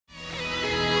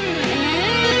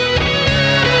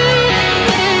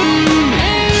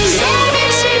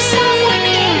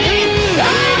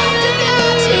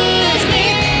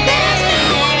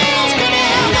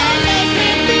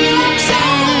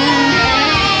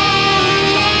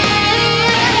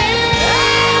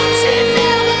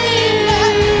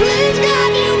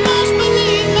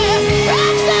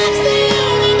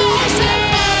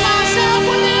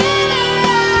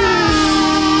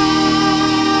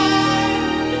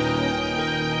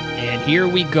Here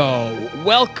we go.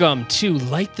 Welcome to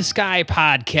Light the Sky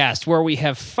podcast, where we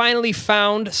have finally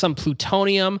found some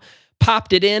plutonium,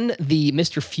 popped it in the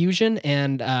Mr. Fusion,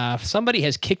 and somebody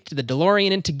has kicked the DeLorean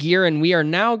into gear, and we are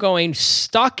now going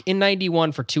stuck in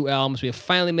 91 for two albums. We have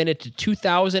finally made it to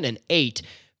 2008.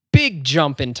 Big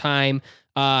jump in time.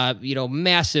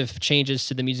 Massive changes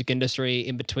to the music industry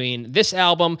in between this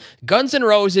album, Guns N'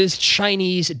 Roses'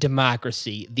 Chinese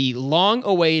Democracy, the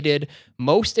long-awaited,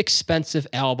 most expensive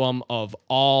album of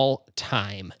all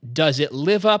time. Does it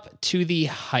live up to the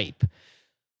hype?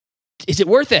 Is it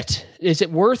worth it? Is it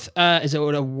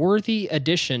a worthy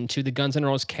addition to the Guns N'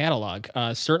 Roses catalog?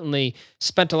 Certainly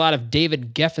spent a lot of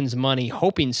David Geffen's money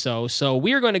hoping so. So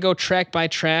we are going to go track by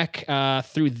track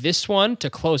through this one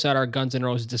to close out our Guns N'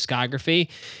 Roses discography.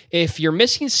 If you're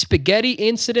missing Spaghetti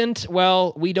Incident,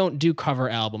 well, we don't do cover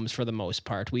albums for the most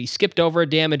part. We skipped over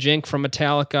Damage Inc. from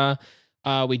Metallica.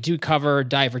 We do cover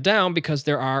Diver Down because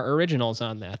there are originals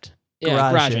on that.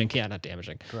 Yeah, Garage Inc. Yeah, not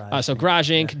Damaging.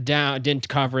 Garage Inc. Didn't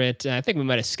cover it. I think we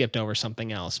might have skipped over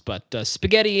something else. But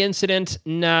Spaghetti Incident,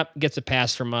 gets a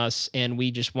pass from us. And we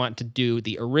just want to do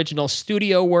the original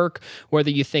studio work.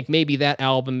 Whether you think maybe that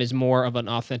album is more of an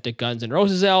authentic Guns N'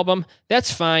 Roses album,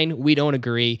 that's fine. We don't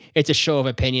agree. It's a show of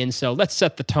opinion. So let's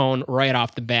set the tone right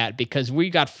off the bat because we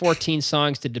got 14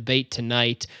 songs to debate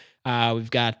tonight. We've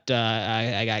got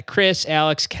I got Chris,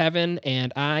 Alex, Kevin,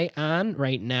 and I on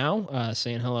right now,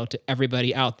 saying hello to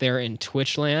everybody out there in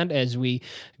Twitch land as we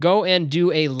go and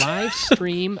do a live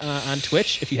stream on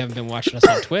Twitch. If you haven't been watching us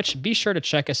on Twitch, be sure to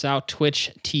check us out,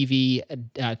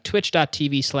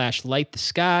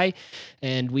 twitch.tv/lightthesky.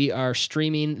 And we are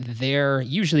streaming there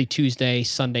usually Tuesday,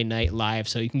 Sunday night live,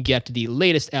 so you can get to the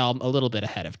latest album a little bit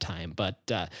ahead of time. But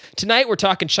tonight we're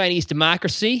talking Chinese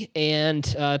Democracy, and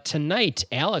tonight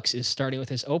Alex is starting with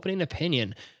his opening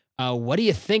opinion. What do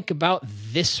you think about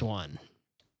this one?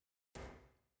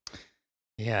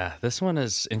 Yeah, this one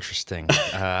is interesting.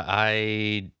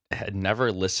 I had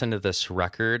never listened to this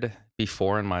record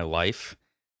before in my life.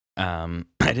 I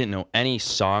didn't know any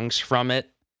songs from it.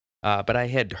 But I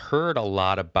had heard a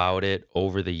lot about it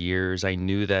over the years. I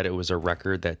knew that it was a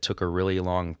record that took a really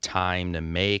long time to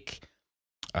make.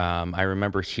 I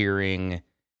remember hearing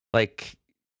like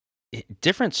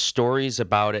different stories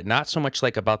about it, not so much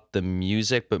like about the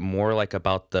music, but more like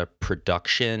about the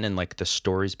production and like the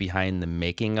stories behind the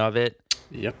making of it.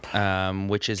 Yep.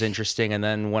 Which is interesting. And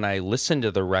then when I listened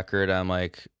to the record, I'm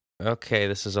like, okay,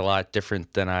 this is a lot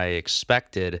different than I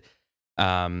expected.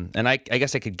 And I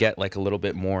guess I could get like a little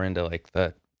bit more into like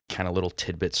the kind of little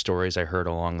tidbit stories I heard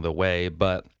along the way.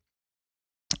 But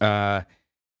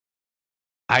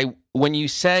when you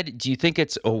said, do you think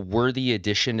it's a worthy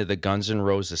addition to the Guns N'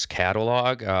 Roses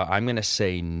catalog? I'm going to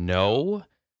say no.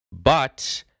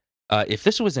 But if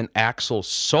this was an Axl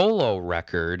solo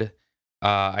record,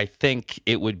 I think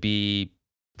it would be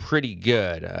pretty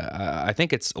good. I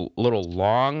think it's a little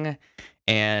long,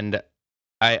 and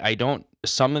I don't.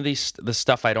 Some of the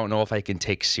stuff I don't know if I can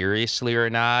take seriously or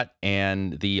not.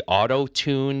 And the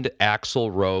auto-tuned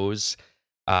Axl Rose,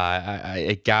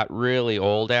 it got really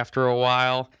old after a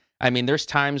while. I mean, there's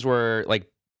times where, like,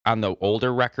 on the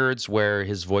older records where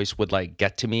his voice would, like,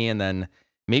 get to me, and then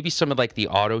maybe some of, like, the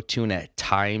auto-tune at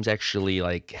times actually,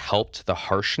 like, helped the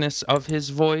harshness of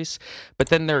his voice. But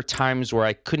then there are times where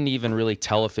I couldn't even really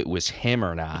tell if it was him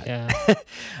or not. Yeah.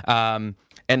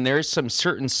 And there's some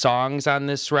certain songs on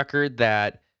this record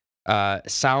that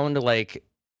sound like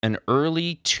an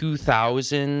early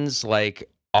 2000s like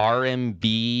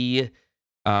R&B,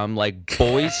 like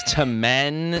Boys to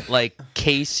Men, like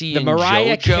Casey The and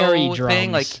Mariah JoJo Carey drums.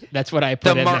 thing. Like that's what I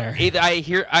put in there.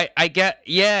 I get,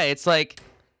 yeah, it's like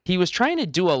he was trying to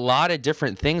do a lot of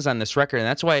different things on this record, and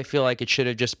that's why I feel like it should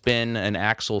have just been an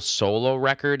Axl solo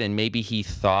record, and maybe he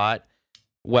thought,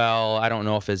 well, I don't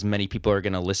know if as many people are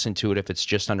going to listen to it if it's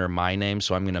just under my name,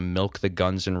 so I'm going to milk the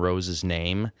Guns N' Roses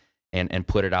name and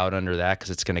put it out under that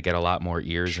because it's going to get a lot more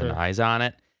ears and eyes on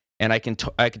it. And I can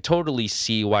totally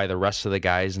see why the rest of the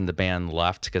guys in the band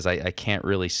left because I can't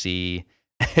really see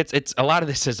it's a lot of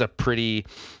this is a pretty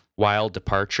wild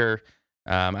departure.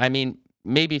 I mean,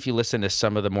 maybe if you listen to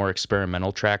some of the more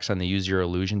experimental tracks on the Use Your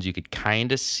Illusions, you could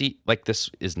kind of see like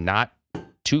this is not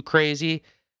too crazy,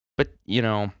 but you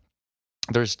know.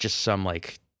 There's just some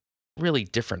like really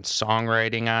different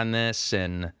songwriting on this,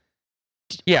 and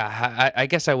yeah, I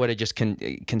guess I would have just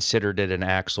considered it an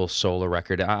Axl solo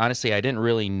record. Honestly, I didn't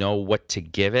really know what to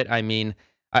give it. I mean,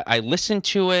 I listened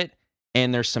to it,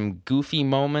 and there's some goofy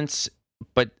moments,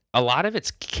 but a lot of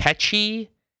it's catchy,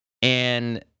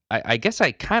 and I guess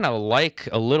I kind of like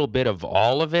a little bit of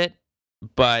all of it,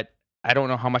 but I don't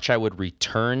know how much I would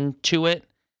return to it.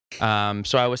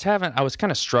 So I was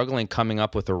kind of struggling coming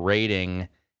up with a rating,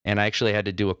 and I actually had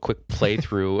to do a quick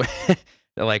playthrough,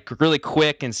 like really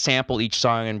quick, and sample each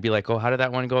song and be like, oh, how did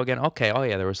that one go again? Okay, oh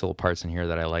yeah, there was little parts in here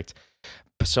that I liked.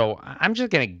 So I'm just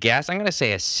gonna guess. I'm gonna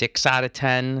say a 6 out of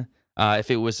 10.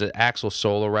 If it was an Axl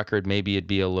solo record, maybe it'd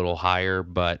be a little higher,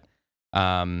 but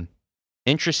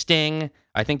interesting.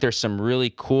 I think there's some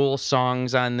really cool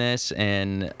songs on this,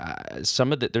 and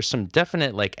there's some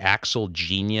definite like Axl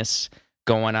genius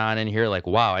going on in here. Like,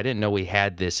 wow, I didn't know we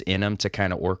had this in him to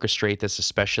kind of orchestrate this,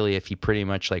 especially if he pretty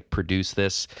much like produced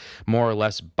this more or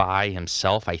less by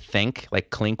himself. I think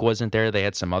like Klink wasn't there; they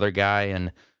had some other guy,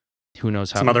 and who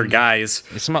knows how some other guys.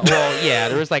 Well, yeah,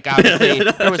 there was like obviously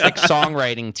there was like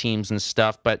songwriting teams and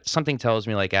stuff, but something tells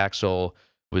me like Axl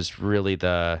was really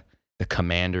the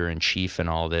commander in chief in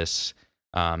all this.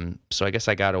 So I guess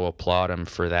I got to applaud him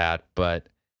for that, but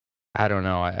I don't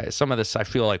know. Some of this I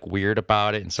feel like weird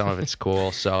about it, and some of it's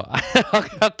cool. So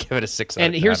I'll give it a 6 out of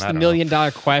 10. And here's the $1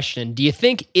 million question: do you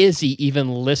think Izzy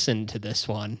even listened to this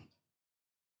one?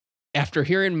 After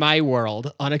hearing My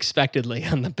World unexpectedly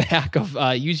on the back of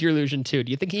Use Your Illusion 2,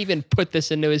 do you think he even put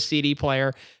this into his CD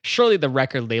player? Surely the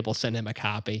record label sent him a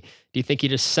copy. Do you think he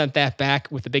just sent that back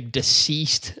with a big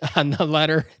deceased on the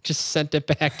letter? Just sent it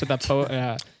back to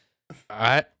the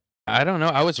I don't know.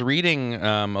 I was reading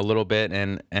a little bit,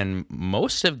 and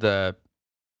most of the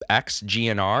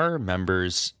ex-GNR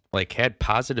members like had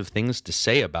positive things to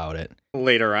say about it.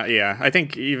 Later on, yeah. I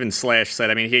think even Slash said,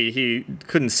 I mean, he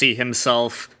couldn't see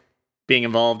himself being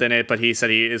involved in it, but he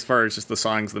said as far as just the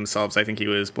songs themselves, I think he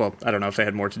was, well, I don't know if they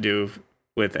had more to do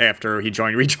with after he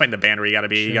rejoined the band, where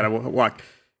you gotta walk,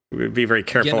 be very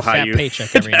careful get a fat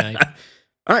paycheck every night.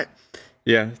 All right.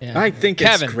 Yeah. I think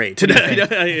Kevin, it's great.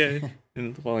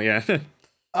 Well, yeah.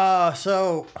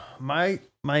 So my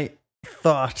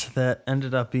thought that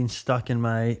ended up being stuck in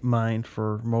my mind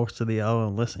for most of the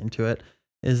album, listening to it,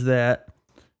 is that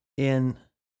in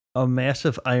a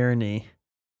massive irony,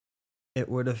 it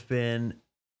would have been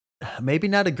maybe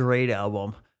not a great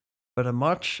album, but a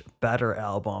much better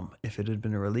album if it had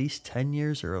been released 10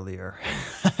 years earlier.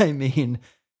 I mean,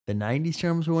 the 90s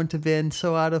drums wouldn't have been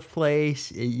so out of place.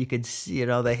 You could see,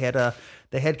 they had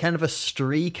kind of a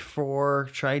streak for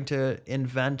trying to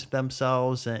invent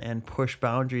themselves and push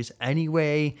boundaries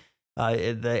anyway.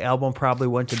 The album probably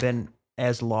wouldn't have been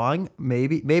as long.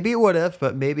 Maybe it would have,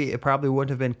 but maybe it probably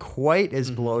wouldn't have been quite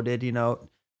as bloated.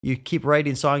 You keep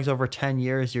writing songs over 10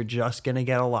 years, you're just going to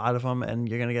get a lot of them, and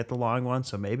you're going to get the long ones.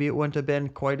 So maybe it wouldn't have been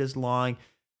quite as long.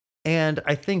 And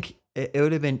I think it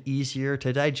would have been easier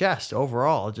to digest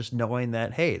overall, just knowing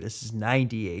that, hey, this is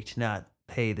 98, not,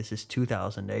 hey, this is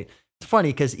 2008. It's funny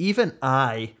because even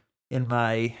I, in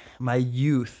my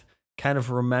youth, kind of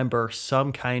remember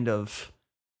some kind of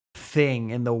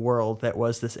thing in the world that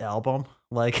was this album.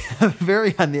 Like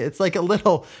it's a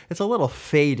little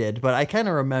faded, but I kind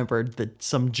of remembered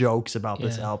some jokes about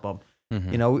this album.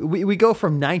 Mm-hmm. We go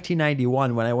from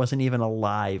 1991, when I wasn't even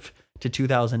alive, to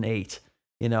 2008,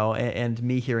 and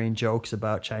me hearing jokes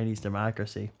about Chinese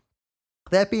democracy.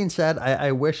 That being said,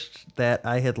 I wished that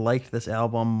I had liked this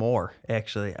album more,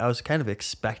 actually. I was kind of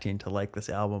expecting to like this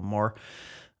album more.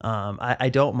 I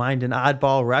don't mind an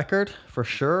oddball record, for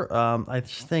sure. I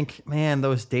just think, man,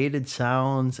 those dated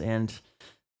sounds, and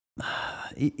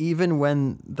even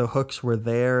when the hooks were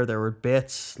there were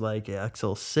bits like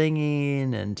Axl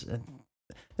singing, and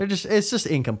it's just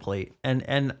incomplete.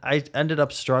 And I ended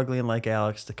up struggling, like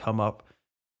Alex, to come up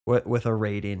with a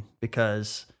rating,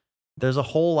 because there's a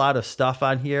whole lot of stuff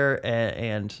on here,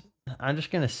 and I'm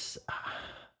just gonna.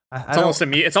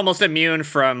 It's almost immune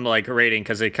from like rating,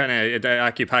 because it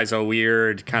occupies a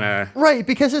weird kind of right,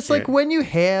 because it's like when you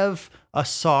have a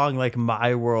song like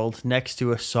My World next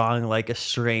to a song like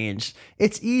Estranged,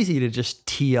 it's easy to just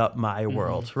tee up My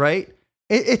World, right?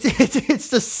 It's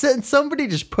just somebody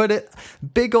just put it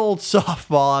big old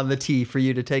softball on the tee for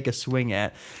you to take a swing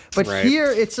at. But here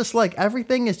it's just like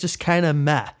everything is just kind of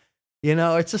meh.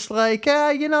 It's just like,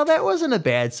 that wasn't a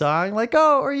bad song. Like,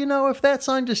 if that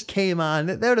song just came on,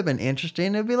 that would have been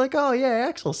interesting. It'd be like, oh yeah,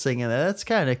 Axl's singing that. That's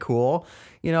kind of cool.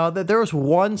 There was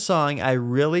one song I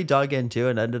really dug into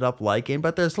and ended up liking,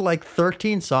 but there's like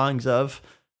 13 songs of,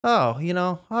 all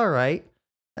right.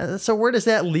 So where does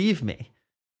that leave me?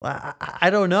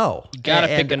 I don't know. You gotta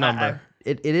pick a number.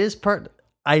 It is part.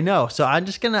 I know. So I'm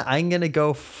gonna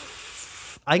go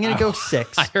 6.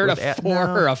 I heard a 4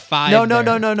 or a 5. No.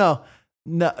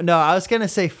 I was gonna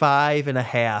say 5.5.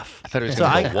 I thought it was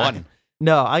gonna be 1.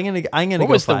 No, I'm gonna what go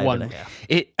was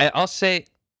 5.5.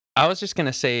 I was just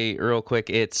gonna say real quick.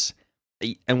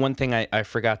 And one thing I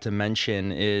forgot to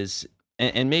mention is,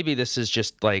 and maybe this is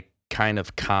just like kind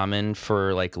of common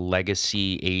for like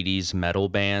legacy 80s metal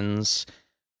bands.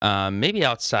 Maybe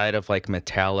outside of like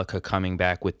Metallica coming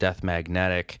back with Death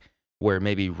Magnetic, where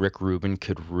maybe Rick Rubin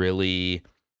could really,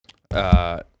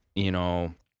 you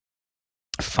know,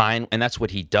 find, and that's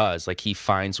what he does. Like he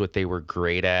finds what they were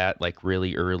great at, like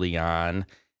really early on,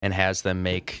 and has them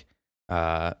make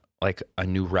like a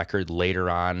new record later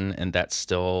on, and that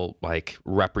still like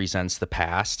represents the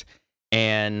past.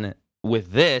 And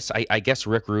with this, I guess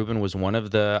Rick Rubin was one of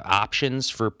the options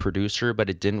for producer, but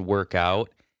it didn't work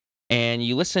out. And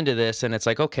you listen to this and it's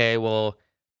like, okay, well,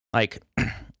 like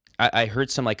I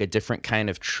heard some like a different kind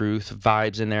of Truth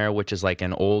vibes in there, which is like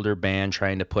an older band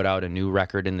trying to put out a new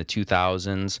record in the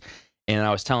 2000s. And I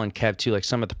was telling Kev too, like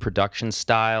some of the production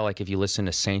style, like if you listen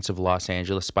to Saints of Los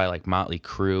Angeles by like Motley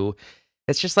Crue,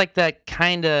 it's just like that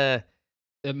kind of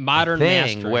modern thing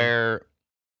mastering. where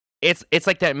it's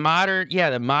like that modern,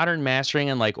 the modern mastering,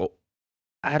 and like,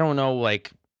 I don't know,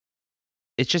 like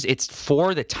it's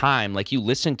for the time. Like you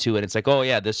listen to it, it's like, oh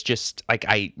yeah, this just like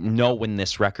I know when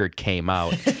this record came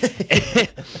out.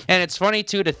 And it's funny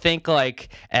too to think like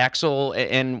Axl,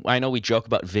 and I know we joke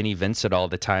about Vinnie Vincent all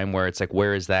the time, where it's like,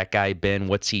 where has that guy been?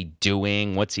 What's he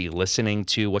doing? What's he listening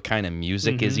to? What kind of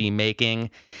music is he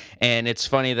making? And it's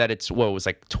funny that it was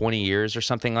like 20 years or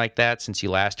something like that since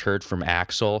you last heard from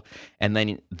Axl, and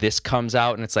then this comes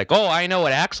out and it's like, oh, I know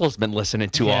what Axl's been listening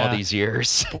to all these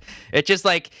years. It just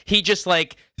like he just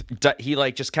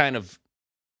kind of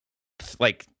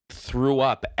like threw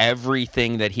up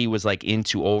everything that he was like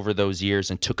into over those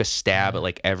years and took a stab at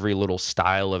like every little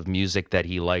style of music that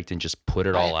he liked and just put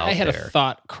it all out there. I had a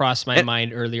thought cross my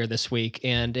mind earlier this week,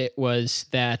 and it was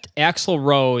that Axl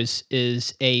Rose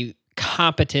is a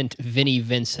competent Vinnie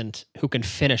Vincent who can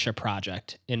finish a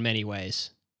project in many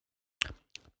ways.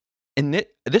 And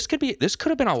this could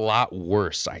have been a lot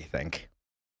worse, I think.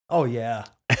 Oh yeah,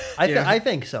 I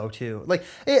think so too. Like,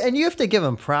 and you have to give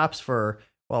him props for,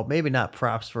 well, maybe not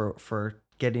props for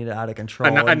getting it out of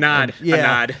control. A nod. You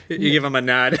give him a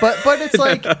nod. But it's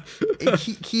like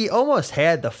he almost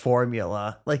had the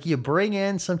formula. Like you bring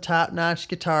in some top-notch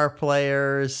guitar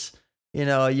players, you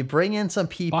know, you bring in some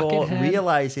people Buckethead.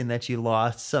 Realizing that you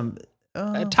lost some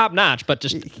Top notch, but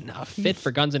just fit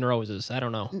for Guns N' Roses. I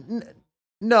don't know.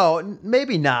 No,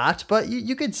 maybe not, but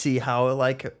you could see how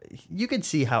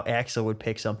Axl would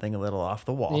pick something a little off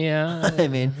the wall. Yeah. I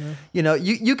mean, you know,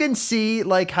 you can see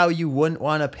like how you wouldn't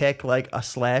want to pick like a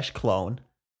Slash clone,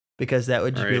 because that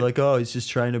would just be like, oh, he's just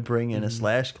trying to bring in a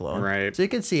Slash clone. Right. So you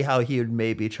can see how he would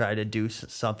maybe try to do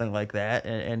something like that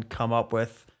and come up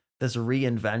with this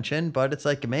reinvention. But it's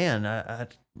like, man, I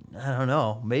don't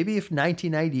know. Maybe if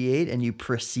 1998 and you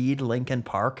precede Linkin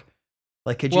Park.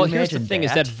 Like, could you imagine here's the thing: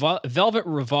 is that Velvet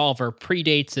Revolver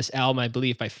predates this album, I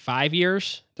believe, by 5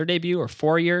 years. Their debut, or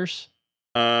 4 years.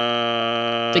 The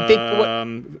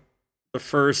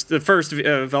first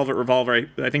Velvet Revolver,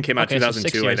 I think, came out 2002. So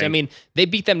 6 years. I mean, they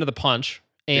beat them to the punch,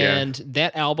 and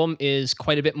that album is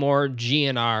quite a bit more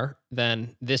GNR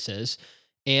than this is.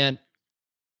 And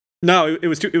no, it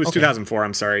was 2004.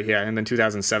 I'm sorry, and then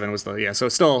 2007 was so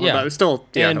it's still like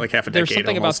half a decade. There's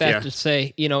something almost, about that to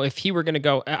say, you know, if he were going to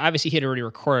go, obviously he had already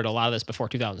recorded a lot of this before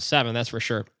 2007, that's for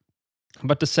sure.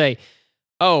 But to say,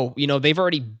 oh, you know, they've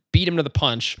already beat him to the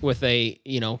punch with a,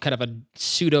 you know, kind of a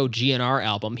pseudo GNR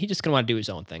album, he just gonna want to do his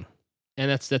own thing.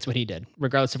 And that's what he did,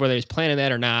 regardless of whether he's planning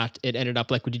that or not. It ended up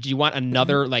like, did you want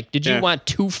another, like, did you want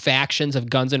two factions of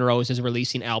Guns N' Roses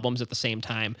releasing albums at the same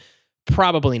time?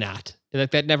 Probably not.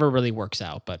 Like, that never really works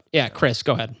out. But yeah, Chris,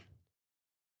 go ahead.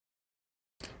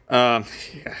 I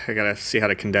gotta see how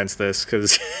to condense this,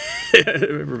 because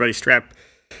everybody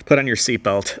put on your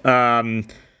seatbelt.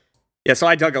 So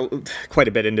I dug quite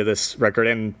a bit into this record,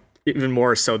 and even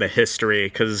more so the history,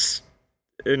 because,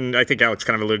 and I think Alex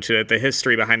kind of alluded to it, the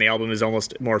history behind the album is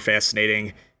almost more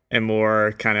fascinating and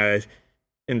more kind of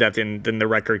in-depth than the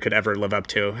record could ever live up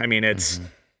to. I mean, it's...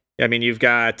 I mean, you've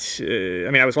got,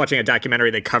 I was watching a documentary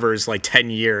that covers like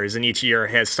 10 years, and each year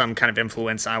has some kind of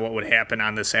influence on what would happen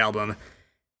on this album.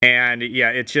 And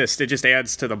it just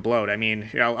adds to the bloat. I mean,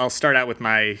 I'll start out with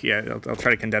I'll try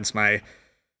to condense my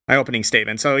opening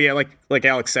statement. So like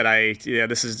Alex said,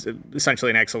 this is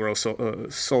essentially an Axl Rose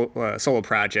solo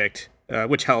project,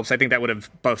 which helps. I think that would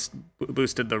have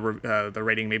boosted the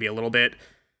rating maybe a little bit,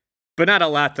 but not a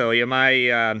lot though.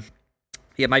 My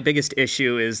biggest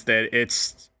issue is that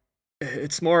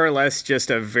it's more or less just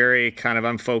a very kind of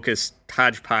unfocused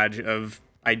hodgepodge of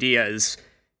ideas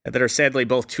that are sadly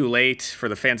both too late for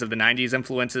the fans of the 90s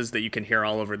influences that you can hear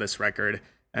all over this record.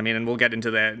 I mean, and we'll get into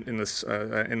that in this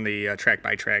in the track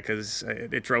by track, because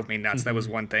it drove me nuts. That was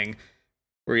one thing.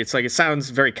 where it's like it sounds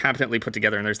very competently put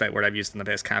together, and there's that word I've used in the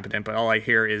past, competent, but all I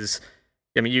hear is,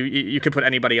 I mean, you could put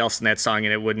anybody else in that song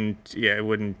and it wouldn't,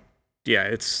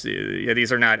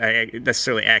 these are not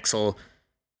necessarily Axl,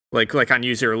 like on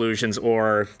Use Your Illusions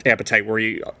or Appetite,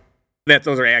 where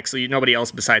those are Axl, nobody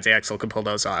else besides Axl could pull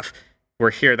those off. Where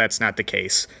here, that's not the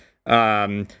case.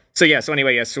 So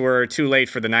we're too late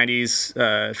for the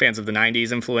 90s, fans of the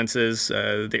 90s influences,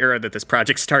 the era that this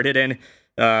project started in,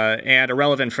 and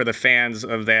irrelevant for the fans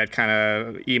of that kind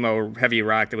of emo heavy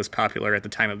rock that was popular at the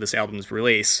time of this album's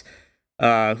release,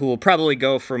 who will probably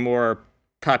go for more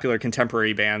popular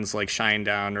contemporary bands like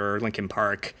Shinedown or Linkin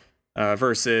Park,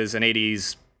 versus an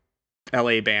 80s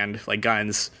LA band like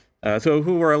Guns, who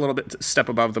were a little bit step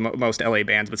above the most LA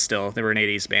bands, but still, they were an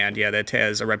 80s band, that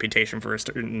has a reputation for a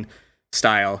certain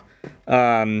style.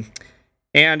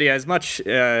 And as much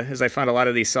as I found a lot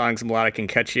of these songs melodic and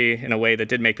catchy in a way that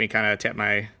did make me kind of tap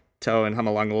my toe and hum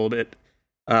along a little bit,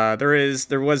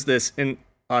 there was this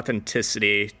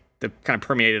inauthenticity that kind of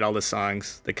permeated all the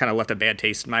songs that kind of left a bad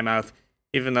taste in my mouth.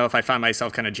 Even though if I found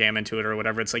myself kind of jamming to it or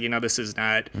whatever, it's like, this is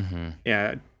not,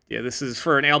 this is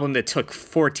for an album that took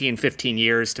 14, 15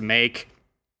 years to make,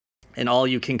 and all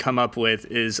you can come up with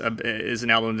is an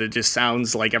album that just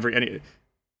sounds like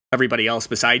everybody else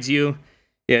besides you.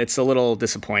 Yeah, it's a little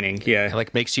disappointing. Yeah, It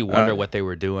like makes you wonder what they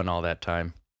were doing all that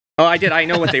time. Oh, I did. I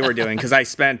know what they were doing because I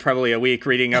spent probably a week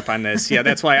reading up on this. Yeah,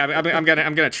 that's why I'm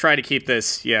gonna try to keep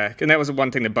this. Yeah, and that was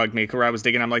one thing that bugged me where I was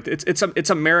digging. I'm like, it's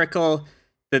a miracle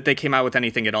that they came out with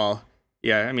anything at all.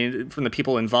 Yeah, I mean, from the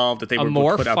people involved that they were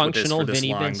more put up with this for this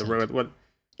Vinnie long. Vincent.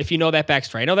 If you know that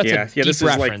backstory, I know that's a deep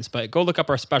reference, but go look up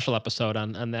our special episode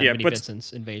on that Vinnie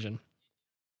Vincent's invasion.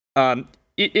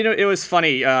 It was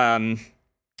funny. And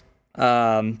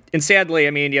sadly,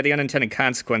 I mean, the unintended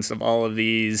consequence of all of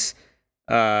these,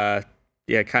 kind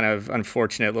of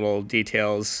unfortunate little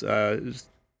details,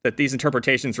 that these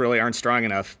interpretations really aren't strong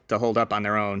enough to hold up on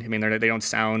their own. I mean, they don't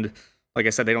sound, like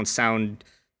I said, they don't sound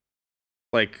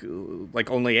like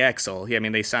only Axl. Yeah, I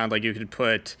mean, they sound like you could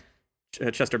put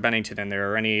Chester Bennington in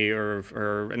there, or any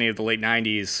of the late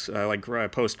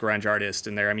 '90s post grunge artists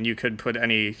in there. I mean, you could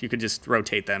just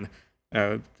rotate them,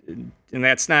 and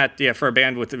that's not for a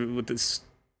band with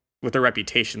a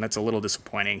reputation. That's a little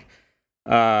disappointing.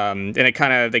 And they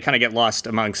kind of get lost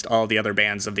amongst all the other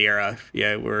bands of the era.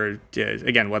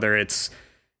 Again, whether it's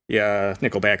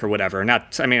Nickelback or whatever.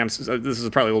 This is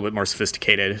probably a little bit more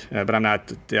sophisticated, but I'm not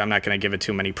going to give it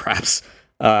too many props.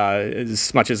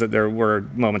 As much as there were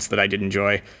moments that I did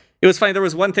enjoy. It was funny. There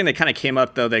was one thing that kind of came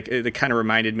up though that kind of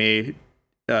reminded me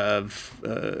of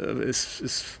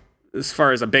as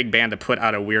far as a big band to put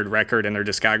out a weird record in their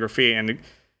discography, and it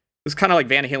was kind of like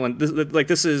Van Halen.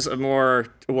 This is a more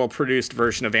well-produced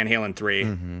version of Van Halen 3.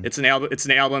 Mm-hmm. It's an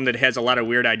album that has a lot of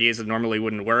weird ideas that normally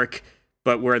wouldn't work,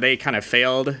 but where they kind of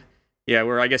failed. Yeah,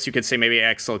 where I guess you could say maybe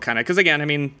Axl kind of, because again, I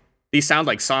mean, these sound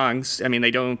like songs. I mean,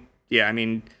 they don't. Yeah, I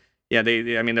mean. Yeah,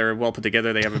 they're well put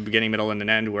together. They have a beginning, middle, and an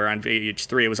end. Where on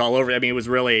VH3, it was all over. I mean, it was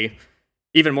really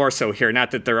even more so here.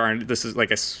 Not that there aren't. This is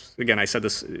again, I said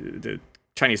this. The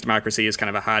Chinese Democracy is kind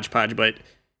of a hodgepodge, but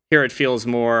here it feels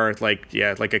more like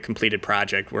a completed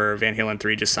project. Where Van Halen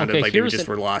 3 just sounded like they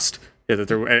were lost. Yeah, that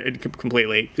they're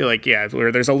completely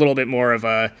where there's a little bit more of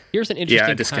a here's an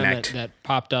interesting comment that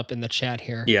popped up in the chat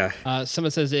here. Yeah,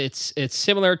 someone says it's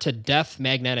similar to Death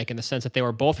Magnetic in the sense that they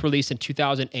were both released in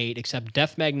 2008, except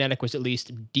Death Magnetic was at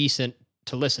least decent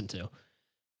to listen to.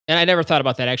 And I never thought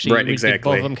about that actually. Right, exactly.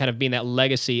 Both of them kind of being that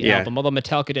legacy album, although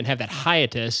Metallica didn't have that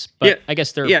hiatus, but I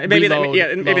guess their maybe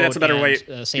that's a better way.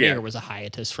 Saint Anger was a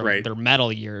hiatus from their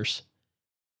metal years.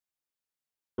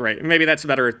 Right, maybe that's a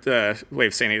better way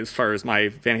of saying it as far as my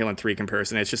Van Halen 3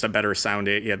 comparison. It's just a better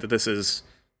sounding. Yeah, this is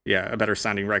a better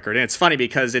sounding record, and it's funny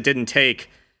because it didn't take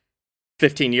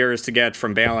 15 years to get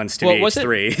from Balance to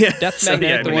VH3. Death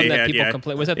Magnetic, the one that people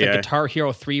complain. Was that the Guitar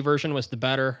Hero 3 version was the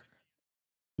better?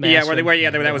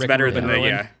 That was better than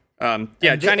the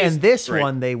Chinese. And this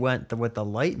one they went with the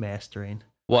light mastering.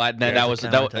 Well,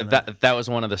 that was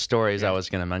one of the stories I was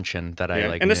going to mention that I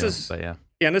like. And this is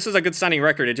and this is a good sounding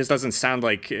record. It just doesn't sound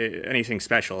like anything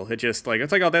special. It just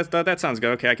it's like, oh, that sounds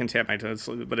good. Okay, I can tap my toes.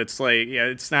 But it's like,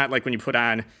 it's not like when you put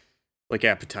on like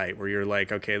Appetite, where you're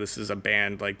like, okay, this is a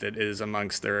band like that is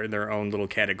amongst their own little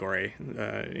category.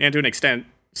 And to an extent,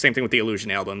 same thing with the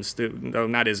Illusion albums, though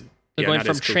not as they're going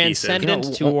from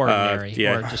transcendent to ordinary,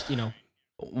 or just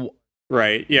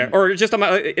Right, yeah, or just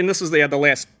and this is the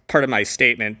last part of my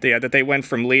statement, that they went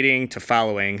from leading to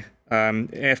following.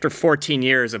 After 14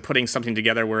 years of putting something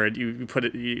together, where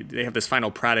they have this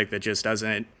final product that just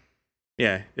doesn't.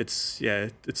 It's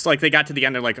like they got to the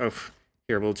end and like, oh,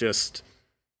 here we'll just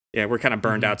we're kind of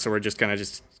burned Mhm. out, so we're just gonna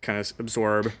kind of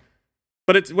absorb.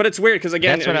 But it's weird because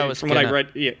again, That's what I was from what I gonna-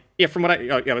 read, from what I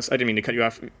didn't mean to cut you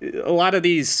off. A lot of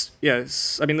these,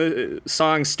 I mean, the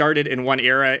songs started in one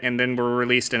era and then were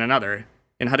released in another,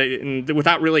 and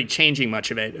without really changing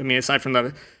much of it. I mean, aside from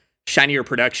the shinier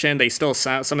production, they still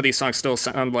sound. Some of these songs still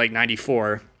sound like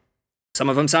 '94. Some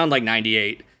of them sound like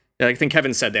 '98. I think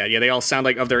Kevin said that. Yeah, they all sound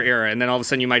like of their era, and then all of a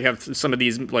sudden you might have some of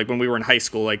these like when we were in high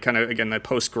school, like kind of again the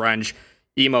post grunge,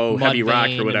 emo, heavy rock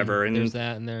Mudvayne or whatever. And there's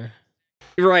that in there.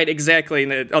 right, exactly.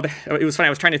 And it was funny. I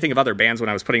was trying to think of other bands when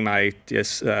I was putting my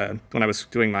when I was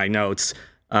doing my notes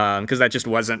because that just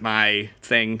wasn't my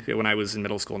thing when I was in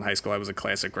middle school and high school. I was a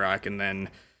classic rock, and then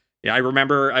I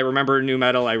remember new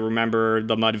metal. I remember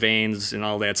the Mudvaynes and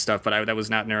all that stuff, but that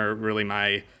was not really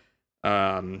my.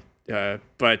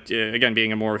 But again,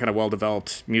 being a more kind of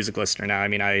well-developed music listener now, I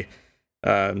mean, I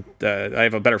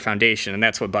have a better foundation, and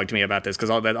that's what bugged me about this because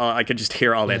I could just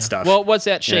hear all that stuff. Well, what's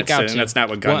that shake out to? And that's not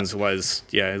what Guns was.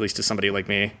 Yeah, at least to somebody like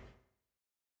me.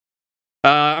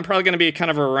 I'm probably going to be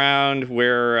kind of around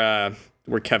where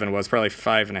Kevin was, probably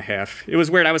 5.5. It was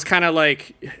weird. I was kind of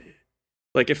like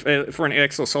if for an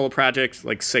Axl solo project,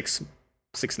 like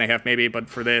 6.5 maybe, but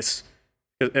for this.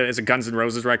 As a Guns N'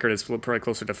 Roses record, it's probably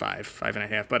closer to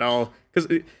 5.5. But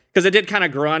because it did kind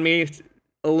of grow on me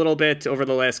a little bit over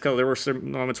the last couple. There were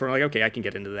some moments where I'm like, okay, I can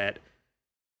get into that.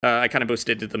 I kind of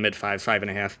boosted to the mid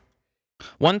 5.5.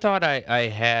 One thought I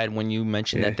had when you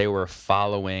mentioned that they were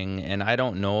following, and I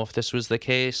don't know if this was the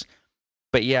case,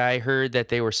 but yeah, I heard that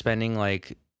they were spending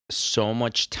like so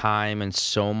much time and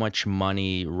so much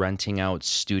money renting out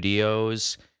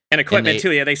studios. And equipment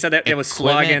too, yeah. They said that it was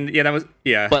slogging. Yeah, that was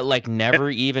But like never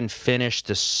even finished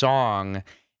the song,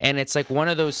 and it's like one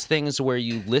of those things where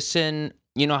you listen.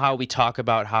 You know how we talk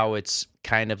about how it's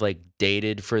kind of like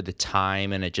dated for the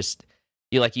time, and it just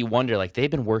you wonder like they've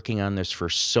been working on this for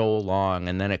so long,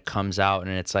 and then it comes out,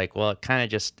 and it's like, well, it kind of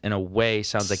just in a way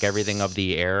sounds like everything of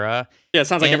the era. Yeah, it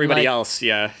sounds like And, everybody like, else.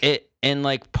 Yeah, and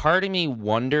like part of me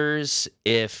wonders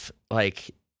if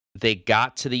like they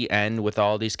got to the end with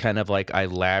all these kind of like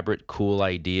elaborate cool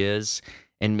ideas,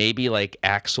 and maybe like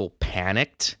Axl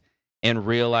panicked and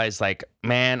realized like,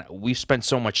 man, we've spent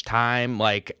so much time,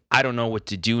 like I don't know what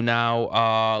to do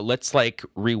now. Let's like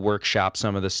reworkshop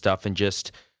some of the stuff and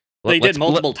just they did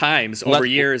multiple times over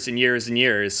years and years and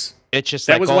years. It's just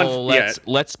that like, was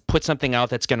let's put something out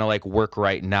that's gonna like work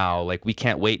right now. Like we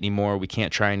can't wait anymore. We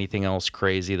can't try anything else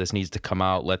crazy. This needs to come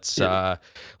out. Let's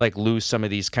like lose some of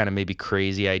these kind of maybe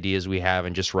crazy ideas we have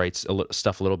and just write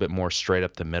stuff a little bit more straight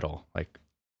up the middle. Like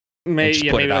maybe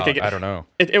I don't know.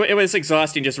 It was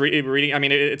exhausting just reading. I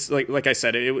mean, it's like I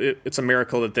said, it's a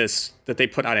miracle that they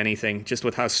put out anything, just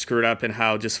with how screwed up and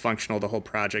how dysfunctional the whole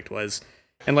project was.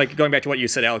 And like going back to what you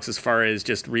said, Alex, as far as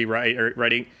just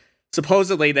writing.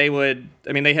 Supposedly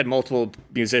they had multiple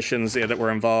musicians that were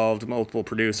involved, multiple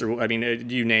producers. I mean,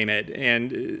 you name it,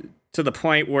 and to the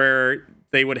point where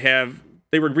they would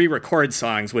re-record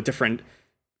songs with different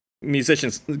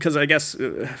musicians. Because I guess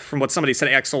from what somebody said,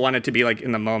 Axl wanted to be like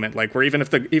in the moment, like where even if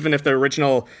the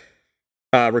original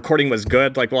recording was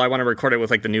good, like, well, I want to record it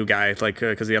with like the new guy, like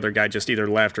because the other guy just either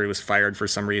left or he was fired for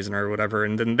some reason or whatever,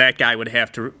 and then that guy would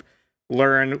have to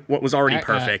learn what was already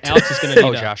perfect. Alex is going to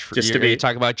need Josh. Just Are you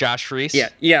talking about Josh Freese?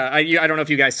 Yeah. I don't know if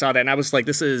you guys saw that, and I was like,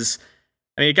 this is.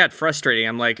 I mean, it got frustrating.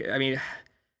 I'm like, I mean,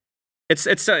 it's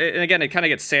and again, it kind of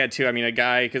gets sad too. I mean, a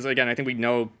guy, because again, I think we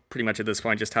know pretty much at this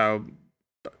point just how.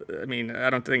 I mean, I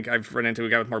don't think I've run into a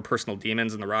guy with more personal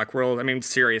demons in the rock world. I mean,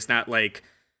 serious, not like,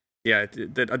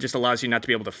 that just allows you not to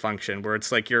be able to function. Where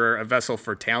it's like you're a vessel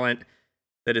for talent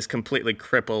that is completely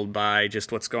crippled by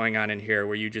just what's going on in here,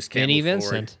 where you just can't Vinnie move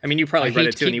Vincent. forward. I mean, you probably read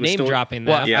it too, and he was name still dropping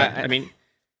Well, that. yeah. I mean,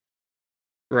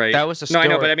 right. That was a no, I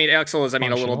know, story. but I mean, Axl is. I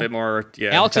mean, a little Functional. bit more.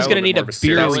 Yeah, Alex is going to need a beer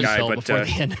serious refill guy, before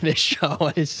the end of this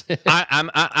show. I'm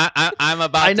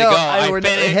about I know. to go. I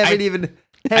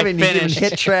haven't even finished.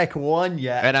 hit track 1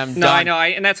 yet. And I'm No, done. I know,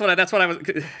 and that's what I was.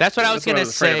 That's what I was gonna afraid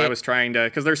of. say. I was trying to,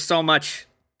 because there's so much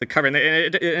to cover, and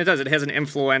it does. It has an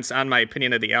influence on my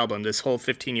opinion of the album. This whole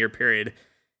 15-year period,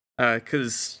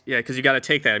 because you got to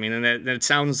take that. I mean, and it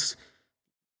sounds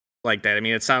like that. I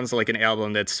mean, it sounds like an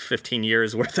album that's 15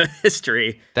 years worth of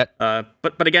history. That-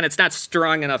 but again, it's not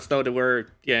strong enough though to where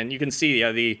and you can see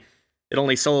it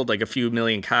only sold like a few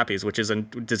million copies, which is a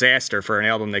disaster for an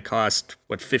album that cost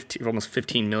almost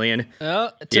 15 million.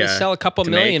 Well, to sell a couple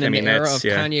to million make. in I mean, the era that's-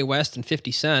 of Kanye West and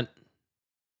 50 Cent.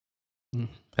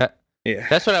 Yeah.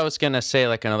 That's what I was gonna say.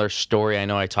 Like another story. I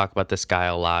know I talk about this guy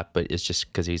a lot, but it's just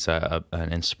because he's an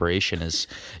inspiration. Is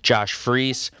Josh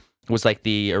Freese was like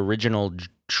the original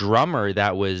drummer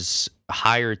that was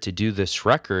hired to do this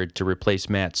record to replace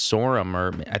Matt Sorum,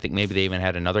 or I think maybe they even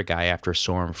had another guy after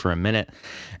Sorum for a minute,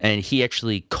 and he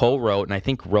actually co-wrote and I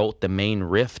think wrote the main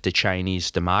riff to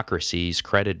Chinese Democracy. He's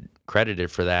credited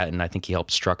for that, and I think he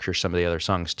helped structure some of the other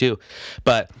songs too.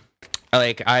 But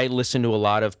like, I listen to a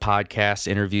lot of podcasts,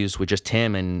 interviews with just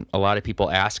him, and a lot of people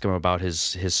ask him about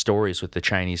his stories with the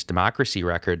Chinese Democracy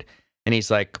record, and he's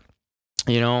like,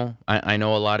 I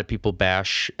know a lot of people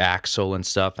bash Axl and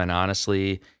stuff, and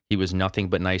honestly, he was nothing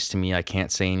but nice to me. I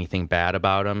can't say anything bad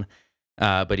about him.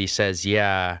 But he says,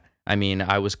 yeah, I mean,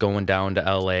 I was going down to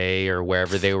LA or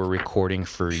wherever they were recording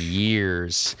for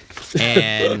years,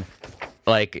 and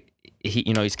like,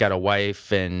 he's got a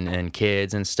wife and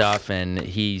kids and stuff, and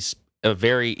he's a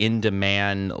very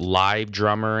in-demand live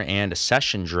drummer and a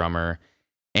session drummer.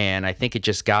 And I think it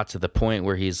just got to the point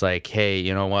where he's like, hey,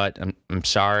 you know what? I'm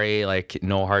sorry, like,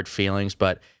 no hard feelings,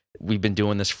 but we've been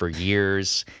doing this for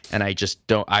years, and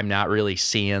I'm not really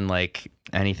seeing like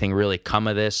anything really come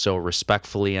of this. So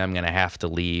respectfully, I'm going to have to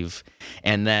leave.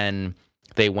 And then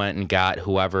they went and got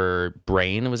whoever,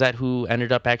 Brain, was that who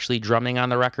ended up actually drumming on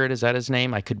the record? Is that his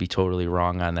name? I could be totally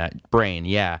wrong on that. Brain,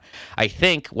 yeah. I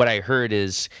think what I heard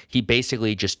is he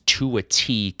basically just to a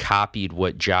T copied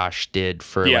what Josh did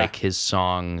for like his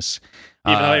songs.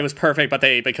 Even though it was perfect, but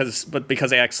because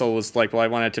Axl was like, well, I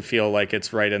want it to feel like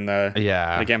it's right in the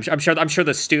game. I'm sure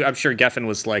Geffen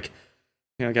was like,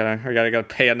 I gotta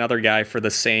pay another guy for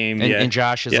the same. And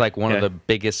Josh is like one of the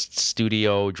biggest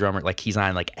studio drummers. Like, he's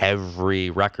on like every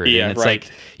record. Yeah, and it's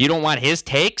like, you don't want his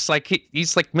takes. Like,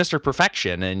 he's like Mr.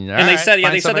 Perfection. And they said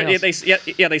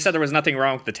there was nothing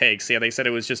wrong with the takes. Yeah, they said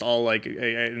it was just all like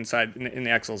inside in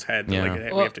Axl's head. Yeah.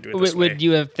 Like, we have to do it this way. Would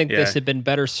you think this had been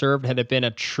better served had it been a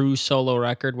true solo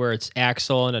record where it's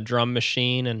Axl and a drum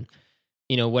machine and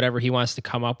whatever he wants to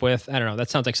come up with? I don't know. That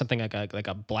sounds like something like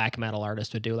a black metal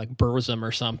artist would do, like Burzum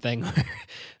or something.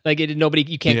 Like,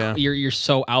 you're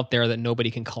so out there that nobody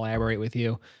can collaborate with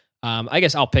you. I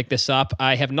guess I'll pick this up.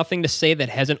 I have nothing to say that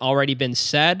hasn't already been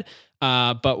said.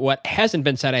 But what hasn't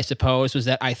been said, I suppose, was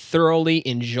that I thoroughly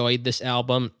enjoyed this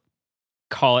album.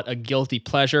 Call it a guilty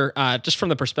pleasure, just from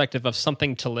the perspective of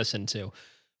something to listen to.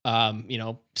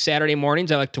 Saturday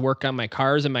mornings, I like to work on my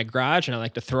cars in my garage, and I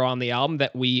like to throw on the album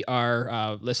that we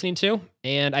are listening to.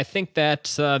 And I think that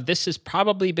this has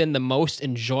probably been the most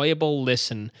enjoyable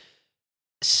listen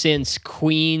since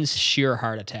Queen's Sheer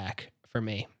Heart Attack for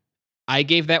me. I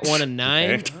gave that one a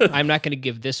 9. Okay. I'm not going to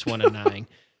give this one a 9.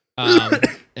 And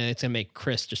it's going to make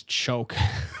Chris just choke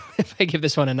if I give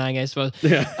this one a 9, I suppose.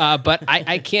 Yeah. But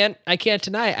I can't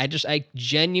deny it. I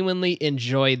genuinely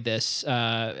enjoyed this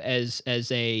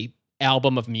as a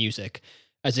album of music.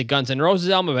 As a Guns N' Roses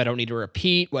album, I don't need to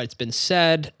repeat what's been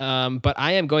said, but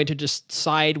I am going to just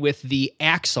side with the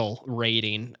Axl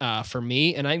rating for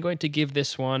me, and I'm going to give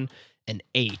this one an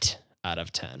 8 out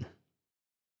of 10.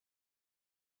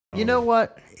 You know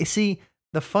what? See,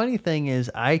 the funny thing is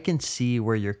I can see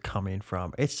where you're coming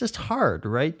from. It's just hard,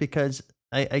 right? Because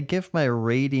I give my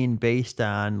rating based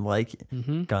on like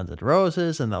Guns N'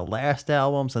 Roses and the last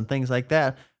albums and things like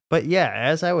that. But yeah,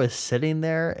 as I was sitting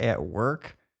there at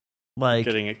work, like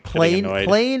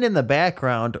playing in the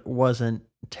background wasn't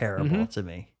terrible to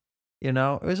me. It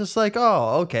was just like,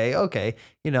 oh, okay. I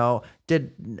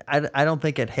don't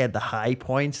think it had the high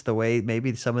points the way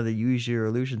maybe some of the Use Your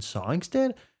Illusion songs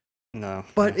did. No,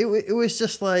 but it was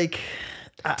just like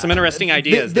some interesting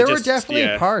ideas. There were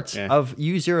definitely parts of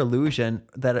Use Your Illusion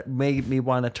that made me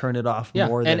want to turn it off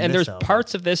more than and this there's album.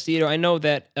 Parts of this, I know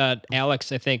that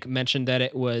Alex, I think, mentioned that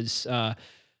it was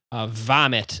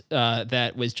vomit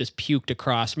that was just puked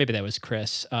across. Maybe that was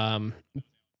Chris.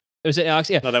 Was it Alex?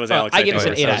 Yeah. No, that was Alex. I give it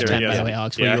an 8 out of 10, by the way,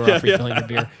 Alex, when you were off refilling your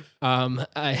beer.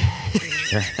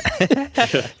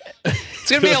 It's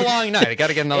going to be a long night. I got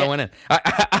to get another one in.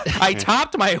 I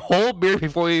topped my whole beer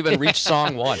before we even reached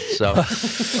song 1. So,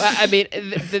 I mean,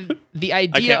 the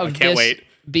idea of this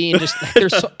being just,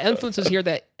 there's so influences here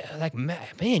that, like,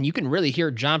 man, you can really hear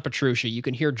John Petrucci. You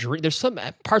can hear, there's some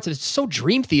parts of it's so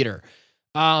Dream Theater.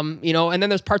 And then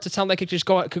there's parts that sound like it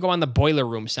could go on the Boiler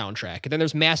Room soundtrack. And then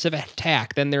there's Massive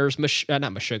Attack. Then there's not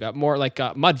Meshuggah, more like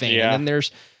Mudvayne. Yeah. And then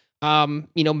there's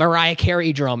Mariah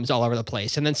Carey drums all over the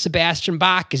place. And then Sebastian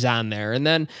Bach is on there. And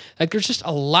then like there's just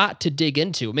a lot to dig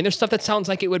into. I mean, there's stuff that sounds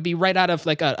like it would be right out of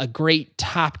like a great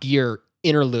Top Gear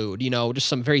interlude, just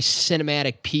some very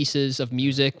cinematic pieces of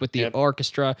music with the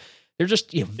orchestra. They're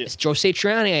just, it's Joe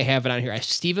Satriani I have it on here. I have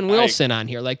Steven Wilson on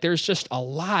here. Like there's just a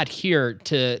lot here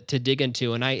to dig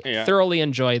into. And I thoroughly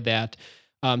enjoyed that.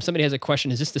 Somebody has a question.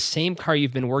 Is this the same car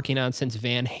you've been working on since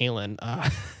Van Halen?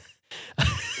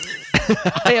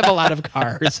 I have a lot of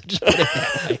cars. Just put it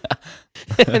that way.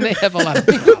 And they have a lot of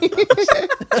problems.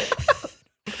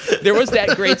 There was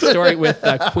that great story with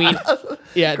Queen.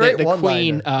 Yeah, Great the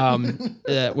one-liner.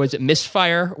 Queen. Was it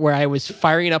Misfire? Where I was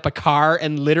firing up a car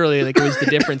and literally, like, it was the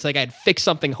difference. Like, I'd fix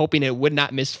something hoping it would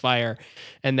not misfire.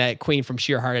 And that Queen from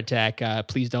Sheer Heart Attack,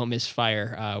 Please Don't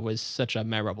Misfire, was such a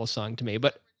memorable song to me.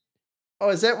 But Oh,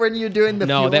 is that when you're doing the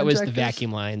no, fuel that was the injectors?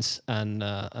 vacuum lines on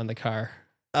the car.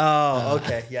 Oh,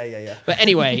 okay. Yeah. But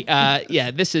anyway,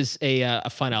 yeah, this is a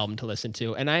fun album to listen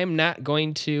to, and I am not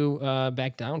going to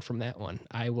back down from that one.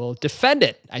 I will defend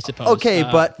it, I suppose. Okay,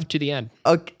 but- to the end.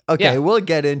 Okay, Yeah. we'll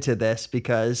get into this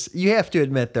because you have to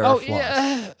admit there are flaws.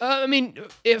 Yeah. I mean,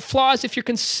 flaws if you're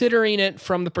considering it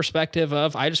from the perspective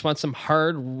of I just want some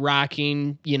hard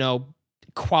rocking,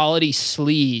 quality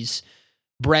sleaze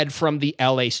bred from the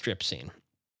LA strip scene.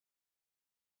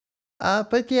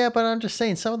 But I'm just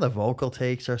saying some of the vocal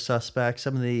takes are suspect.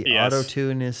 Some of the Yes. auto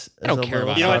tune is I don't a care little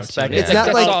about You know what? suspect. auto-tune. It's Yeah. not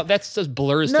that's like all, that's just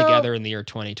blurs No. together in the year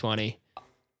 2020.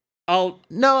 no.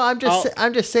 I'll-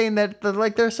 I'm just saying that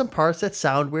there's some parts that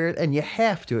sound weird, and you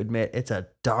have to admit it's a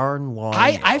darn long.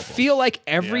 I album. feel like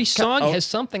every Yeah. song Oh. has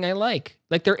something I like.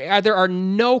 Like there are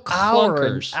no hour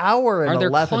clunkers. and Are there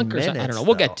 11 clunkers? minutes. I don't know.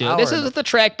 We'll get to it. This Hour is what the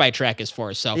track by track is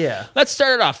for. So Yeah. let's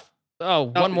start it off. Oh,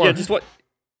 one more. Yeah, just what?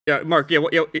 Yeah, Mark.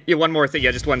 Yeah, one more thing.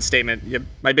 Yeah, just one statement. Yeah,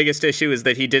 my biggest issue is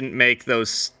that he didn't make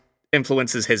those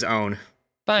influences his own,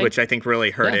 Fine. which I think really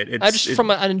hurt Yeah. it. Just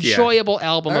from an enjoyable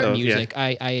album of Alright. music,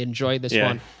 I enjoyed this Yeah.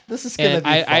 one, This is gonna and be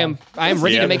I fun. am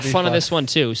ready Yeah, to make it'll be fun of fun. this one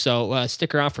too. So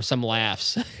stick around for some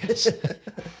laughs.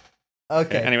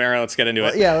 Okay. Anyway, all right, let's get into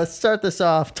Well, it. yeah, let's start this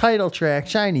off. Title track,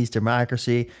 Chinese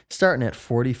Democracy, starting at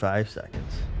 45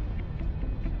 seconds.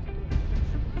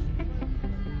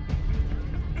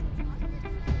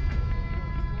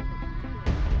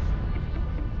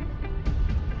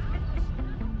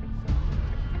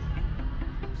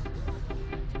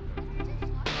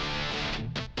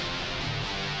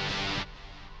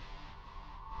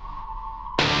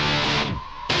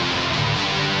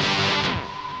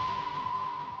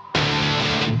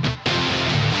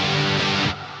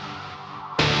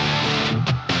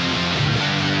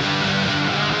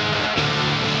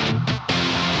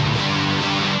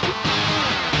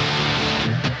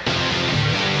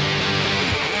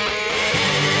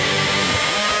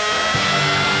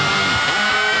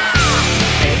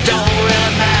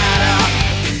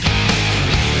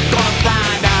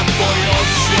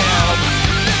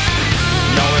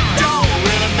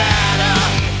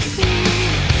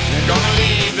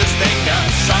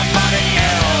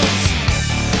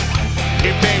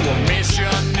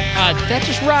 That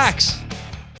just rocks.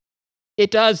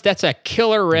 It does. That's a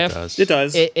killer riff. It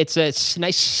does. It's a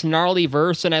nice snarly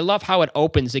verse, and I love how it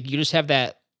opens. Like you just have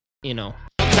that,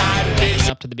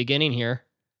 up to the beginning here.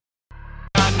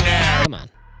 Come on.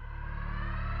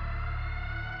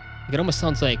 It almost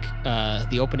sounds like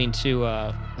the opening to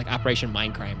like Operation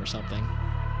Mindcrime or something.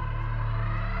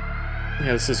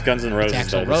 Yeah, this is Guns N' Roses.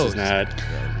 Axl Though. Rose. This is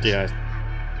not. Yeah.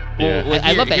 Well,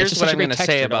 I love that. Here's It's just what such I'm a going great to say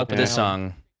texture to about open this it.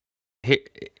 song.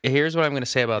 Here's what I'm going to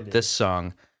say about this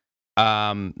song.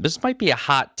 This might be a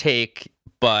hot take,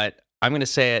 but I'm going to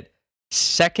say it.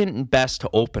 Second best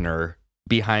opener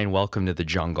behind Welcome to the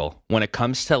Jungle. When it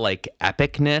comes to like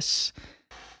epicness,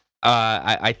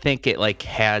 I think it like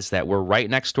has that. We're right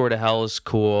next door to Hell is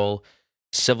cool.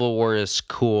 Civil War is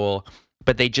cool.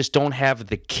 But they just don't have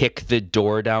the kick the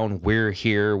door down. We're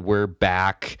here. We're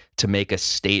back to make a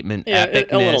statement. Yeah,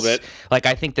 epicness. a little bit. Like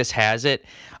I think this has it.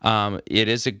 It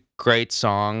is a great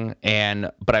song,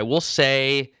 but I will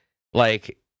say,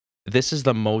 like, this is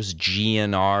the most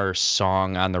GNR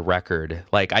song on the record.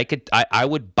 Like I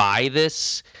would buy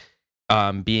this,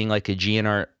 being like a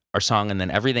GNR song, and then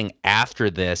everything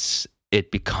after this, it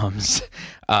becomes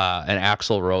an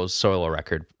Axl Rose solo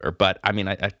record. But I mean,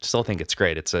 I still think it's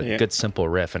great. It's a good simple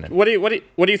riff, and What do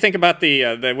you think about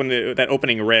that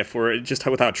opening riff, where just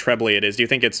with how trebly it is? Do you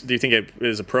think it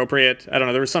is appropriate? I don't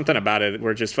know. There was something about it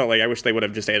where it just felt like I wish they would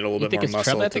have just added a little You bit think more it's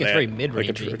muscle. treble? I to think it's that. very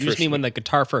mid-range. Like a You just mean when the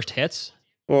guitar first hits?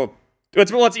 Well, where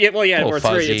it's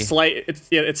fuzzy.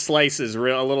 it slices a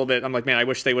little bit. I'm like, man, I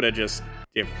wish they would have just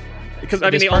because I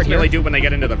mean This they part ultimately here? do when they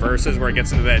get into the verses where it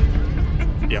gets into that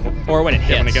Or when it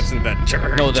hits? when it gets into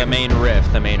that no, the main riff.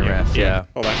 Yeah.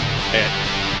 Hold on.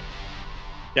 Yeah,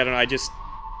 I don't know. I just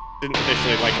didn't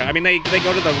initially like. I mean, they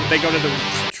go to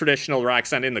the traditional rock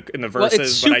sound in the verses. Well,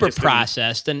 it's but I super just didn't-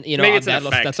 processed, and Maybe it's an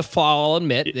effect. that's a flaw. I'll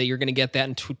admit that you're going to get that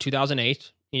in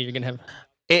 2008. You're going to have.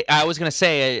 I was gonna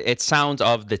say it sounds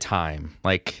of the time.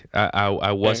 Like I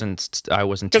wasn't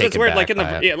Because taken it's weird, back like in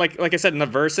by the it. like I said in the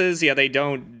verses, they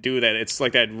don't do that. It's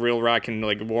like that real rock and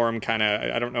like warm kind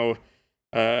of. I don't know.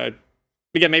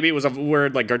 Again, maybe it was a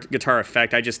weird like guitar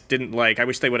effect. I just didn't like. I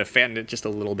wish they would have fattened it just a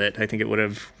little bit. I think it would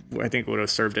have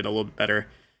served it a little bit better.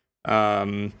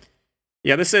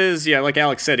 Yeah, this is like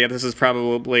Alex said. Yeah, this is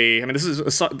probably. I mean, this is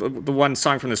the one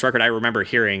song from this record I remember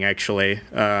hearing actually.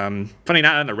 Funny,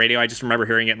 not on the radio. I just remember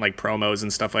hearing it in like promos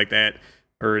and stuff like that,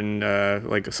 or in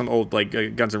like some old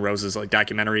like Guns N' Roses like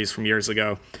documentaries from years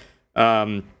ago.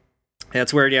 Yeah,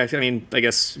 it's weird. Yeah, I mean, I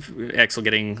guess Axl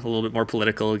getting a little bit more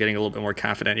political, getting a little bit more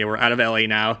confident. Yeah, we're out of LA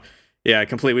now. Yeah,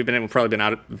 completely. We've probably been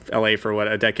out of LA for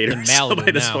a decade or so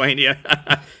by this point. Yeah,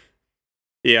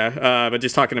 yeah. But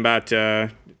just talking about, I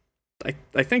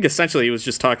think essentially he was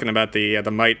just talking about the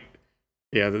might,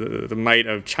 the might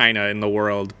of China in the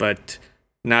world, but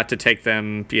not to take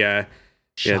them. Yeah,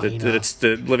 it's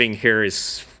the living here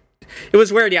is. It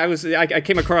was weird. Yeah, I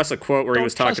came across a quote where he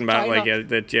was talking about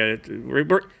China.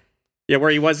 Where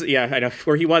he was, I know,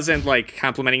 where he wasn't like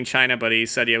complimenting China, but he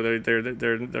said,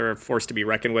 they're a force to be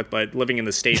reckoned with, but living in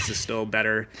the States is still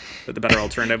better, the better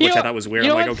alternative, which I thought was weird.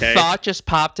 I'm like, okay. Thought just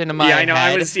popped into my head. I know. I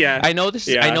know this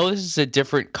is a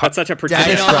different. That's such a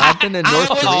pretentious. Dennis Rodman in North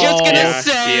Korea. I was just gonna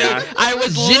say. I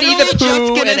was Ginny the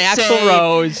Pooh and Axl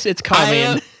Rose. It's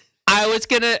coming. I was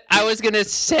gonna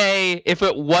say if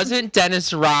it wasn't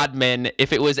Dennis Rodman,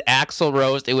 if it was Axl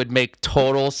Rose, it would make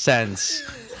total sense.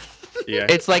 Yeah.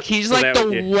 It's like he's so like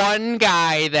the one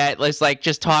guy that was like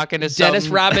just talking to Dennis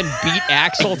Rodman beat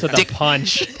Axl to the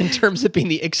punch in terms of being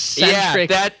the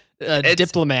eccentric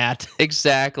diplomat.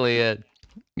 Exactly it.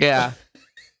 Yeah.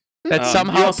 That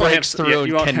somehow breaks through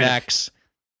and connects.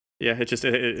 Yeah,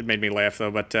 it made me laugh though.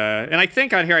 But and I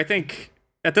think on here, at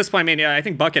this point, I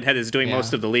think Buckethead is doing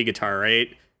most of the lead guitar, right?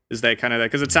 Is that kind of that?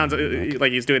 Because it sounds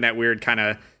like he's doing that weird kind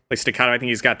of like staccato. I think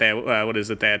he's got that. What is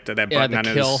it? That button on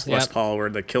his Les Paul where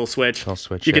the kill switch.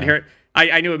 You can hear it.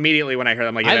 I knew immediately when I heard it.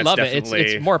 I'm like, I love it.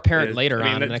 It's more apparent later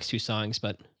on in the next two songs,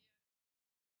 but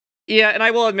yeah. And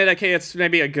I will admit, okay, it's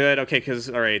maybe a good because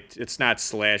all right, it's not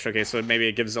Slash. Okay, so maybe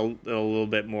it gives a little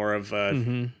bit more of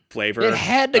flavor. It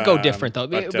had to go different though.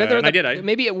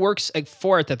 Maybe it works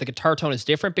for it that the guitar tone is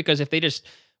different because if they just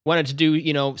wanted to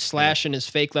do, Slash and his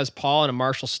fake Les Paul and a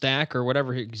Marshall Stack or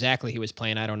whatever exactly he was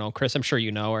playing. I don't know. Chris, I'm sure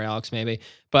you know, or Alex maybe.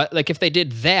 But like if they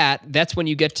did that, that's when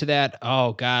you get to that,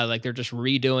 oh God, like they're just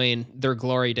redoing their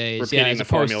glory days. Repeating as the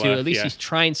opposed formula, to at least he's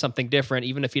trying something different,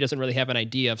 even if he doesn't really have an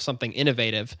idea of something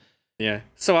innovative. Yeah.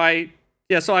 So I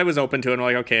was open to it. And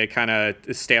like, okay, it kind of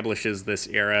establishes this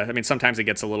era. I mean, sometimes it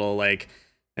gets a little like,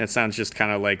 it sounds just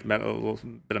kind of like a little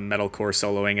bit of metalcore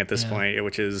soloing at this point,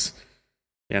 which is...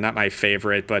 Yeah, not my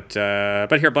favorite, but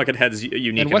here Buckethead's unique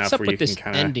enough where you can kind of... And what's up with this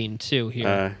ending, too,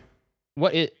 here? Oh,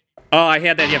 I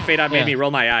had that. Yeah, Fade Out made me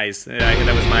roll my eyes.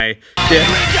 That was my...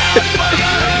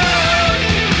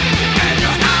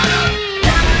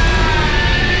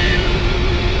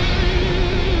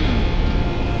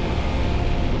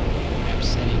 I'm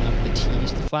setting up the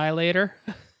tease to fly later.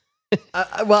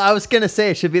 Well, I was going to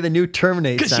say it should be the new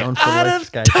Terminate sound for Light the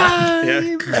Sky.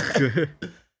 Yeah.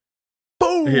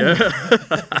 Boom! Yeah.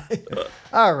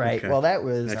 All right. Okay. Well, that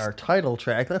was our title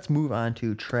track. Let's move on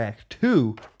to track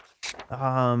 2.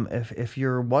 If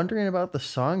you're wondering about the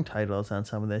song titles on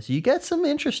some of this, you get some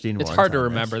interesting ones. It's hard to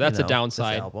remember. That's a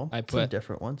downside. I put some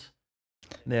different ones.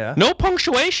 Yeah. No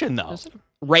punctuation though.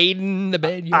 Raiding the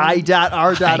bed.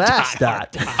 I.R.S.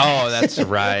 Oh, that's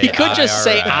right. He could just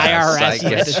say IRS. I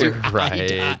guess you're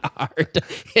right.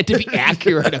 And to be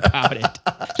accurate about it.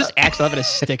 Just Axl having to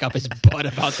stick up his butt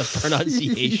about the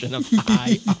pronunciation of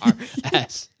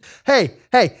IRS. Hey,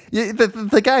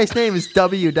 the guy's name is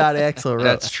W.Axl Rose.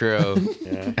 That's true.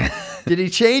 Yeah. Did he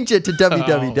change it to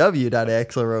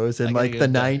www.Axl Rose in like the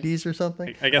 90s or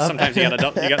something? I guess sometimes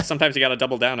you gotta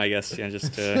double down. I guess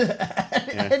just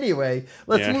Anyway,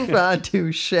 let's move on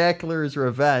to Shackler's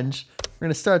Revenge. We're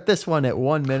gonna start this one at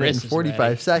 1 minute and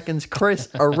 45 seconds. Chris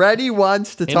already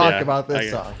wants to talk about this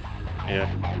song.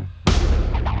 Yeah.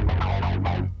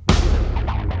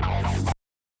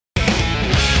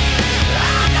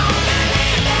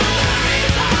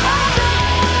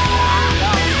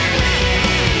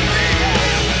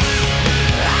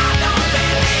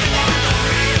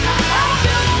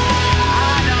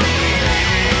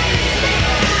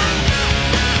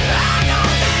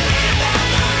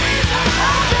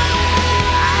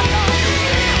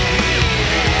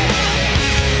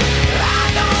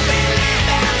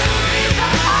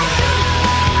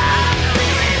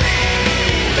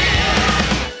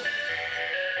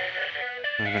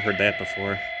 Heard that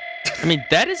before. I mean,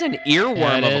 that is an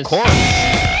earworm of a chorus.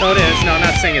 Oh, it is. No, I'm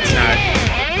not saying it's not.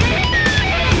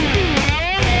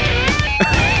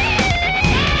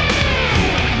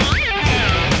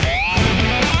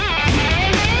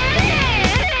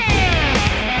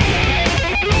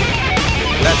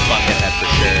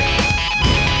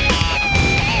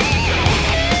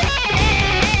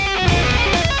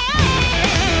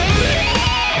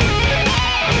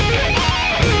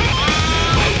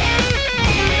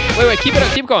 keep it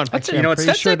up. Keep going. Actually, You know, I'm it's-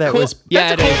 pretty sure that was.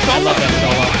 Yeah, it is. I love that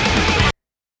solo.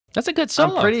 That's a good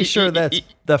solo. I'm pretty sure that's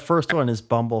the first one is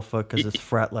Bumblefoot because it's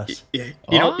fretless. Yeah.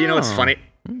 You know what's funny?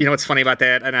 You know what's funny about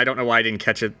that? And I don't know why I didn't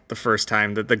catch it the first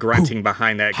time. The grunting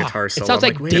behind that guitar solo. It sounds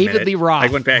I'm like wait a David minute. Lee Roth. I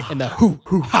went back. And the hoo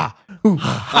ha.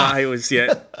 I was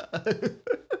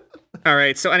All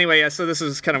right. So anyway, so this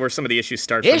is kind of where some of the issues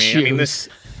start for me. I mean, this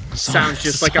sounds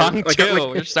just like Song a two.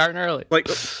 We're starting early.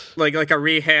 like a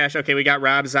rehash. Okay, we got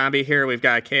Rob Zombie here. We've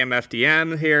got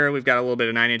KMFDM here. We've got a little bit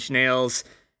of Nine Inch Nails.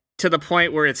 To the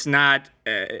point where it's not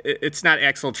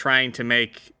Axl trying to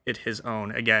make it his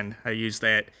own. Again, I use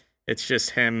that. It's just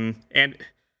him and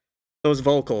those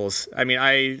vocals. I mean,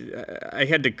 I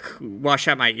had to wash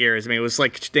out my ears. I mean, it was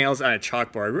like nails on a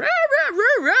chalkboard.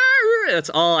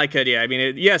 That's all I could. Yeah. I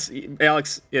mean, yes,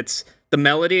 Alex. It's the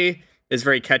melody is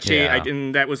very catchy. Yeah.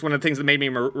 And that was one of the things that made me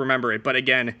remember it. But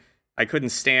again, I couldn't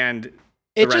stand.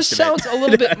 It just sounds a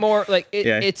little bit more like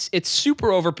it's super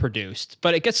overproduced,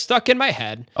 but it gets stuck in my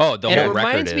head. Oh, the and whole it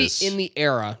reminds record me is in the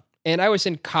era, and I was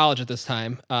in college at this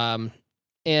time,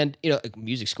 and like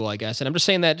music school, I guess. And I'm just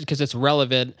saying that because it's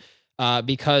relevant,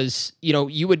 because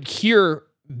you would hear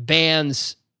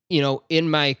bands, in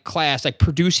my class like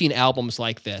producing albums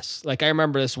like this. Like I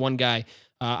remember this one guy,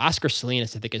 Oscar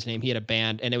Salinas, I think his name. He had a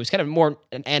band, and it was kind of more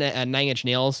a Nine Inch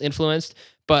Nails influenced.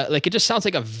 But like it just sounds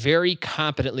like a very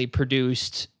competently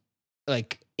produced,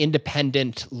 like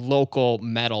independent local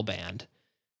metal band,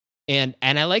 and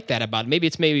I like that about it. Maybe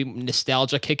it's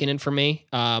nostalgia kicking in for me.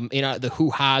 The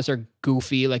hoo-has are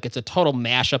goofy, like it's a total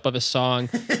mashup of a song.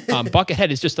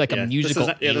 Buckethead is just like a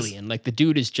musical alien. Like the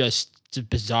dude is just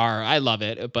bizarre. I love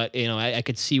it, but I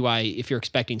could see why if you're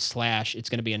expecting Slash, it's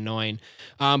going to be annoying.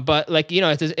 But like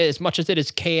as much as it is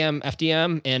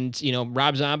KMFDM and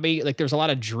Rob Zombie, like there's a lot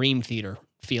of Dream Theater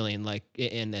feeling like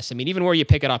in this. I mean, even where you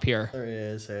pick it up here. There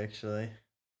is actually.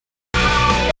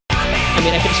 I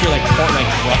mean, I could just hear like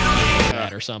Portnoy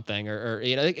Rock or something, or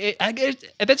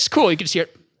that's cool. You could just hear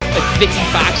like Vicky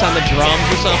Fox on the drums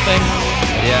or something.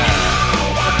 Yeah.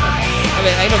 I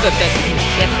mean, I know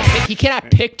that he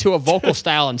cannot pick to a vocal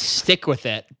style and stick with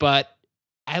it, but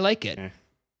I like it.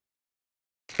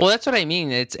 Well, that's what I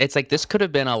mean. It's like this could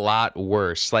have been a lot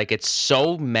worse. Like it's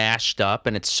so mashed up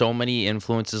and it's so many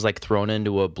influences like thrown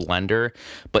into a blender,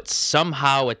 but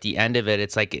somehow at the end of it,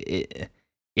 it's like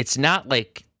it's not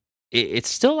like it's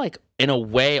still like in a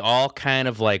way all kind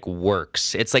of like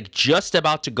works. It's like just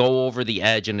about to go over the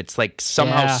edge, and it's like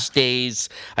somehow stays,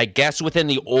 I guess, within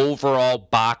the overall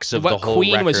box of the whole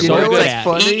Queen record. was so good at.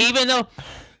 Even though.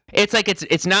 It's like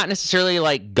it's not necessarily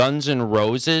like Guns N'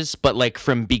 Roses, but like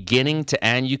from beginning to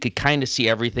end, you could kind of see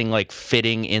everything like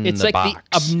fitting in the like box.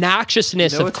 The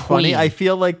obnoxiousness of Queen, funny? I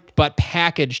feel like, but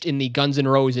packaged in the Guns N'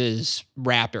 Roses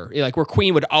wrapper, like where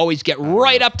Queen would always get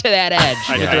right up to that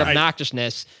edge with their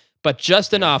obnoxiousness, but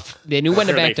just enough. They knew when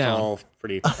to back down. Fall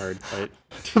pretty hard, but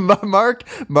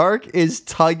Mark is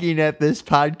tugging at this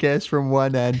podcast from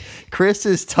one end. Chris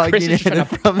is tugging at it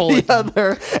from the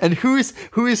other. And who's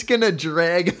gonna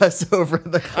drag us over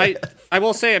the cliff? I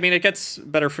will say, I mean, it gets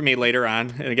better for me later on.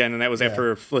 And again, that was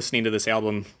after listening to this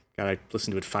album. God, I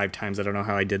listened to it 5 times. I don't know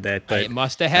how I did that, but it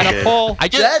must have had a pull. I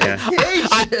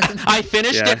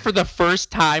finished it for the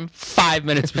first time 5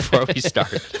 minutes before we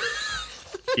started.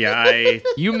 Yeah,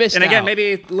 you missed and again, out.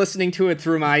 maybe listening to it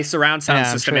through my surround sound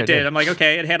system, it did. I'm like,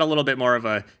 okay, it had a little bit more of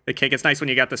a kick. It's nice when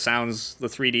you got the sounds, the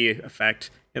 3D effect.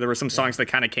 Yeah, there were some songs that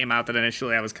kind of came out that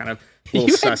initially I was kind of a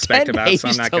little suspect about, so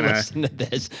I'm not going to listen to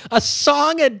this. A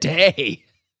song a day.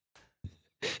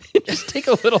 Just take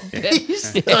a little bit.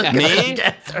 Me?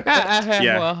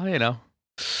 Yeah. Well,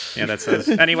 Yeah, that says.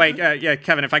 Anyway,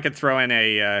 Kevin, if I could throw in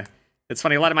it's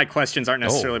funny, a lot of my questions aren't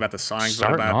necessarily about the songs,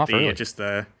 but about just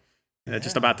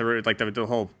about the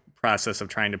whole process of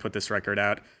trying to put this record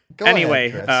out. Go anyway,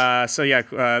 ahead,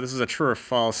 Chris. this is a true or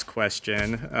false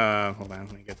question. Hold on,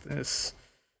 let me get this.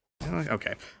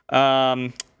 Okay. All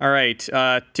right.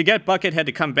 To get Buckethead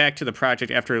to come back to the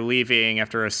project after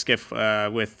a skiff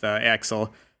with Axl,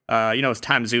 it's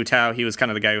Tom Zutaut. He was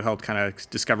kind of the guy who helped kind of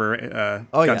discover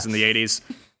Guns in the 80s.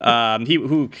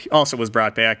 Who also was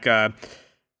brought back.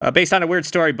 Based on a weird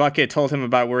story Bucket told him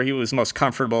about where he was most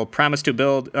comfortable, promised to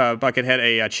build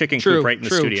Buckethead a chicken coop right in the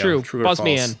studio. True or Buzz false?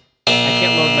 me in. I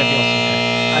can't load my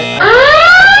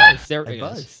VLC. There it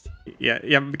goes.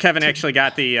 Yeah. Kevin actually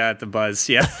got the buzz.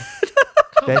 Yeah.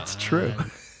 That's true.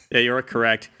 Yeah, you're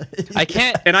correct. I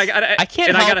can't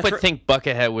help but think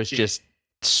Buckethead was just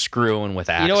screwing with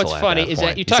Axl. You know what's funny is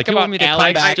that you talk about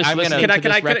Alex just listening to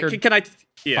this record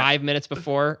 5 minutes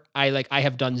before. I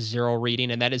have done zero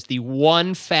reading, and that is the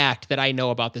one fact that I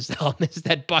know about this album is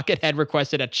that Buckethead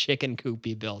requested a chicken coop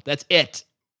be built. That's it.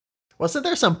 Wasn't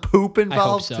there some poop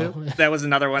involved I hope so. too? That was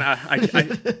another one. All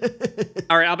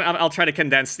right, I'll try to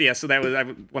condense. Yeah, so that was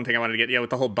one thing I wanted to get. Yeah, with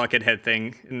the whole Buckethead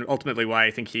thing, and ultimately why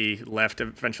I think he left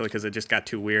eventually because it just got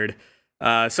too weird.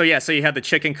 So you had the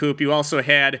chicken coop. You also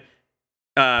had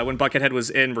when Buckethead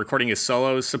was in recording his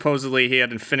solos. Supposedly he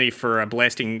had Infinity for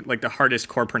blasting like the hardest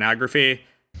core pornography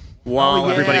while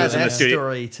everybody was in the studio.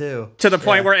 Story too. To the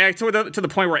point where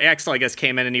Axl, I guess,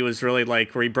 came in and he was really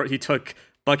like where he took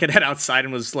Buckethead outside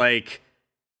and was like,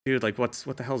 dude, like what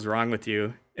the hell's wrong with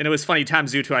you? And it was funny. Tom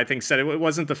Zuto, I think, said it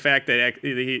wasn't the fact that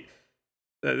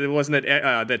it wasn't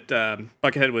that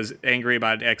Buckethead was angry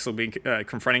about Axl being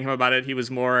confronting him about it. He was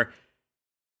more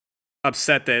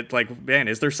upset that, like, man,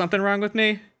 is there something wrong with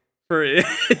me?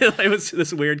 It was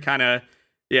this weird kind of,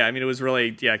 yeah. I mean, it was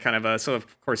really, yeah, kind of a. So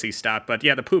of course he stopped, but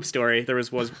yeah, the poop story. There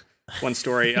was one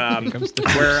story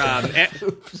where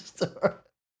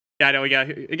yeah, I know. We got,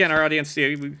 again, our audience.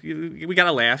 Yeah, we got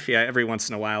to laugh, yeah, every once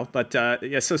in a while. But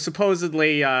yeah, so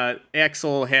supposedly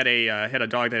Axl had a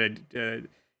dog that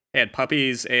had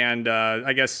puppies, and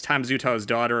I guess Tom Zuto's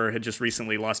daughter had just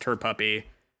recently lost her puppy,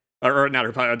 or not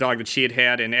her puppy, a dog that she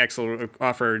had, and Axl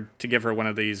offered to give her one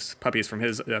of these puppies from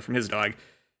his dog.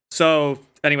 So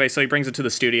anyway, so he brings it to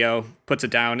the studio, puts it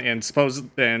down, and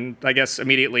I guess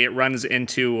immediately it runs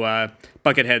into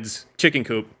Buckethead's chicken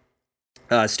coop.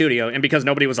 Studio, and because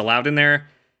nobody was allowed in there,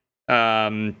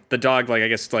 the dog I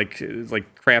guess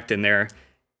crapped in there,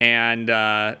 and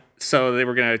so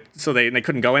they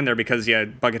couldn't go in there because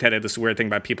Buckethead had this weird thing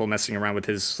about people messing around with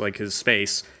his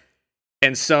space,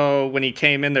 and so when he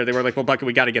came in there, they were like, well, Bucket,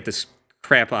 we got to get this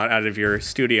crap out of your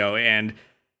studio, and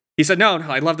he said, no,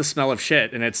 I love the smell of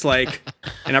shit, and it's like,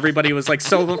 and everybody was like,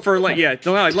 so for like, yeah,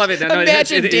 no, I love it.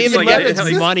 Imagine David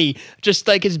Levin's money, just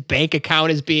like his bank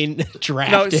account is being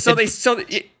drafted. No, so they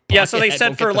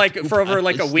said for over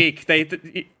like a week,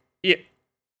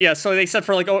 so they said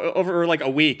for like over like a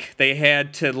week they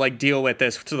had to like deal with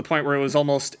this to the point where it was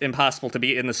almost impossible to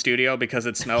be in the studio because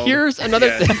it smelled. Here's another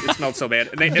thing. It smelled so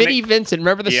bad. Vinnie Vincent,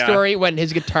 remember the story when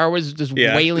his guitar was just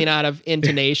wailing out of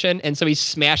intonation, and so he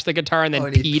smashed the guitar and then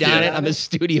peed on it on the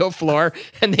studio floor,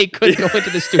 and they couldn't go into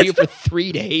the studio for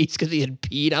 3 days because he had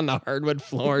peed on the hardwood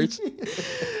floors.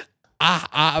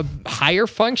 Higher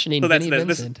functioning Vinnie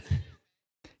Vincent.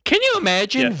 Can you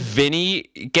imagine Vinny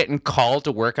getting called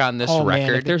to work on this record?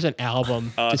 Man, if there's an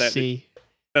album to see.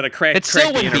 It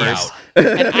still wouldn't be out.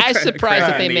 And I'm surprised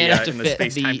that they managed to fit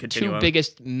the two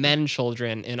biggest men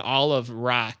children in all of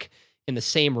rock in the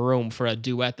same room for a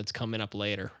duet that's coming up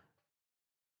later.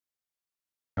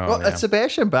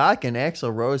 Sebastian Bach and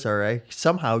Axl Rose are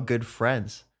somehow good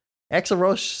friends. Axl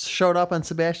Rose showed up on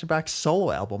Sebastian Bach's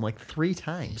solo album like 3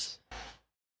 times.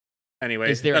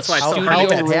 Anyway, is there that's a why studio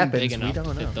room happens, big enough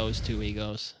to fit those two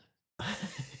egos?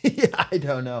 Yeah, I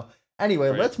don't know.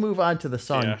 Anyway, let's move on to the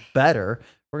song Better.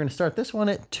 We're going to start this one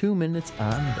at 2 minutes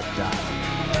on the dot.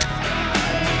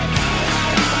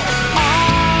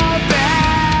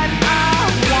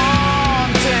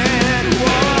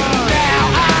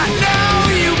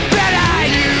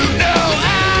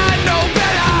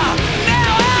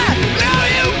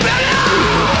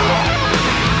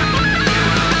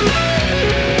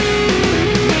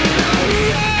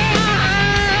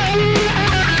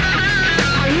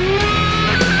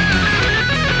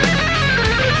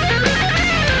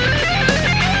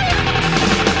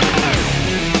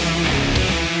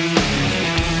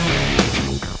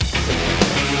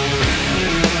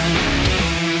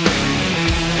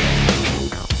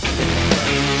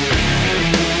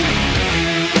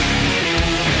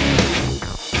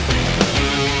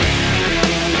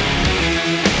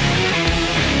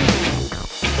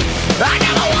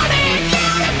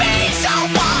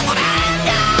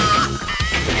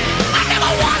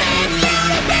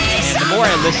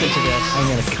 Listen to this. I'm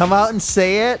going to come out and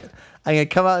say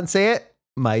it.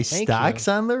 My Stock's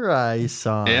on the Rise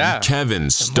song. Yeah.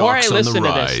 Kevin's Stock's on the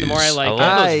Rise. The more I like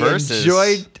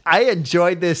it. I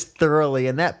enjoyed this thoroughly.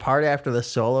 And that part after the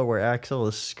solo where Axl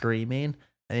is screaming.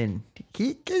 I mean,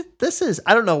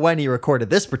 I don't know when he recorded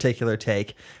this particular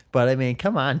take, but I mean,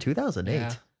 come on, 2008.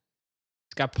 Yeah.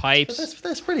 It's got pipes.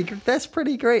 That's pretty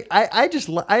great. I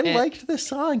liked this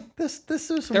song. This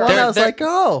was one I was like,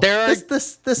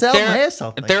 this album has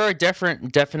something. There are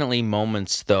definitely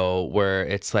moments though where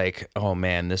it's like, oh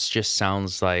man, this just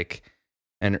sounds like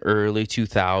an early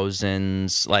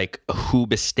 2000s like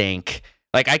Hoobastank.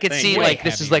 Like I could see like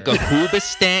this is like a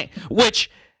Hoobastank, which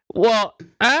Well,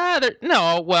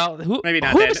 who Maybe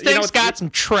not Who that. Stinks got some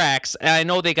tracks. And I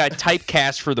know they got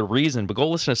typecast for the reason, but go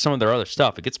listen to some of their other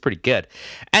stuff. It gets pretty good.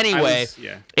 Anyway,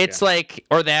 it's like,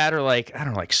 or like, I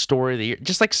don't know, like Story of the Year.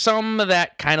 Just like some of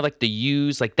that kind of like the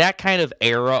Used, like that kind of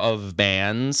era of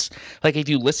bands. Like if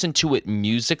you listen to it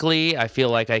musically, I feel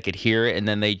like I could hear it, and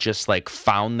then they just like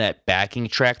found that backing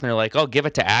track, and they're like, oh, give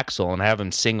it to Axl and have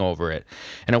him sing over it.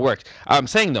 And it worked. I'm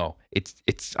saying though,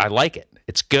 I like it.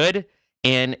 It's good.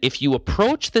 And if you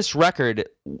approach this record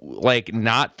like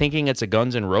not thinking it's a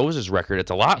Guns N' Roses record,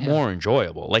 it's a lot more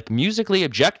enjoyable. Like musically,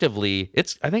 objectively,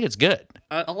 I think it's good.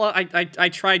 I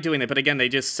tried doing it, but again, they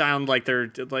just sound like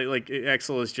they're like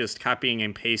Axl is just copying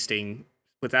and pasting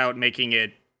without making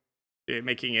it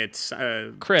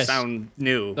Chris, sound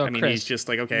new. Oh, I mean, Chris, he's just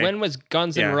like, okay. When was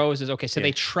Guns N' Roses? Okay, so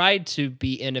they tried to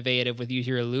be innovative with Use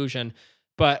Your Illusion,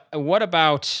 but what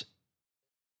about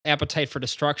Appetite for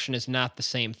Destruction is not the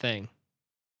same thing?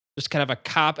 Just kind of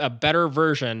a better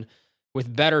version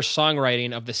with better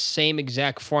songwriting of the same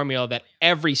exact formula that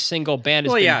every single band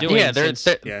has been doing. Yeah, they're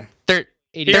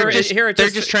just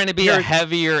just trying to be a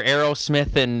heavier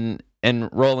Aerosmith and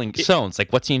Rolling Stones.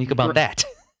 Like, what's unique about that?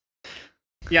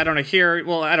 Yeah, I don't know.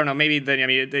 Well, I don't know. Maybe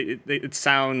it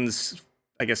sounds,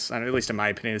 I guess, at least in my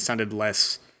opinion, it sounded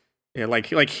less. Yeah,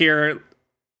 like here,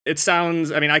 it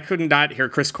sounds. I mean, I could not hear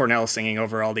Chris Cornell singing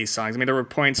over all these songs. I mean, there were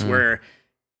points where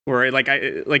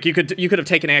you could have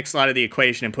taken Axl out of the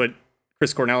equation and put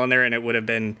Chris Cornell in there, and it would have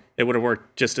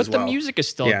worked just as well. But the music is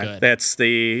still good. That's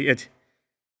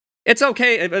it's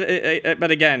okay,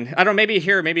 but again, I don't know,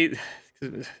 maybe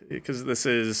because this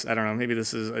is, I don't know, maybe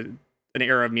this is an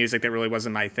era of music that really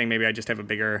wasn't my thing. Maybe I just have a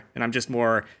bigger, and I'm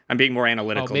being more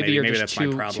analytical. Maybe that's my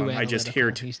problem. I just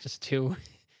hear he's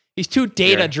too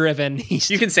data driven.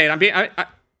 You can say it. I'm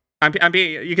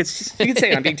being. You could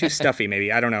say I'm being too stuffy.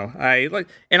 Maybe I don't know.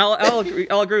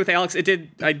 I'll agree with Alex.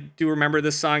 I do remember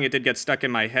this song. It did get stuck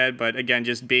in my head. But again,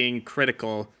 just being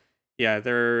critical. Yeah,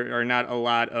 there are not a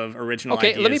lot of original. Okay,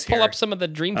 ideas let me pull here. up some of the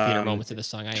Dream Theater moments of this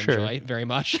song. I enjoy very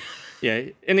much. Yeah,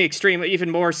 in the extreme,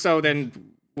 even more so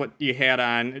than what you had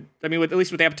on. I mean, at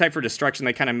least with Appetite for Destruction,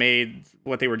 they kind of made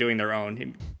what they were doing their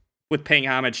own, with paying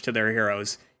homage to their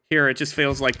heroes. Here, it just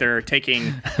feels like they're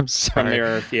taking. I'm sorry.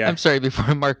 From their, I'm sorry.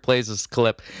 Before Mark plays this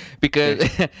clip, because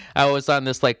I was on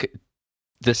this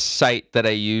site that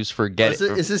I use for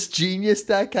getting. Is this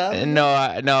genius.com? No.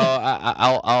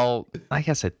 I'll. I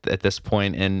guess at this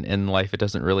point in life, it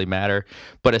doesn't really matter.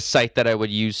 But a site that I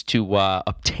would use to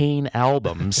obtain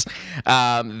albums.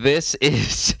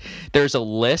 There's a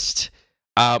list,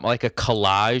 like a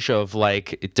collage of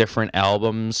like different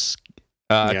albums,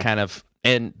 kind of.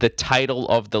 And the title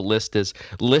of the list is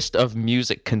List of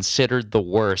Music Considered the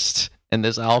Worst. And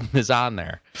this album is on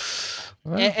there.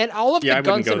 And all of the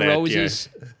Guns N' Roses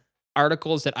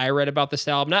articles that I read about this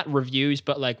album, not reviews,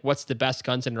 but like what's the best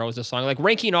Guns N' Roses song, like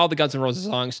ranking all the Guns N' Roses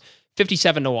songs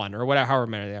 57-1 or whatever, however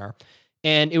many they are.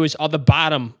 And it was on the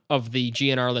bottom of the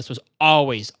GNR list was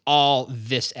always all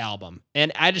this album.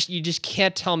 And you just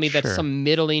can't tell me that some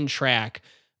middling track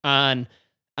on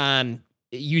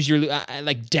Use Your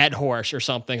like Dead Horse or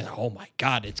something. Oh my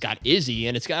God, it's got Izzy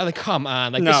and it's got like, come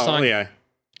on, like this song.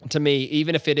 To me,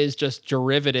 even if it is just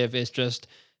derivative, is just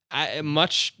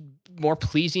much more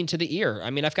pleasing to the ear. I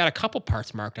mean, I've got a couple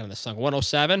parts marked on this song.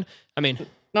 107. I mean,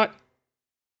 not.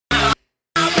 I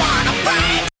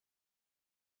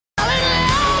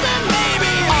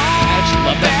just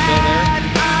love that fill there.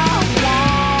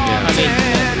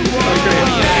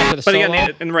 But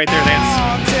again, and right there,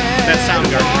 that's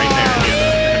Soundgarden right there.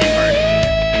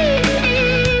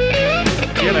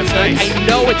 Yeah, that's nice. I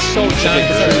know it's so John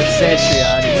Petrucci.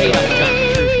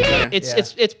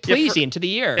 It's pleasing to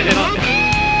the ear.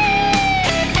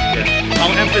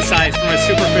 I'll emphasize from a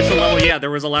superficial level. There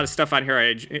was a lot of stuff on here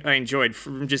I enjoyed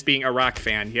from just being a rock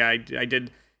fan. I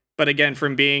did. But again,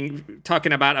 from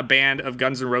talking about a band of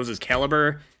Guns N' Roses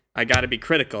caliber, I got to be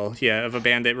critical. Of a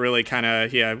band that really kind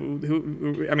of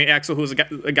Axl, who's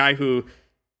a guy who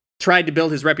tried to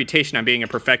build his reputation on being a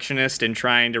perfectionist and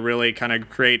trying to really kind of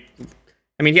create.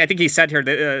 I mean, I think he said here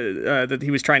that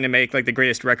he was trying to make like the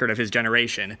greatest record of his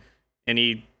generation, and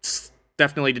he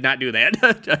definitely did not do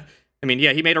that. I mean,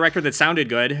 he made a record that sounded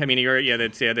good. I mean,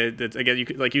 that's again,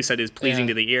 like you said, is pleasing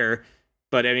to the ear.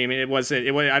 But I mean, it wasn't.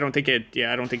 I don't think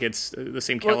it's the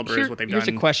same caliber as what they've done. Here's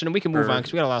a question, and we can move on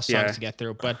because we got a lot of songs to get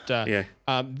through. But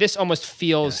this almost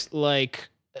feels like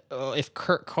if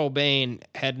Kurt Cobain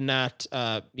had not,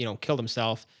 killed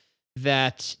himself,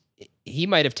 that he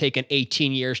might have taken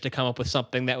 18 years to come up with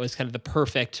something that was kind of the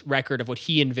perfect record of what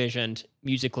he envisioned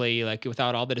musically, like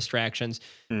without all the distractions.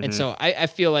 Mm-hmm. And so I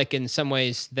feel like in some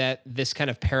ways that this kind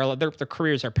of parallel, their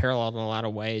careers are parallel in a lot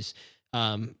of ways.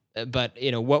 But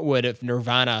what would if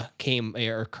Nirvana came,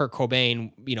 or Kurt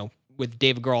Cobain, with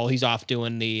Dave Grohl, he's off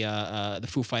doing the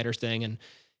Foo Fighters thing, and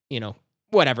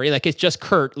whatever. Like, it's just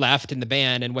Kurt left in the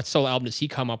band, and what solo album does he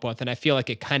come up with? And I feel like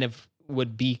it kind of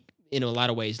would be in a lot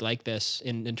of ways like this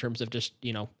in terms of just,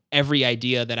 every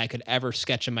idea that I could ever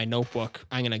sketch in my notebook,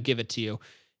 I'm going to give it to you.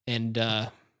 And I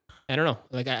don't know,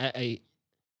 like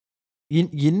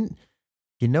you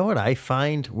know what I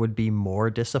find would be more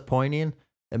disappointing?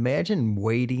 Imagine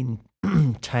waiting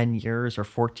 10 years or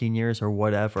 14 years or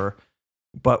whatever,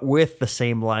 but with the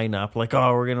same lineup, like,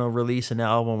 oh, we're going to release an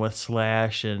album with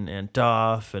Slash and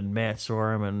Duff and Matt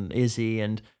Sorum and Izzy,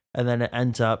 and then it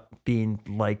ends up being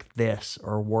like this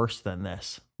or worse than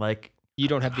this. Like, you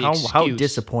don't have the how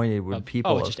disappointed would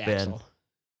people have been?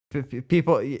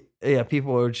 People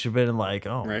would have been like,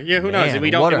 oh, right. Yeah, who knows?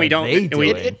 We don't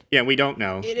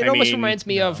know. It almost reminds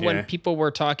me of when people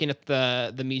were talking at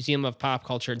the Museum of Pop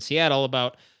Culture in Seattle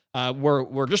about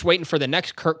we're just waiting for the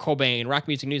next Kurt Cobain, Rock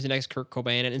Music News, the next Kurt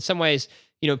Cobain. And in some ways,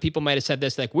 people might have said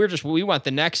this, like, we want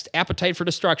the next Appetite for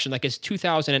Destruction, like it's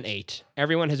 2008.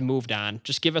 Everyone has moved on.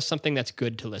 Just give us something that's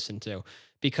good to listen to.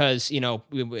 Because,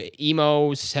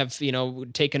 emos have,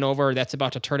 taken over. That's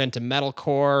about to turn into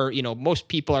metalcore. Most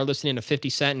people are listening to 50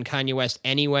 Cent and Kanye West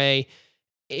anyway.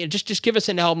 Just give us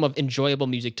an album of enjoyable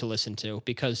music to listen to,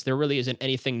 because there really isn't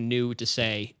anything new to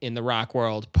say in the rock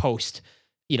world post,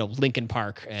 Linkin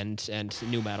Park and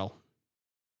new metal.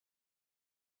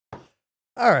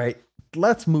 All right,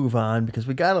 let's move on, because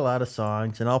we got a lot of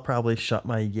songs, and I'll probably shut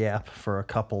my yap for a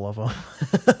couple of them.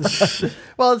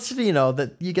 Well, it's,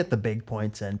 that you get the big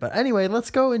points in. But anyway,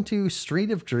 let's go into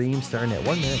Street of Dreams, starting at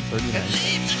 1 minute 39.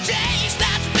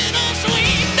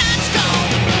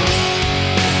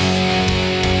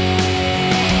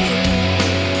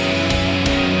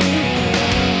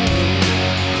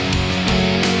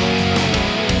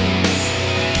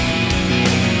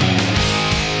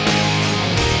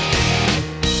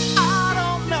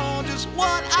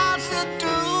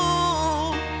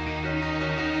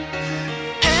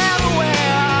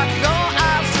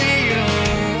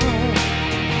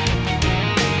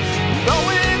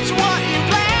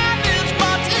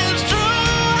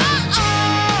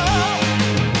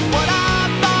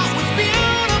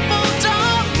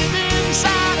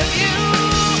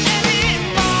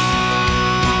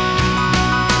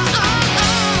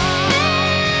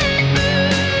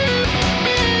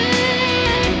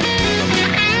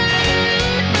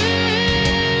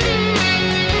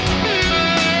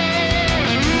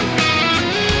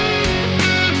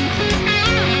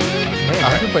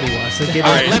 Everybody wants to get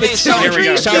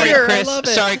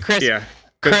Sorry, Chris. Yeah.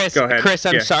 Chris, go ahead. Chris,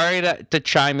 I'm sorry to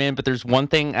chime in, but there's one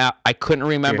thing I couldn't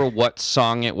remember what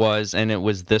song it was, and it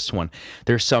was this one.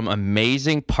 There's some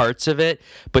amazing parts of it,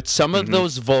 but some of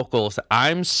those vocals,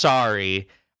 I'm sorry,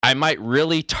 I might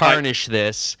really tarnish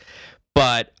this,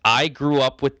 but I grew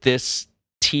up with this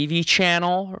TV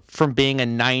channel from being a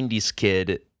 90s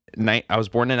kid. I was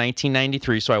born in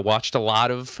 1993, so I watched a lot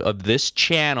of this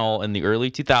channel in the early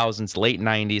 2000s, late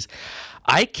 90s.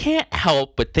 I can't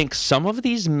help but think some of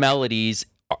these melodies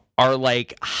are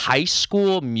like high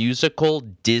school musical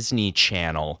Disney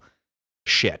Channel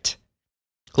shit.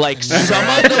 Like some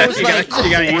of those like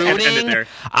crooning,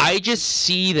 I just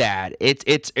see that.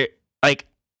 It's like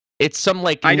it's some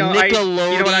like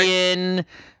Nickelodeon,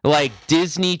 like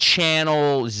Disney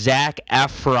Channel, Zac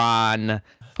Efron,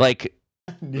 like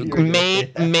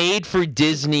made for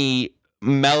Disney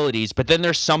melodies. But then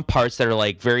there's some parts that are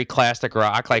like very classic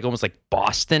rock, like almost like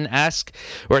Boston-esque,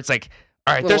 where it's like,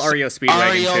 all right, there's REO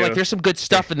Speedwagon, like there's some good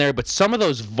stuff in there, but some of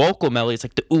those vocal melodies,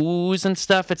 like the oohs and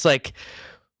stuff, it's like,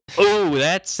 oh,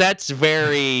 that's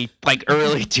very like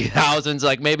early 2000s,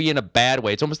 like maybe in a bad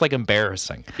way. It's almost like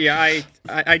embarrassing. Yeah,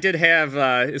 I did have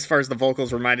as far as the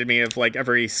vocals reminded me of like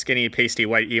every skinny pasty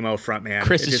white emo frontman.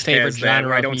 Chris's favorite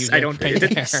genre of music.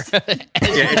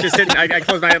 It just didn't. I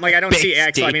closed my eyes. I'm like, I don't see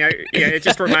Axl. I mean, it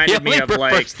just reminded me of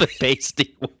like the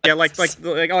pasty. Yeah, like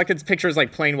all I could picture is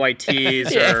like plain white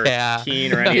tees or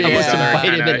Keen or any of those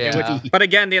other. But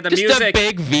again, the just music, a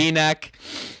big V-neck.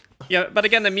 Yeah, but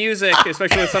again, the music,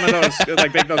 especially with some of those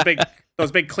like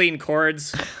those big clean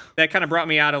chords, that kind of brought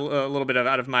me out a little bit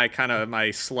out of my kind of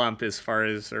my slump as far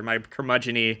as, or my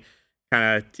curmudgeon-y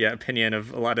kind of opinion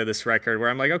of a lot of this record, where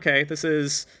I'm like, okay, this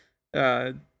is.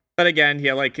 But again,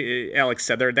 like Alex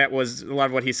said, that was a lot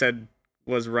of what he said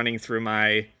was running through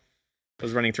my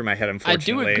was running through my head,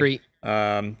 unfortunately. I do agree.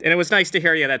 And it was nice to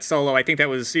hear that solo. I think that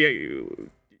was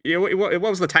what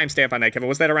was the timestamp on that, Kevin?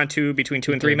 Was that around between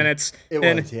 2 and 3 minutes? It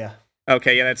was, yeah.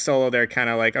 Okay, yeah, that solo there kind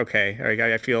of like, okay, all right,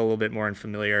 I feel a little bit more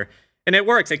unfamiliar. And it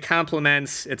works. It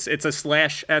complements. It's a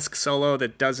Slash-esque solo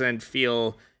that doesn't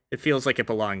feel, it feels like it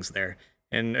belongs there.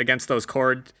 And against those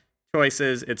chord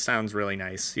choices, it sounds really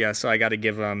nice. Yeah, so I got to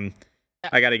give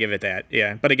it that.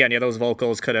 Yeah. But again, yeah, those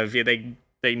vocals could have, they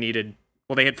needed,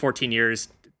 well, they had 14 years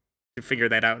to figure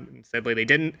that out. And sadly, they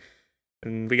didn't.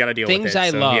 And we got to deal with it. Things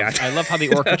I love. Yeah. I love how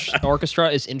the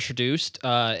orchestra is introduced,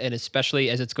 and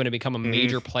especially as it's going to become a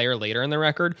major player later in the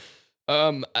record.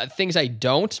 Things I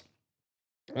don't.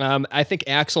 I think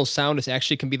Axl's sound is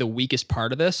actually can be the weakest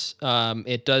part of this.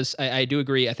 It does. I do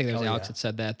agree. I think there was Alex that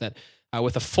said that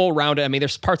with a full rounded. I mean,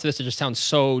 there's parts of this that just sound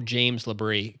so James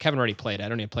LaBrie. Kevin already played it. I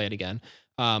don't need to play it again.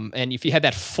 And if you had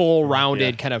that full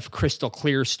rounded kind of crystal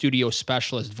clear studio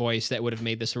specialist voice, that would have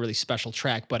made this a really special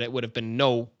track. But it would have been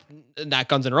not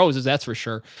Guns N' Roses, that's for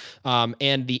sure.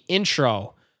 And the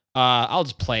intro, I'll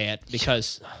just play it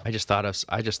because I just thought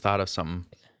of something.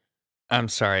 I'm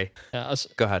sorry.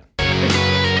 Go ahead.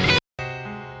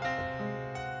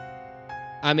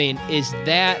 I mean, is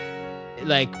that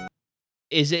like,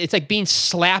 it's like being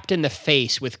slapped in the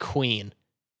face with Queen.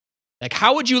 Like,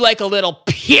 how would you like a little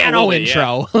piano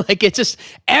intro? Yeah. Like, it's just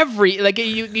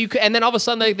you and then all of a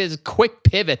sudden, like, there's a quick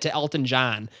pivot to Elton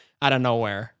John out of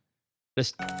nowhere.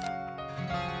 Just,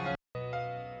 I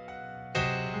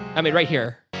mean, right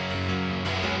here.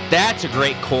 That's a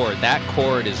great chord. That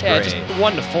chord is great. Just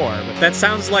 1 to 4. But that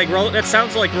sounds like Roll with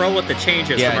the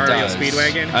Changes from REO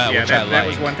Speedwagon. That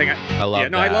was one thing. I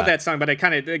love. I love that song, but it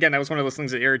kind of, again, that was one of those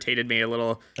things that irritated me a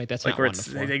little. Like, that's like not 1 to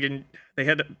 4. They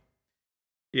had.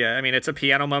 Yeah, I mean, it's a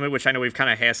piano moment, which I know we've kind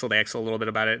of hassled Axl a little bit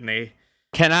about it, and they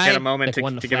had a moment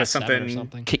like to give us something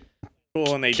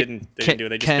cool, and they didn't do it.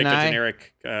 They just picked a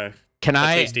generic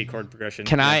tasty chord progression.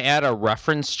 Can I add a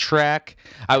reference track?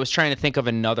 I was trying to think of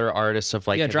another artist of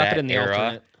like drop that it in the era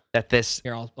alternate. That this.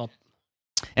 Here, I'll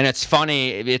And it's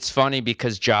funny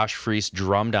because Josh Freese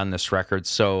drummed on this record.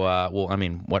 So, I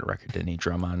mean, what record didn't he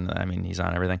drum on? I mean, he's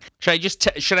on everything. Should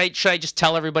I just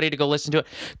tell everybody to go listen to it?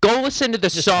 Go listen to the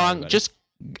song. Just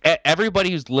everybody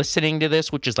who's listening to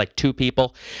this, which is like 2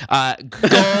 people,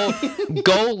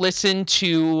 go listen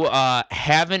to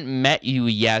 "Haven't Met You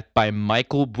Yet" by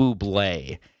Michael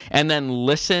Bublé, and then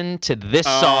listen to this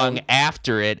song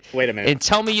after it. Wait a minute, and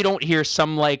tell me you don't hear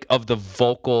some like of the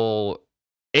vocal.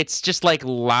 It's just like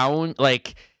lounge,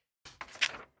 like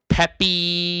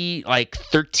peppy, like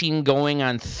 13 going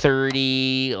on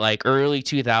 30, like early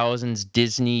 2000s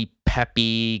Disney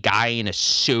peppy guy in a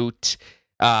suit.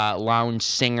 Lounge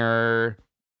singer,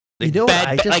 like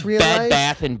I just realized? Bed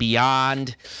Bath and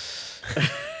Beyond.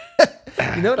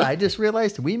 You know what I just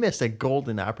realized? We missed a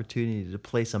golden opportunity to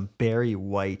play some Barry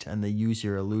White on the Use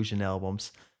Your Illusion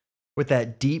albums with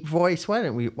that deep voice. Why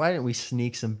didn't we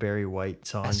sneak some Barry White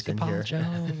songs in here?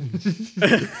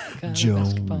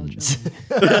 Jones.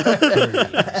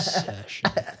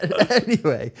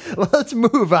 Anyway, let's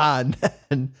move on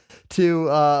then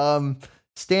to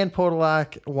Stan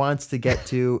Podolak wants to get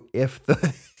to if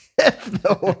the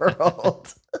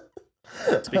world.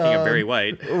 Speaking of Barry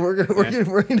White, we're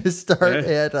going to start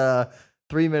at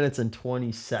 3 minutes and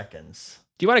 20 seconds.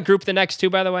 Do you want to group the next 2,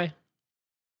 by the way?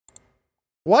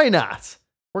 Why not?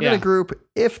 We're going to group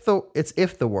if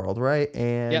the world, right?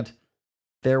 And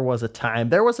there was a time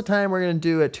we're going to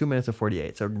do at 2 minutes and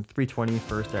 48. So 3:20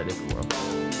 first at if the world.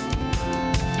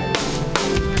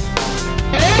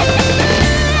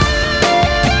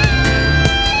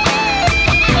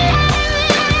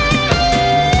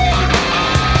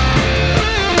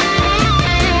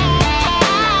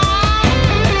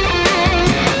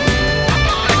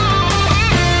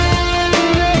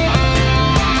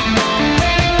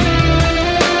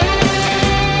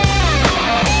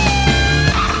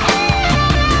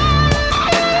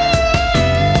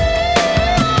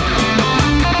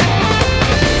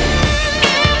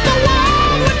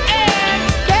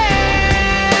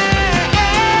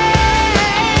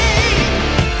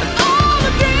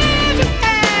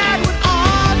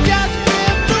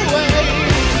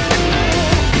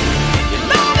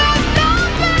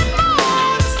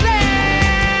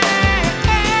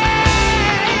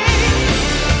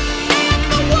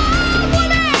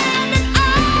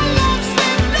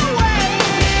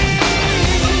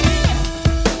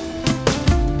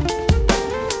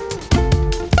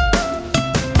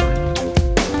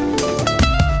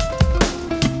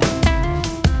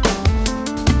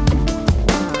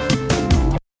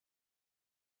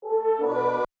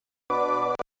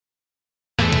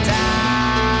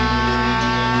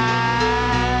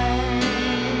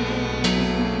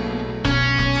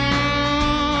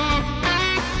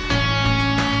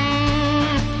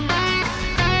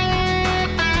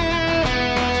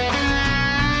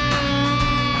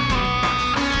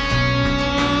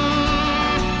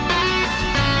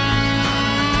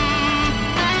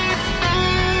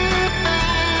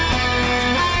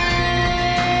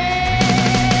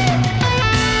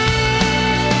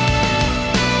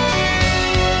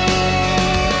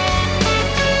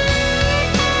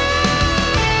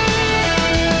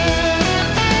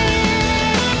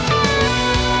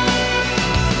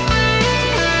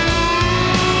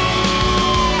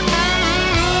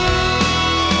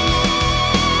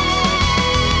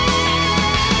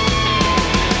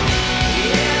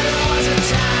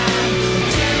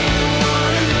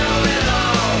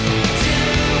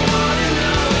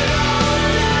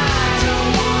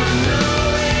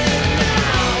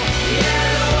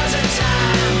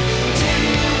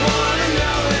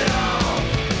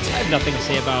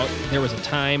 say about There Was a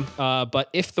Time, but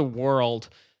If the World,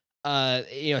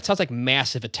 it sounds like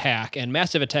Massive Attack, and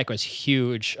Massive Attack was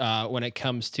huge when it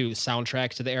comes to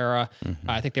soundtracks to the era.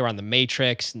 I think they were on The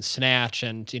Matrix and Snatch,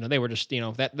 and they were just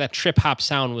that trip hop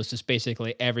sound was just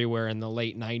basically everywhere in the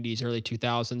late '90s, early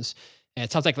 2000s. And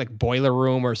it sounds like Boiler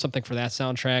Room or something for that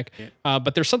soundtrack. Yeah.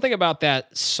 But there's something about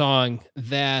that song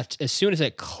that as soon as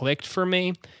it clicked for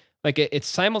me, like it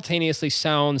simultaneously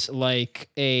sounds like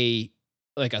a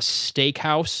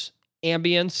steakhouse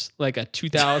ambience, like a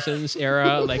 2000s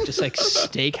era, like just like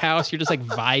steakhouse. You're just like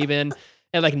vibing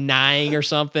and like Nine or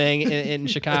something in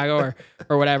Chicago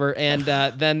or whatever. And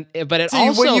then, but it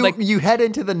also when you head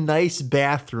into the nice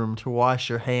bathroom to wash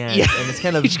your hands, and it's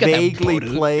kind of vaguely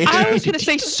playing. I was gonna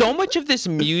say, so much of this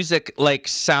music like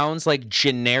sounds like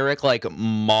generic like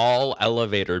mall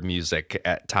elevator music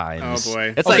at times. Oh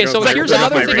boy! It's okay, so here's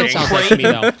another thing that sounds like to me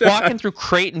though. Walking through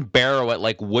Crate and Barrow at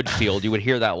like Woodfield, you would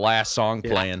hear that last song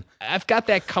playing. I've got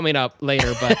that coming up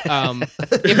later, but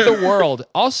If the World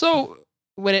also.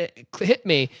 When it hit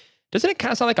me, doesn't it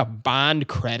kind of sound like a Bond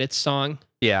credits song?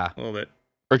 Yeah, a little bit.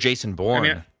 Or Jason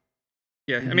Bourne.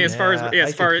 As far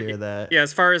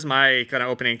as my kind of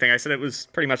opening thing, I said it was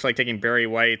pretty much like taking Barry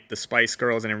White, the Spice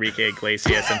Girls, and Enrique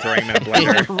Iglesias and throwing them in a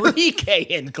blender. Enrique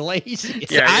Iglesias.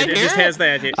 Yeah, it just has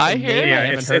that. I hear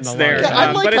it. It's there.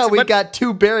 I like how we got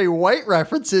two Barry White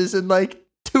references in like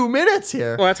 2 minutes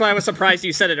here. Well, that's why I was surprised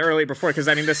you said it earlier before, because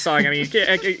I mean, this song. I mean,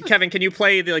 Kevin, can you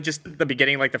play just the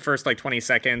beginning, like the first 20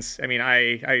 seconds? I mean,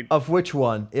 I of which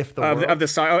one? If the World? of the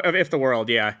song of If the World,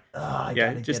 yeah. I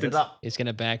gotta get it up. He's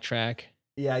gonna backtrack.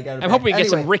 Yeah, I got it. I'm hoping we get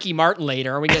some Ricky Martin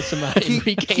later, or we get some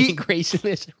Enrique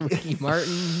Iglesias, Ricky Martin.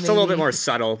 Maybe. It's a little bit more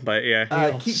subtle, but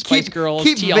yeah. Spice Girls,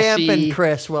 keep TLC. vamping,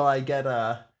 Chris, while I get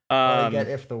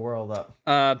If the World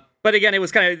up. But again, it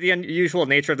was kind of the unusual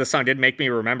nature of the song did make me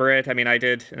remember it. I mean, I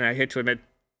did, and I hate to admit,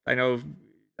 I know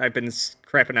I've been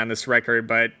crapping on this record,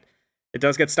 but it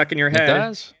does get stuck in your head. It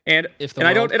does. And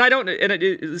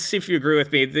see if you agree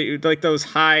with me. Like those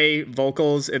high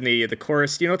vocals in the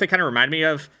chorus, you know what they kind of remind me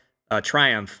of?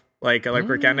 Triumph. Like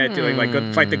Rick Emmett doing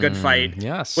like Fight the Good Fight.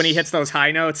 Yes. When he hits those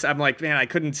high notes, I'm like, man, I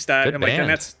couldn't stop. Good I'm like, band.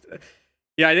 and that's.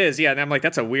 Yeah, it is. Yeah, and I'm like,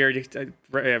 that's a weird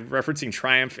referencing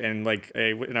Triumph and like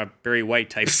in a Barry White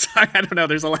type song. I don't know.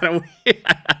 There's a lot of,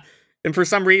 and for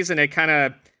some reason, it kind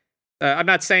of. I'm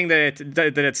not saying that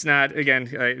it's not.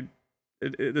 Again,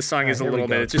 the song is a little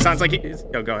bit. It just sounds like.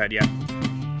 Oh, go ahead. Yeah.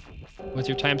 What's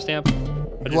your timestamp?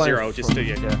 Just 0. Just to,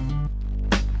 yeah.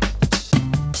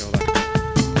 Hold on.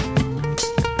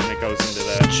 And it goes into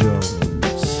the.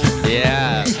 Jones.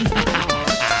 Yeah.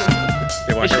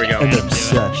 Here we go. An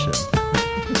obsession.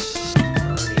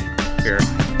 Here.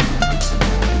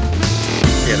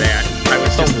 Yeah, that. I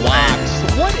was just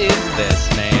Locks. What is this,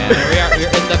 man? We're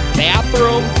in the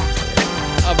bathroom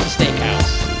of the steakhouse.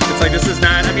 It's like, this is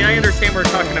not. I mean, I understand what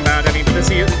we're talking about. I mean, but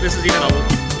this is even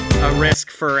a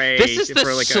risk for a. This is the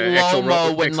like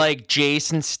slow-mo when like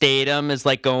Jason Statham is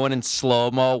like going in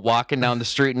slow-mo, walking down the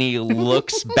street, and he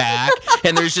looks back,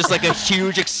 and there's just like a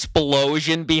huge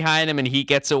explosion behind him, and he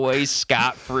gets away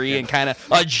scot-free and kind of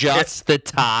adjusts the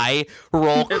tie.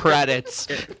 Roll credits.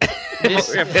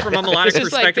 From a melodic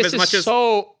perspective, as much as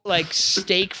so like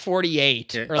Steak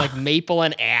 48 or like Maple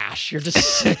and Ash, you're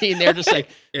just sitting there, just like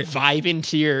vibing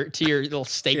to your little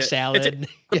steak salad.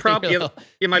 The problem,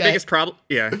 my biggest problem.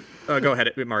 Yeah, go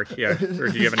ahead, Mark. Yeah, or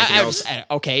do you have anything else?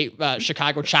 Okay,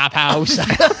 Chicago Chop House.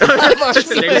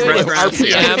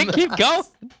 RPM. Keep going.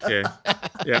 Yeah.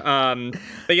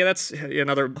 But yeah, that's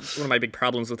another one of my big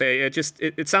problems with it.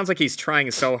 It sounds like he's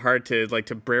trying so hard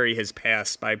to bury his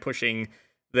past by pushing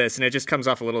this, and it just comes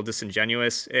off a little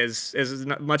disingenuous. As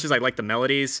much as I like the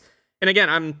melodies, and again,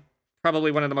 I'm probably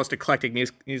one of the most eclectic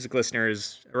music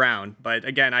listeners around. But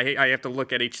again, I have to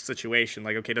look at each situation.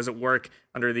 Like, okay, does it work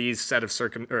under these set of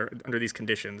under these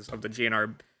conditions of the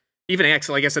GNR? Even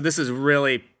Axl, like I said, this is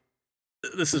really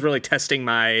testing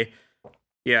my.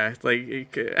 Yeah,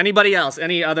 like anybody else,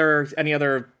 any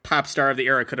other pop star of the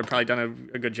era could have probably done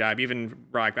a good job. Even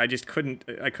rock, I just couldn't.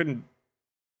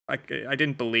 I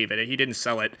didn't believe it. He didn't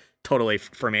sell it totally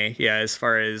for me. Yeah, as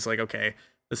far as like, okay,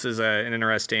 this is an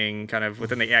interesting kind of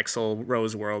within the Axl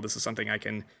Rose world. This is something I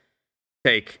can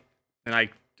take, and I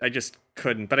just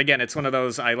couldn't. But again, it's one of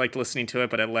those, I liked listening to it,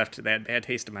 but it left that bad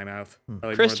taste in my mouth.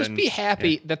 Chris, just be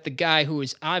happy that the guy who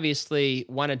is obviously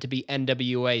wanted to be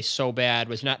NWA so bad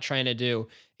was not trying to do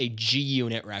a G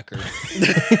Unit record.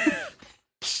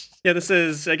 Yeah, this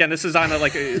is on a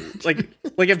like if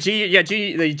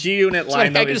the G Unit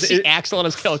line though I can see Axl on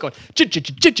his tail going G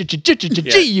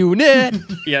Unit.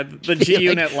 Yeah, the G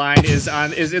Unit line is on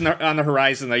the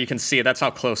horizon though. You can see it. That's how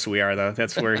close we are though.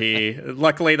 That's where he.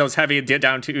 Luckily, those heavy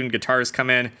down-tuned guitars come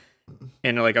in,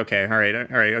 and you're like, okay, all right,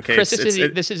 okay. Chris,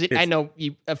 this is. I know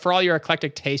you for all your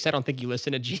eclectic taste. I don't think you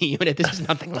listen to G Unit. This is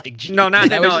nothing like G. No, not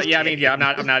no. Yeah, I mean, yeah, I'm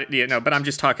not. Yeah, no, but I'm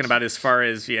just talking about as far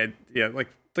as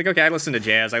like okay, I listen to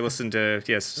jazz, I listen to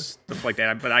stuff like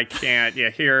that, but I can't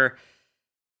here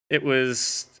it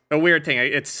was a weird thing.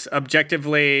 It's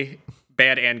objectively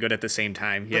bad and good at the same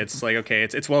time. Yeah, it's like okay,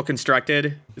 it's well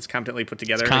constructed, it's competently put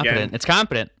together. It's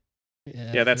competent.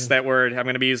 Yeah, that's that word. I'm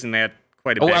going to be using that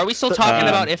quite a bit. Are we still talking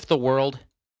about If the World?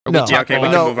 No, okay, we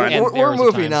can move on. We're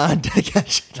moving on.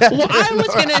 Well, I was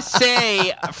gonna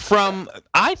say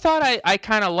I thought I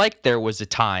kind of liked There Was a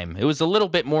Time. It was a little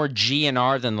bit more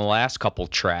G&R than the last couple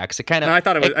tracks. It kind of. No, I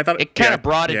thought it kind of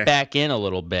brought it back in a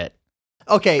little bit.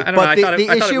 Okay, but the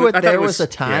issue with There Was a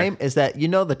Time is that the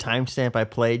timestamp I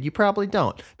played, you probably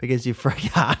don't because you've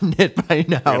forgotten it by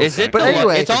now. Is it? But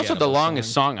anyway, it's also the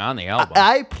longest song on the album.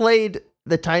 I played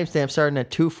the timestamp starting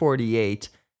at 2:48.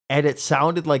 And it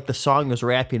sounded like the song was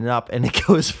wrapping up, and it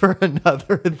goes for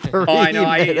another 30 I know.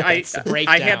 minutes.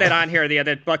 I had that on here.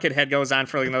 That Buckethead goes on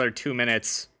for like another 2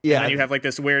 minutes. Yeah. And then you have like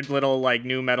this weird little like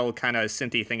new metal kind of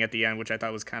synthy thing at the end, which I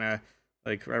thought was kind of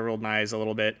like I rolled my eyes a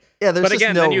little bit. Yeah, there's but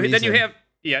again, no then you reason.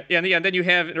 then you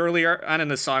have earlier on in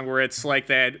the song where it's like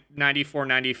that 94,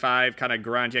 95 kind of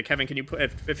grunge. Yeah, Kevin, can you put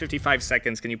at 55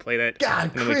 seconons? Can you play that?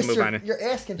 God, and then Chris, we can move on. you're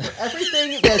asking for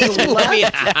everything that's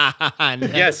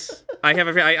left. Yes, I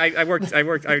have. I worked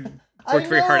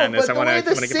very hard on this. But I want to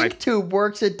the way the get my sync tube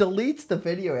works, it deletes the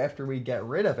video after we get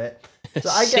rid of it. So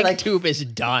Sync tube is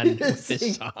done with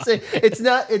this song.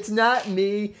 It's not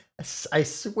me. I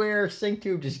swear, sync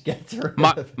tube just gets rid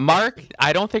of it. Mark,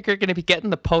 I don't think you're going to be getting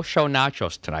the post-show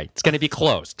nachos tonight. It's going to be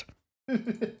closed.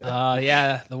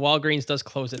 Yeah, the Walgreens does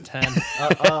close at 10.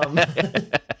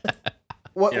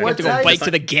 What have to go bike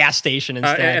to the gas station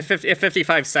instead. At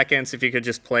 55 seconds, if you could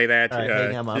just play that. Right,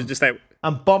 hang on, just that.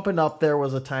 I'm bumping up There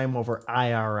Was a Time over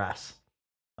IRS.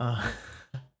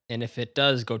 And if it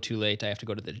does go too late, I have to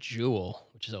go to the Jewel,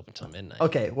 which is open till midnight.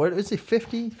 Okay, what is it?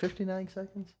 59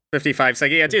 seconds? 55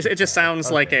 seconds. Yeah, it just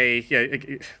sounds like a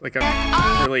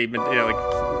really like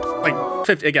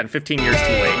 15 years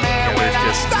too late. Yeah, there's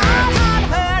just.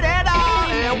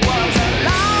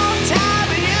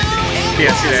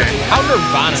 Yeah, see that? How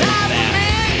Nirvana is that?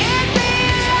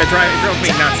 It drove me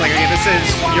nuts. Like, this is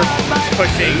you're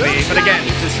pushing me, but again,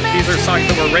 these are songs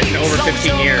that were written over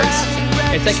 15 years.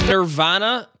 It's like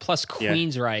Nirvana plus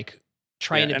Queensryche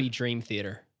trying to be Dream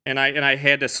Theater. And I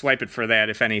had to swipe it for that,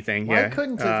 if anything. Why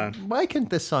couldn't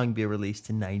this song be released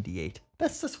in '98?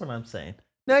 That's just what I'm saying.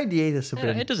 98 is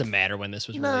it doesn't matter when this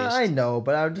was released. I know,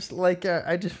 but I'm just like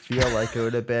I just feel like it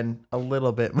would have been a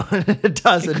little bit more than it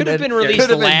doesn't. It could have been released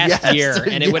last year,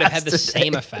 and it would have had the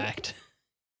same effect.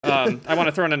 I want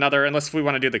to throw in another, unless we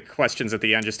want to do the questions at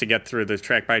the end just to get through the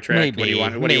track by track. Maybe, what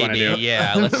do you want to do?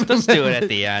 Yeah, let's do it at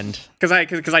the end. Because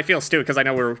I feel Stu, because I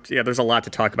know there's a lot to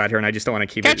talk about here, and I just don't want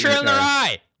to keep Catcher it. in the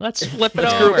Rye. Let's flip it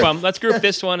Let's over. group them. Let's group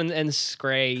this one and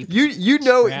scrape. You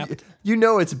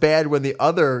know it's bad when the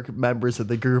other members of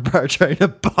the group are trying to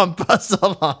bump us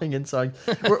along in songs.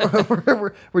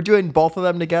 We're doing both of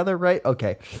them together, right?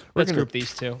 Okay. Let's group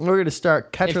these two. We're gonna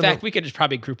start Catcher. In fact, we could just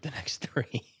probably group the next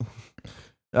three.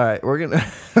 All right, we're gonna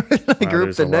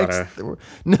group the next.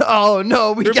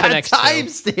 No, we Group the got next two.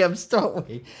 timestamps, don't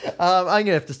we? I'm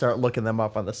gonna have to start looking them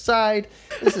up on the side.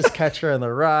 This is Catcher in the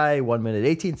Rye, 1 minute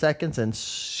 18 seconds, and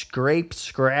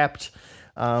scrapped, crapped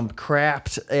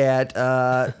at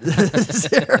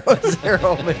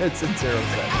 0 minutes and 0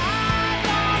 seconds.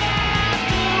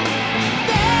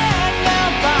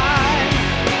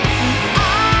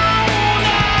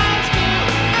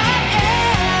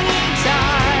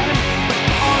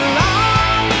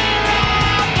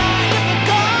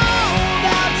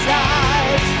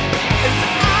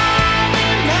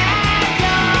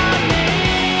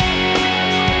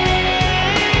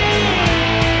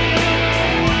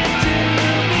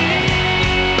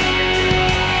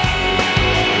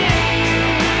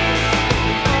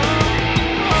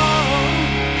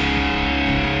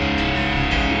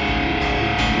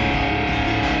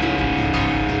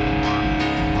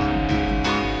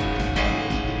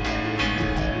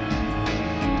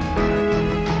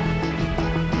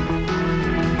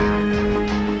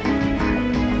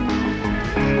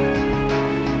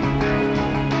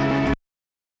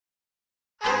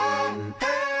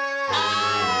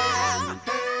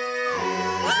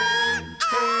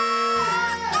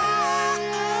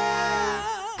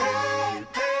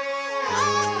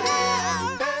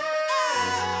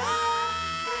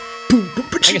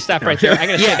 gonna stop right there. I'm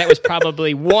gonna say that was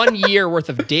probably 1 year worth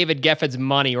of David Geffen's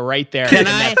money right there in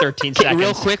that 13 seconds.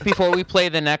 Real quick before we play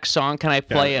the next song, can I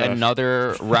play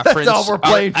another reference? That's all we're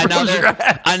playing.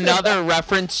 Another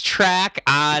reference track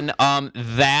on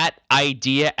that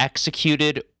idea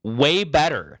executed way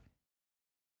better.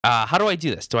 How do I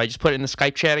do this? Do I just put it in the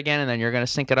Skype chat again, and then you're gonna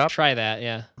sync it up? Try that.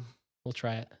 Yeah, we'll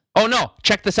try it. Oh no!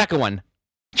 Check the second one.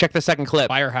 Check the second clip.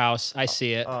 Firehouse. I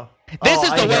see it. This is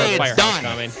the way it's Firehouse done.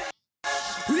 coming.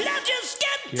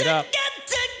 Cue it up.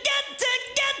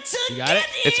 You got it?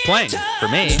 It's playing for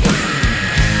me.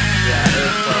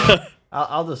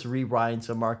 I'll just rewind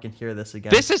so Mark can hear this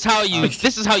again. This is how you.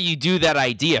 This is how you do that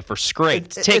idea for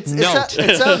Scraped. Take note.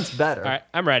 It sounds better. All right,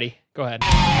 I'm ready. Go ahead.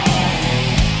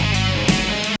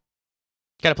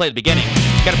 Gotta play the beginning.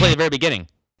 Gotta play the very beginning.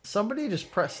 Somebody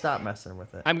just press stop messing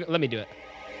with it. Let me do it.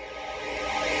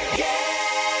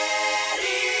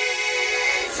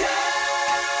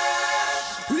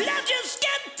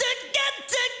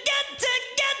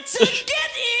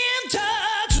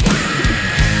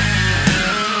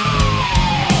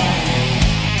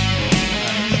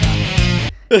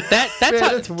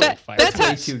 That's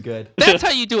way too good. That's how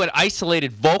you do an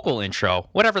isolated vocal intro.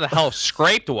 Whatever the hell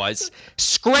Scraped was.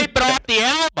 Scrape it off the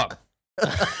album.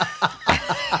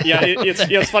 Yeah,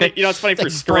 it's funny. You know, it's funny for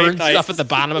Scraped. Burn stuff at the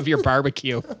bottom of your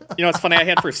barbecue. You know, it's funny. I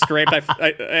had for Scraped.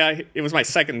 It was my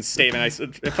second statement.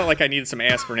 It felt like I needed some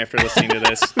aspirin after listening to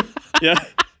this. Yeah,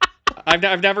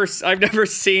 I've never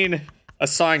seen a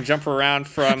song jump around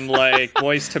from like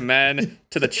Boys to Men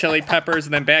to the Chili Peppers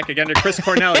and then back again to Chris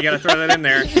Cornell. You got to throw that in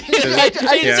there.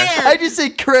 I just see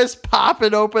Chris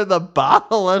popping open the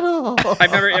bottle at all.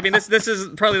 I've never. I mean, this is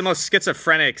probably the most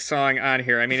schizophrenic song on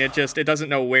here. I mean, it doesn't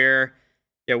know where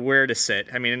to sit.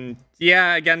 I mean,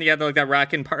 yeah, again, like that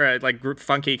rockin' part, like group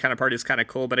funky kind of part is kind of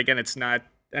cool, but again, it's not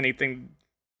anything.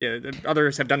 Yeah,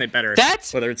 others have done it better.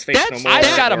 Whether it's Faith No More.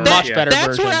 I've got a much better That's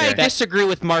version. That's where I disagree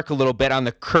with Mark a little bit on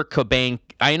the Kurt Cobain.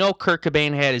 I know Kurt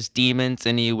Cobain had his demons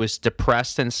and he was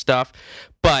depressed and stuff,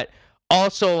 but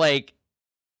also like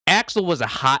Axl was a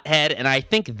hothead, and I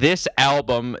think this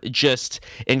album just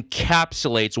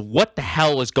encapsulates what the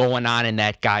hell is going on in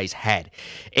that guy's head.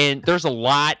 And there's a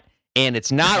lot. And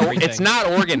it's not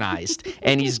organized,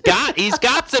 and he's got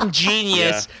some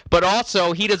genius, but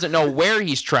also he doesn't know where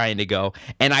he's trying to go.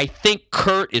 And I think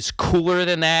Kurt is cooler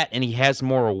than that, and he has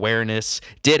more awareness.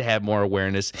 Did have more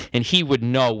awareness, and he would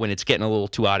know when it's getting a little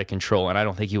too out of control. And I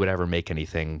don't think he would ever make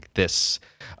anything this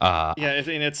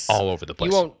it's all over the place.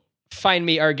 You won't find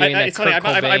me arguing that Kurt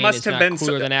Cobain must is have not been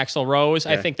cooler than Axl Rose.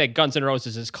 Yeah. I think that Guns N'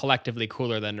 Roses is collectively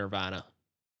cooler than Nirvana.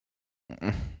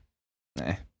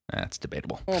 That's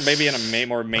debatable. Well, maybe in a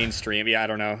more mainstream. Yeah, I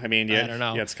don't know. I mean, I don't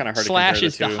know. Yeah, it's kind of hard Slash to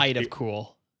compare is the height of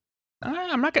cool.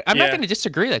 I'm not going to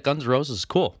disagree that Guns N' Roses is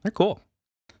cool. They're cool.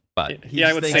 But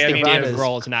I would say. I mean, Dave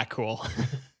Grohl is not cool.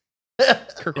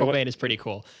 Kurt Cobain is pretty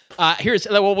cool.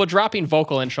 We're dropping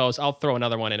vocal intros. I'll throw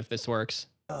another one in if this works.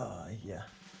 Yeah.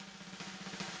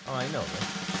 Oh, I know this.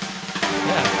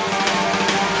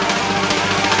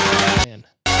 Yeah. Man.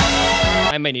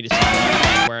 I might need to see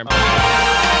where I'm.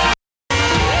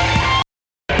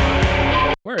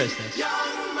 Where is this? There it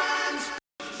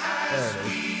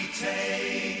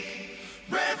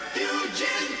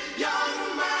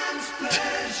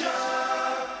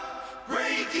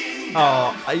is.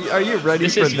 Oh, are you ready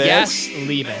This for is this? Yes,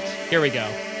 Leave It. Here we go.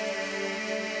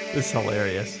 This is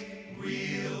hilarious.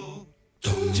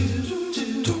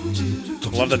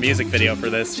 Love the music video for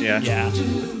this. Yeah. Yeah.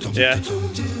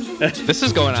 this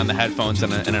is going on the headphones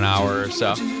in an hour or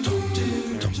so. 2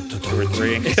 or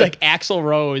 3. It's like Axl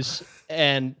Rose,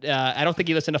 and I don't think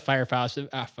he listened to Firehouse.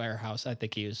 I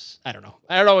think he was. I don't know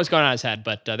what's going on in his head,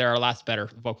 but there are lots better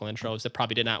vocal intros that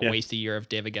probably did not waste a year of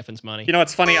David Geffen's money. You know,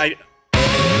 it's funny.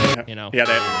 You know. Yeah.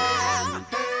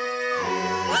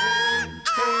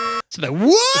 So the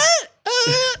what?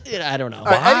 I don't know.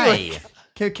 Why?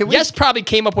 Can we? Yes, probably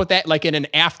came up with that like in an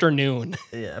afternoon.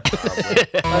 Yeah, probably.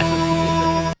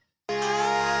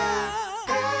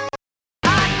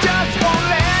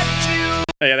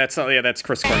 That's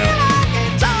Chris Cornell.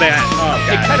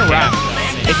 It kind of rocks.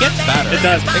 It gets better. It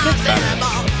does. It gets better.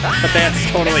 But that's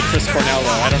totally Chris Cornell,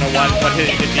 though. I don't know what hit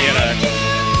Indiana.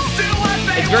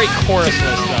 It's very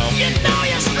chorusless,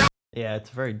 though. Yeah,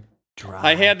 it's very dry.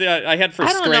 I had for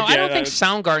I don't Scrape. know. I don't think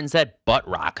Soundgarden's that butt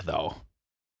rock though.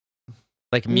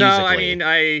 Like musically. No, I mean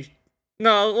I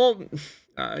don't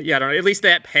know. At least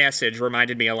that passage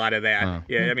reminded me a lot of that. Oh.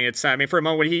 Yeah, I mean for a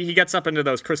moment he gets up into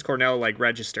those Chris Cornell like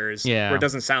registers, where it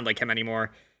doesn't sound like him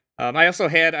anymore. I also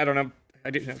had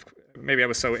maybe I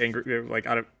was so angry like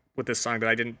with this song that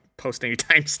I didn't post any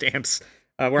timestamps.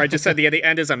 where I just said the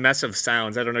end is a mess of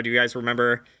sounds. I don't know. Do you guys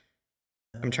remember?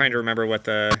 I'm trying to remember what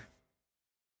the.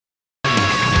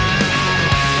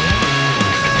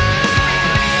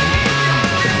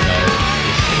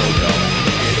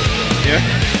 Yeah.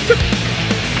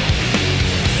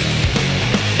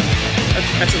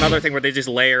 That's another thing where they just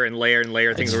layer and layer and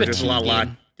layer things. Where just a lot.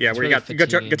 Yeah, It's where really you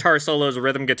got guitar solos,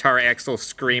 rhythm guitar, Axl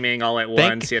screaming all at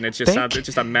once, and it just sounds it's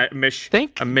just a mishmash.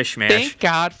 Thank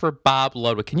God for Bob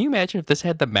Ludwig. Can you imagine if this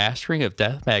had the mastering of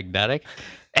Death Magnetic?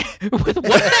 What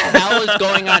the hell is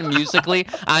going on musically?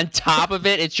 On top of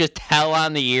it, it's just hell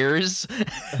on the ears.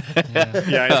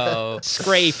 Yeah.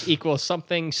 Scraped equals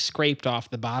something scraped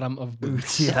off the bottom of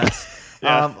boots. Yes.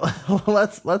 Yeah.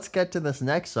 Let's get to this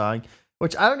next song,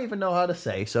 which I don't even know how to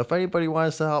say. So if anybody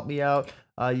wants to help me out,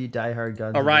 you diehard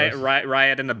Guns.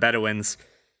 Riot and the Bedouins.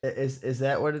 Is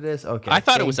that what it is? Okay. I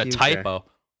thought it was a thank you. typo.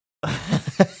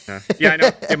 Yeah, I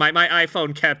know. Yeah, my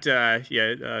iPhone kept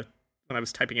when I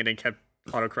was typing it in, kept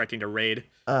autocorrecting to Raid.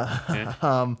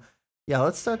 Yeah,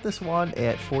 let's start this one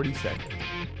at 40 seconds.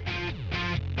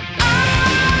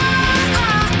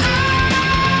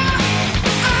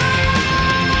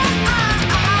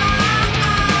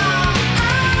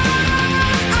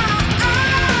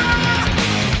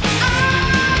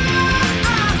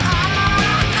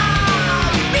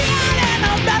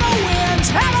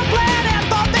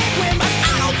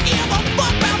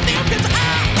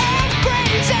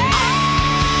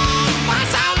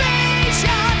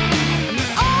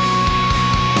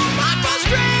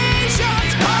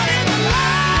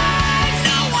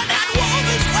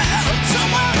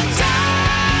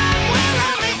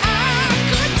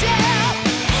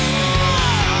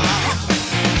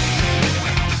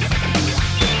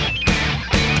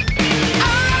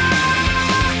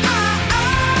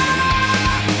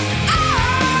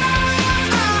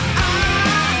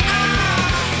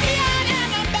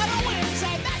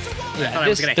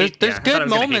 There's good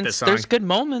moments. There's good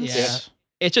moments. Yeah.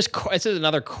 It's just it's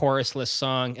another chorusless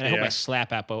song, and I hope my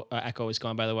slap echo is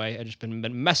gone. By the way, I've just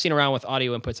been messing around with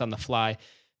audio inputs on the fly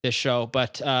this show,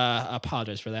 but I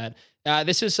apologize for that.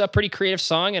 This is a pretty creative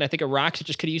song, and I think it rocks. It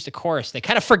just could have used a chorus. They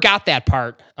kind of forgot that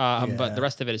part, but the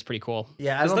rest of it is pretty cool.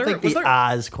 Yeah, I don't think the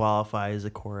Oz qualify as a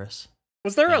chorus.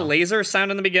 Was there a laser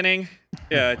sound in the beginning?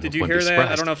 Yeah, did you hear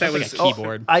that? I don't know if that was like a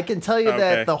keyboard. I can tell you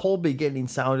that the whole beginning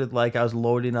sounded like I was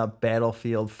loading up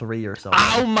Battlefield 3 or something.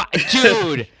 Oh my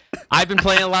dude! I've been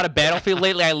playing a lot of Battlefield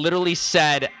lately. I literally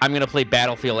said I'm gonna play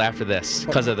Battlefield after this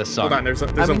because of this song. Hold on, there's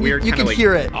a weird you kind can of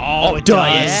hear it. Oh, it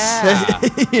Dice.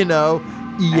 Yeah. You know,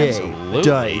 EA Absolutely.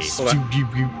 Dice.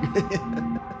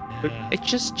 It's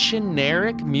just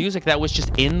generic music that was just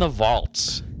in the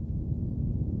vaults.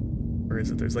 Or is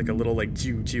it? There's like a little like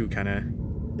Jew kind of.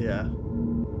 Yeah.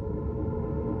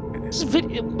 This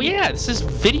is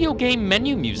video game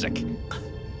menu music.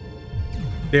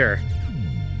 There.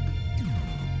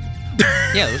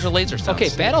 Yeah, those are laser sounds. Okay,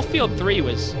 Battlefield 3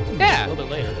 was a little bit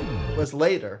later. Was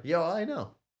later. Yo, I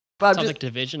know. But Sounds like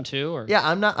Division 2 or yeah,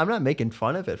 I'm not making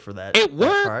fun of it for that. It that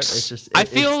works. part. It's just I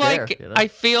feel it's like there, you know? I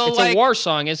feel it's like a war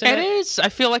song, isn't it? It is. I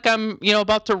feel like I'm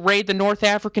about to raid the North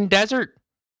African desert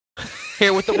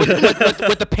here with the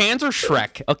with the Panzer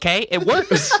Shrek. Okay, it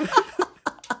works.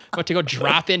 About to go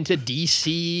drop into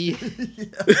DC.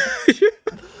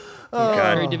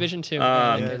 God. Division 2.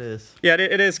 Yeah, it is. Yeah,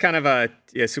 it is kind of a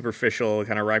superficial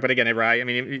kind of rock, but again, I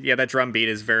mean, that drum beat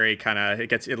is very kind of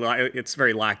it's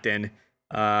very locked in.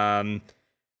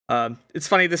 It's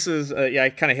funny. This is I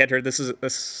kind of had heard this is a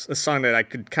song that I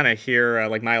could kind of hear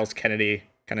like Miles Kennedy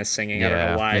kind of singing. I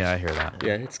don't know why. Yeah, I hear that.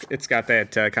 Yeah, it's got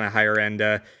that kind of higher end.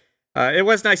 It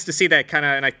was nice to see that kind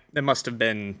of, and it must have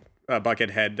been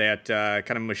Buckethead, that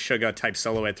kind of Meshuggah type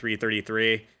solo at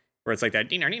 333. Where it's like that,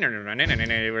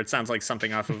 where it sounds like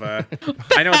something off of a.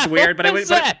 I know it's weird, but Sounds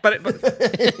like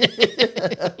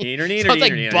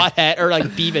Butthead or like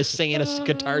Beavis singing a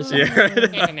guitar song.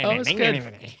 Yeah. That was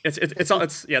good.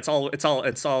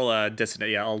 It's all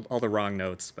dissonant. Yeah, all the wrong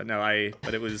notes. But no,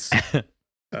 but it was,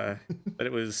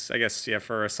 I guess,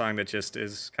 for a song that just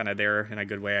is kind of there in a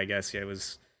good way. I guess, it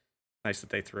was nice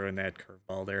that they threw in that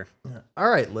curveball there. All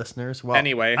right, listeners. Well,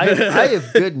 anyway, I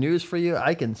have good news for you.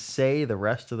 I can say the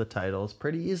rest of the titles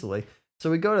pretty easily.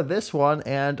 So we go to this one,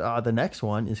 and the next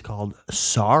one is called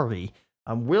Sorry.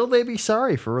 Will they be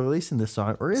sorry for releasing this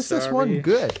song, or is this one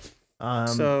good?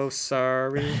 So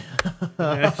sorry.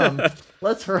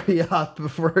 Let's hurry up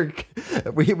before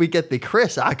we get the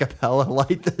Chris acapella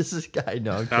like this guy.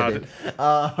 No, I'm kidding.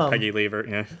 Peggy Lever,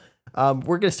 yeah.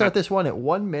 We're going to start this one at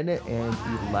 1 minute and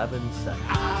 11 seconds.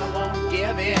 I won't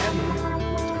give in.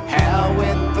 Hell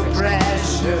with the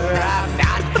pressure. I'm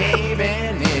not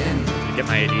caving in. Get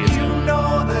my ideas. You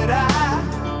know that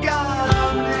I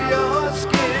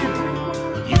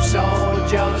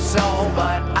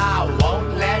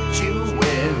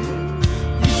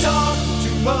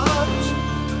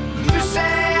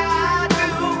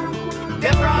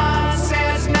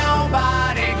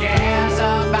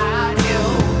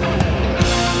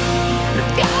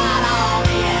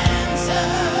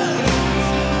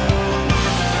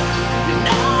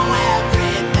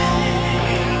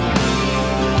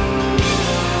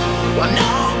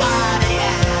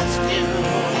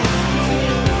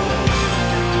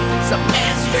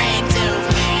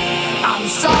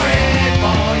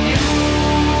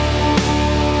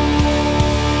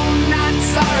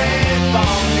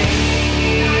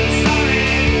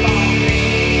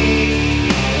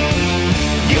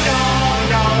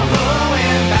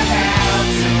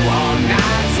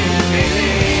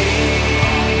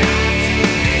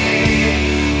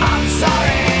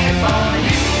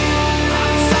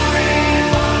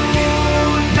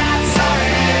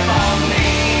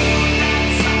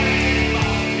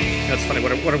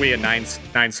what are we at nine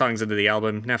songs into the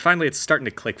album? Now finally it's starting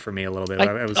to click for me a little bit.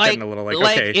 I was getting a little like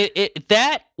okay.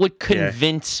 That would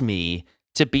convince me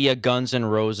to be a Guns N'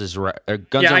 Roses song in the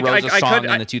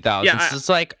 2000s. Yeah, it's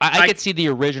like I could see the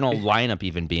original lineup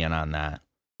even being on that.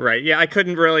 Right. Yeah, I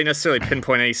couldn't really necessarily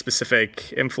pinpoint any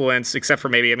specific influence, except for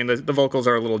maybe, I mean, the vocals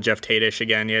are a little Jeff Tate-ish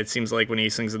again. Yeah, it seems like when he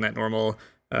sings in that normal,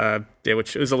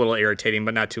 which is a little irritating,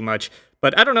 but not too much.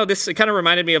 But I don't know, this kind of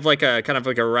reminded me of like a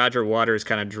Roger Waters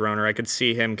kind of droner. I could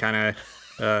see him kind of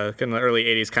in the early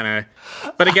 80s kind of.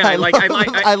 But again,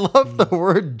 I love the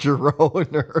word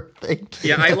droner. Thank you.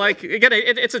 Yeah, I like, again,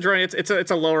 it's a drone. It's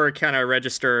a lower kind of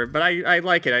register, but I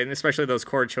like it. And especially those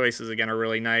chord choices again are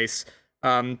really nice.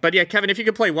 But yeah, Kevin, if you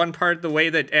could play one part, the way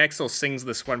that Axl sings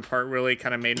this one part really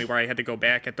kind of made me where I had to go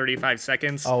back at 35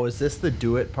 seconds. Oh, is this the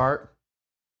do it part?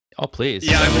 Oh, please.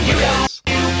 Yeah,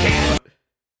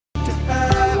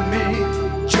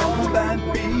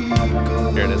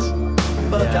 Here it is.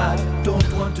 But I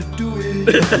don't want to do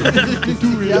it.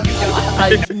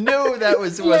 I knew that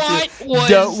was what was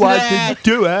don't that? Want to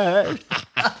do it.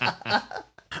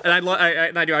 And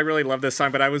I really love this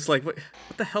song, but I was like, what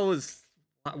the hell is...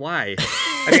 Why?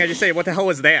 I think I just say, what the hell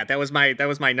was that? That was my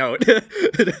note.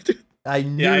 I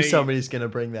knew somebody's gonna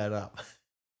bring that up.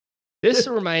 This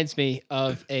reminds me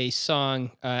of a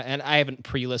song, and I haven't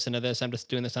pre-listened to this. I'm just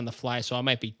doing this on the fly, so I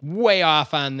might be way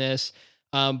off on this.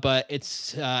 But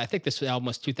it's, I think this album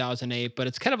was 2008, but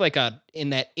it's kind of like in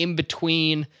that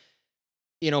in-between,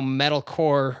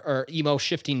 metalcore or emo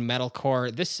shifting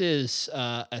metalcore. This is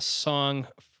a song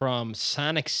from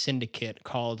Sonic Syndicate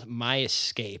called My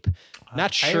Escape.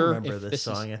 Not sure. I remember this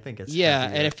song. I think it's heavier.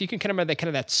 And if you can kind of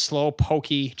remember that slow,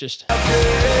 pokey, just.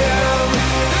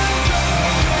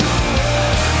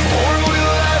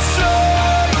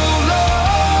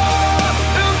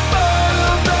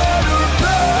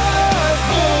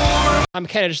 I'm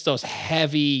kind of just those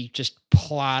heavy, just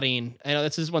plotting. I know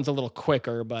this one's a little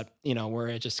quicker, but where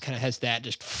it just kind of has that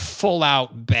just full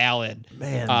out ballad.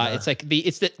 Man, it's like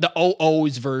it's the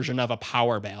OO's version of a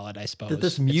power ballad, I suppose.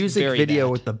 This music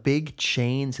video with the big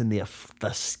chains and the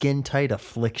skin tight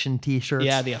Affliction t-shirts.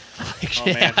 Yeah, the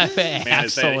Affliction. Oh, man.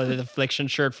 Axl the Affliction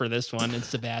shirt for this one, and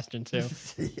Sebastian too.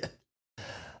 The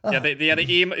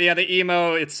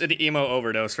emo. It's an emo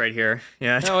overdose right here.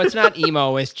 Yeah. No, it's not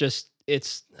emo.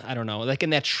 It's I don't know, like in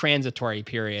that transitory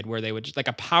period where they would just like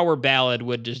a power ballad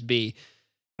would just be,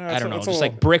 I don't know, just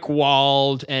like brick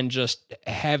walled and just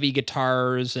heavy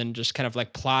guitars and just kind of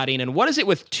like plotting. And what is it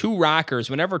with two rockers?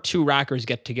 Whenever two rockers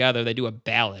get together, they do a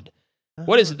ballad.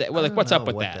 What is that? Well, like what's up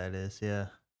with that? That is, yeah.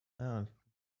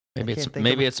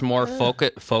 Maybe it's more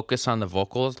focus on the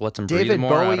vocals. Let them breathe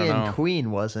more. David Bowie I don't know. and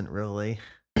Queen wasn't really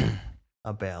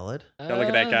a ballad. Don't look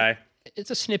at that guy.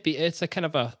 It's a snippy. It's a kind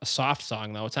of a soft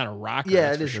song though. It's not a rocker.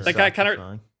 Yeah, it is. That guy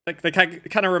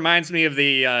kind of reminds me of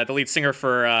the lead singer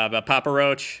for Papa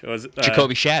Roach. It was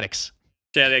Jacoby Shaddix.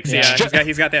 Shaddix, yeah.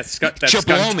 He's got that skunk top.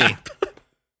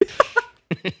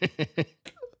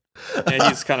 And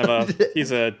he's kind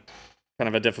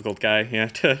of a difficult guy. Yeah.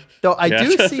 Though I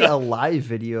do see a live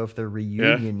video of the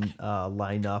reunion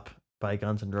lineup by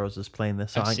Guns N' Roses playing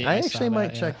this song. I actually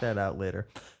might check that out later.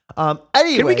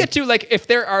 Anyway, can we get to like if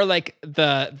there are like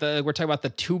the we're talking about the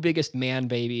two biggest man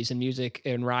babies in music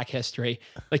in rock history?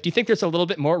 Like, do you think there's a little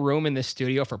bit more room in this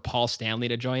studio for Paul Stanley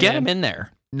to join? Get him in there.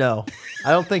 No,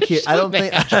 I don't think he. I don't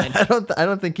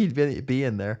think he'd be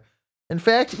in there. In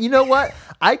fact, you know what?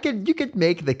 You could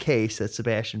make the case that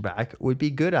Sebastian Bach would be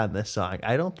good on this song.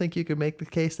 I don't think you could make the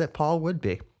case that Paul would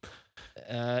be.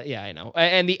 Yeah, I know.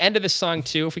 And the end of this song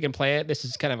too, if we can play it, this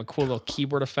is kind of a cool little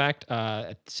keyboard effect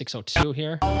at 6:02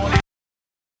 here.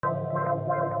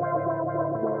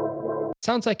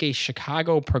 Sounds like a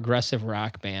Chicago progressive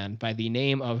rock band by the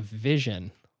name of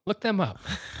Vision. Look them up.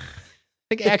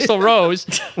 I think Axl Rose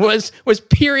was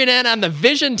peering in on the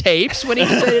Vision tapes when he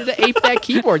decided to ape that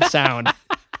keyboard sound.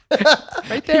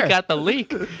 Right there. He got the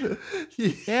leak.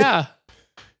 Yeah.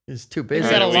 He's too busy.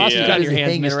 He's got a lawsuit on your hands,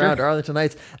 hanging mister. around Arlington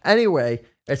Heights. Anyway,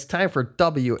 it's time for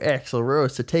W. Axl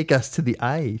Rose to take us to the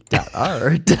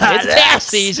I.R. It's tax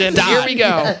season. Here we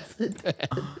go.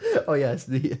 Oh, yes.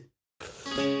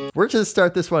 We're going to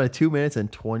start this one at 2 minutes and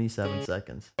 27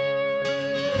 seconds.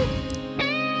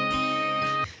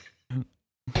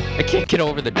 I can't get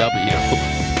over the W.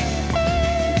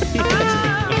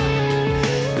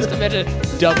 Just a minute.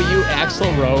 W.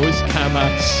 Axl Rose,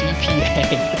 comma,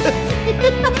 CPA.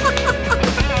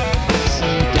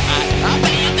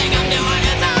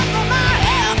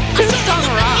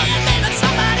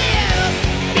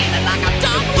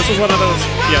 This is one of those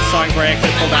songs where I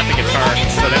actually pulled out the guitar,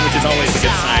 which is always a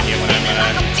good sign. When I'm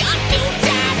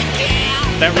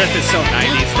that riff is so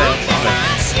 90s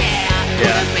though.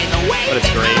 Yeah, but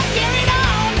it's great. There we go.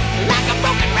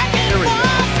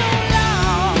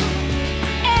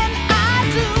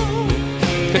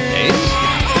 Good taste.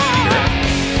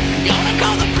 Gonna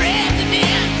call the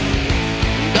president.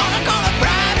 Gonna call a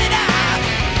private eye.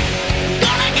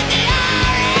 Gonna get the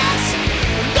IRS.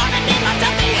 Gonna get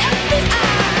myself the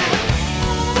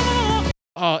FBI.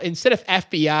 Oh, instead of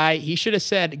FBI, he should have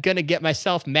said, "Gonna get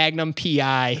myself Magnum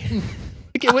PI."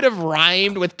 It would have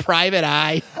rhymed with private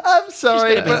eye. I'm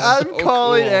sorry, Just but been I'm so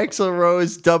calling cool. Axl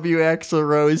Rose W. Axl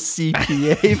Rose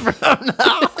CPA from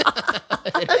now.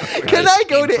 Can I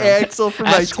go to Axl for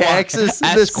my Esquire. taxes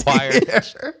this Esquire. year?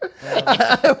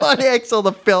 I want Axl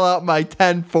to fill out my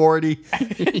 1040.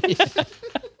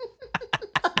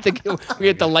 We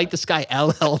have to Light the Sky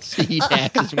LLC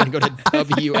taxes. We're going to go to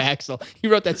W. Axl. He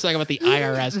wrote that song about the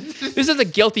IRS. This is a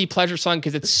guilty pleasure song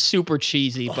because it's super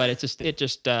cheesy, but it just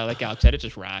like Alex said, it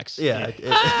just rocks. Yeah.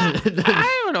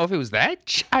 I don't know if it was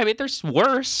that. I mean, there's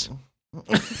worse.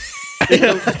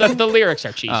 The lyrics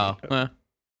are cheesy. Oh, well.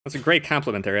 That's a great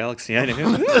compliment there, Alex. Yeah,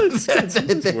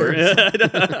 it's weird.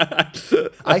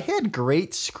 I had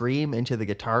great scream into the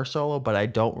guitar solo, but I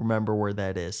don't remember where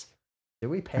that is. Did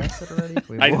we pass it already?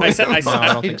 I said No, I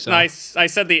don't think so. I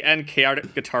said the end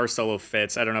guitar solo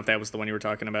fits. I don't know if that was the one you were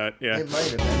talking about. Yeah, It might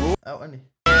have been. Oh, and-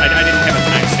 I didn't have a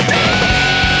timestamp.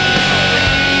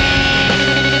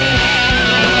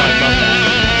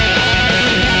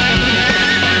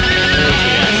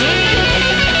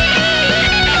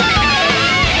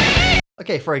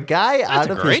 Okay, for a guy out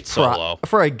a of great his solo.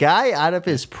 for a guy out of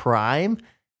his prime,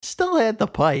 still had the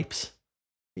pipes.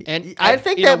 And I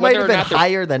think you know, that might whether have or been not they're-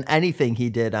 higher than anything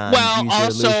he did on Well, Use Your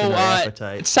also, Illusion or it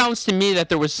Appetite. sounds to me that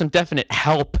there was some definite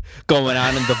help going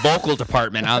on in the vocal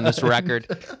department on this record.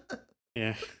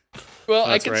 Yeah. Well,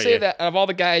 I That's can right, say yeah. that of all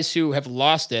the guys who have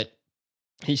lost it,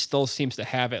 he still seems to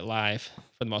have it live for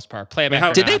the most part. Playback. How-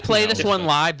 or Did not, they who play knows, this one but-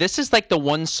 live? This is like the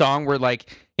one song where, like,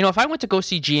 you know, if I went to go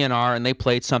see GNR and they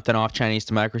played something off Chinese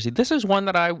Democracy, this is one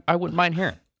that I wouldn't mind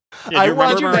hearing. Yeah, I do you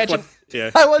want remember you imagine- what? Yeah.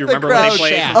 I want do you the remember when crowd they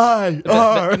played? shout.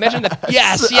 I-R. Imagine that.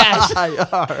 Yes, yes.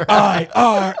 I-R.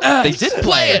 IRS. They did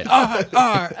play it.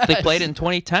 IRS. They played it in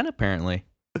 2010, apparently.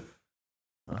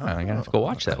 I'm gonna have to go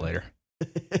watch that later.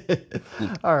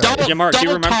 All right. Double, Yeah, Mark, do you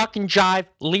double remember- talk and jive.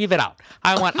 Leave it out.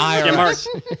 I want IRS. Yeah, Mark.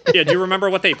 Yeah, do you remember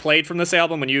what they played from this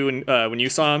album when you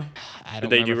saw them? I don't Did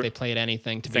they remember do if they played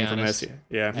anything, to be Thing from honest. this?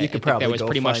 Yeah. I could think probably that was go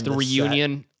pretty much find the the set.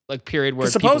 reunion period where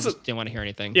people Suppose- just didn't want to hear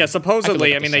anything. Yeah, I could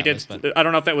supposedly, look I up mean, the they did. set list, I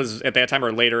don't know if that was at that time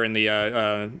or later in the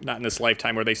not in this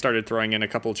lifetime where they started throwing in a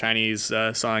couple Chinese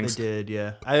They songs. did,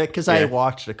 yeah. Because I Yeah.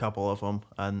 watched a couple of them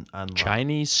on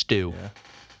Chinese stew.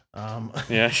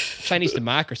 Yeah, Chinese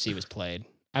Democracy was played.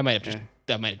 I might have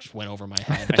just went over my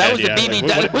head. That was Yeah, a BB.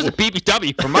 like, That was a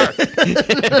BBW for Mark.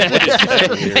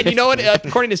 And you know what?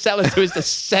 According to setlist, it was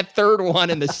the third one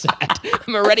in the set.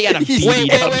 I'm already on a BBW.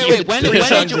 Wait.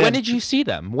 Three When did you see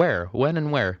them? Where? When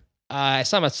and where? I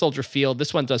saw them at Soldier Field.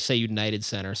 This one does say United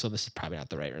Center, so this is probably not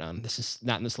the right one. This is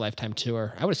not in this lifetime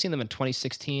tour. I would have seen them in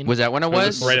 2016. Was that when it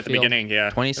was? right at the Field. beginning. Yeah,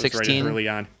 It was 2016? right early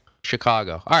on.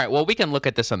 Chicago. All right. Well, we can look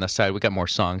at this on the side. We got more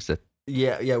songs that.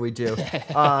 Yeah, we do.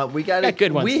 We got Got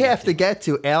good ones We to have get to get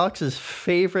to Alex's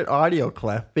favorite audio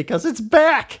clip because it's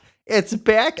back. It's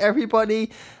back,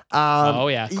 everybody. Oh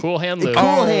yeah, Cool Hand Luke.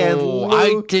 Cool Hand Oh, Luke.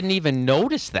 I didn't even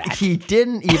notice that. He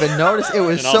didn't even notice. It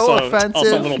was And so also, offensive.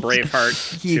 also a little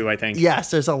Braveheart too, I think.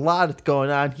 Yes, there's a lot going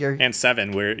on here. And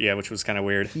Seven, which was kind of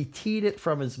weird. He teed it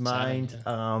from his mind.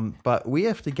 But we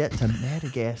have to get to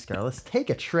Madagascar. Let's take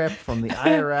a trip from the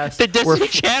IRS. The Disney We're-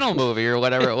 Channel movie or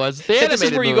whatever it was. The So this is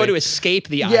animated where you go to movie. escape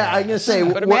the IRS. Yeah, I'm gonna say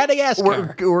Go to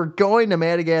Madagascar. We're going to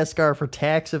Madagascar for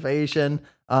tax evasion,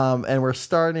 and we're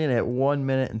starting at 1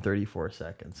 minute and 34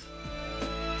 seconds.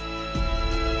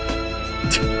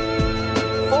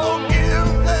 Forgive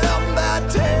them that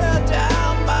tear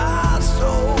down my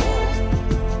soul.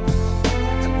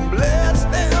 And bless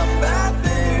them that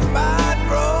they might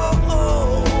grow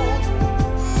old.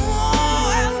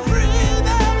 Oh, and free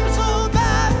them so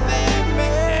that they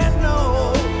may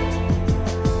know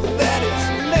that it's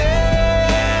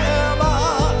never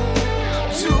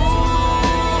too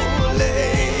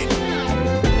late.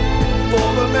 For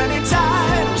the many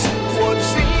times what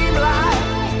seemed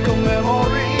like a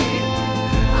memory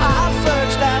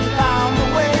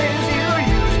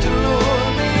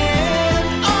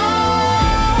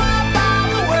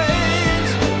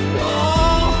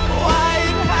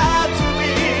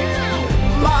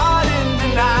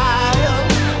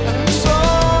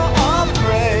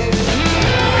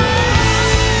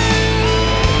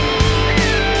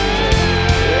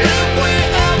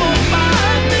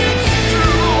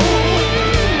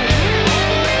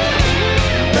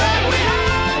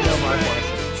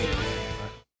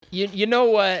You know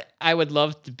what I would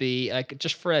love to be, like,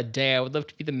 just for a day, I would love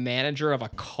to be the manager of a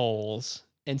Kohl's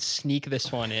and sneak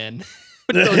this one in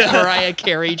with those Mariah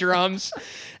Carey drums.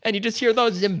 And you just hear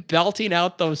him belting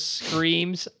out those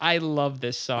screams. I love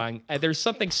this song. There's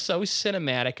something so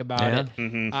cinematic about it.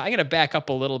 Mhm. I'm going to back up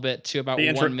a little bit to about The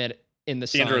intro- 1 minute in the The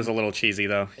song. intro is a little cheesy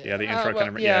though. Yeah, the intro Well,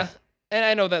 kind of yeah. And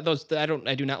I know that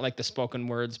I do not like the spoken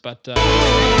words, but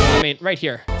I mean, right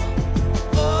here.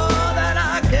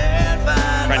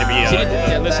 Trying to be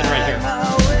Yeah, listen right here.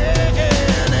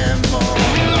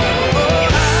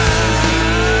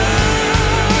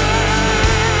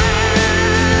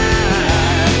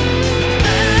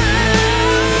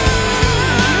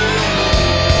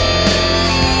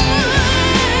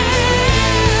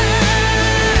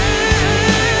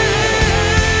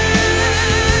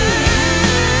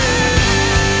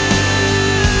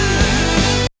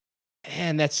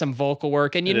 And that's some vocal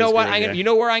work. And you It know is what? good, yeah. You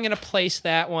know where I'm going to place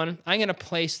that one? I'm going to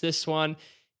place this one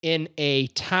in a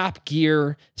Top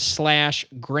Gear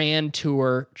 / Grand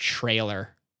Tour trailer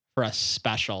for a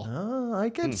special. Oh, I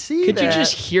could see Could that. you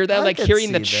just hear that? I Like could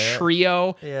hearing the see that.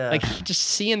 trio, Yeah. like just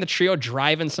seeing the trio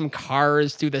driving some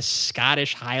cars through the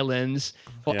Scottish Highlands.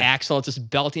 Well, Yeah. Axl just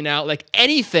belting out like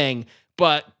anything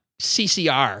but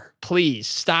CCR. Please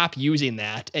stop using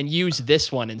that and use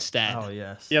this one instead. Oh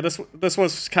yes. Yeah, this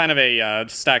was kind of a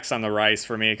stacks on the rise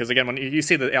for me because again, when you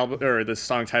see the album or the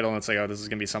song title, and it's like, oh, this is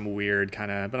gonna be some weird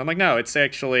kind of. But I'm like, no, it's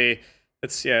actually,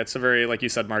 it's a very, like you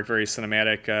said, Mark, very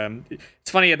cinematic.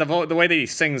 It's funny the way that he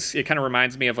sings, it kind of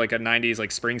reminds me of like a '90s like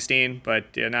Springsteen, but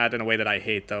not in a way that I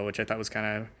hate though, which I thought was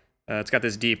kind of. It's got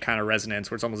this deep kind of resonance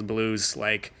where it's almost blues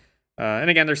like. And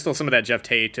again, there's still some of that Jeff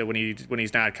Tate when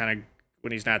he's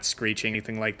not screeching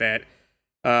anything like that.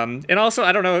 And also,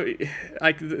 I don't know,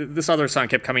 this other song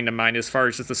kept coming to mind as far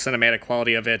as just the cinematic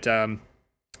quality of it. And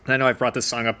I know I've brought this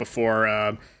song up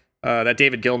before. That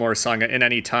David Gilmour song, In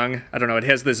Any Tongue. I don't know, it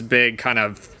has this big kind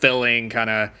of filling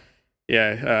kind of.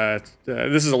 Yeah,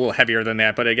 this is a little heavier than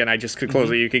that, but again, I just could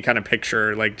close it. You could kind of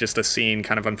picture like just a scene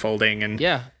kind of unfolding, and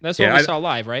Yeah, that's what we saw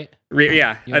live, right?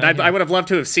 yeah, You and wanna I would have loved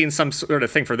to have seen some sort of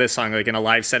thing for this song, like in a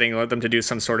live setting, let them to do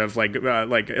some sort of like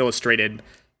illustrated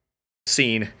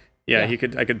scene. Yeah, Yeah.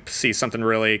 I could see something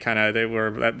really kind of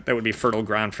that would be fertile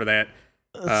ground for that.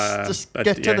 Let's just but,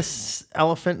 get to yeah. the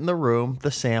elephant in the room,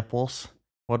 the samples.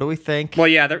 What do we think? Well,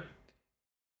 yeah,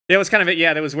 it was kind of it.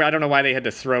 Yeah, there was. I don't know why they had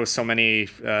to throw so many.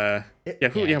 What,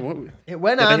 It went Yeah,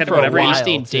 they on had for a whatever while.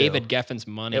 Wasting too. David Geffen's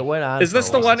money. It went on. is this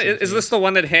for a the while. one? Is this the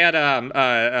one that had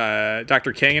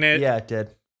Dr. King in it? Yeah, it did.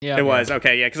 Yeah, It was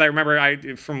okay, yeah, because I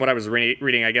remember from what I was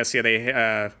reading, I guess they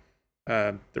there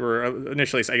were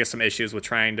initially I guess some issues with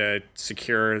trying to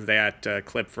secure that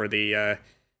clip for the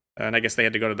and I guess they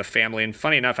had to go to the family. And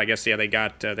funny enough, I guess they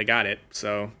got it.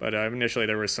 So, but initially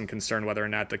there was some concern whether or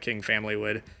not the King family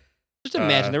would. Just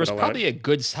imagine there was would allow probably a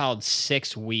good solid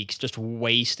 6 weeks just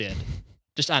wasted,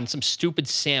 just on some stupid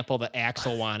sample that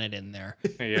Axl wanted in there.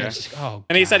 Yeah. It's just, oh,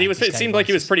 And he said God, it this guy seemed like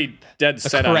he was wants pretty dead this. The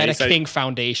set on it. He Coretta said- King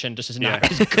Foundation just is not Yeah.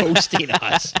 just ghosting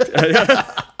us.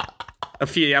 a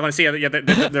feud. I want to see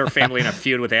their family in a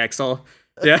feud with Axl.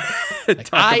 Yeah, Talk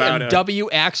I about, am W.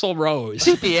 Axl Rose.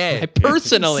 I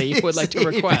personally would like to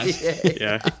request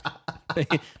Yeah,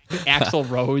 Axl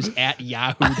Rose at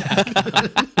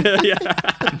yahoo.com. yeah.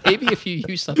 Maybe if you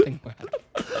use something.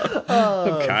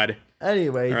 Oh God.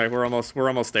 Anyway, All right, we're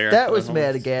almost there. that was Almost,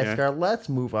 Madagascar. Let's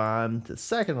move on to the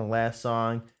second and last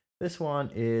song. This one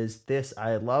is This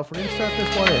I Love. We're going to start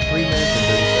this one at 3 minutes and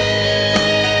 30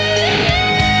 seconds.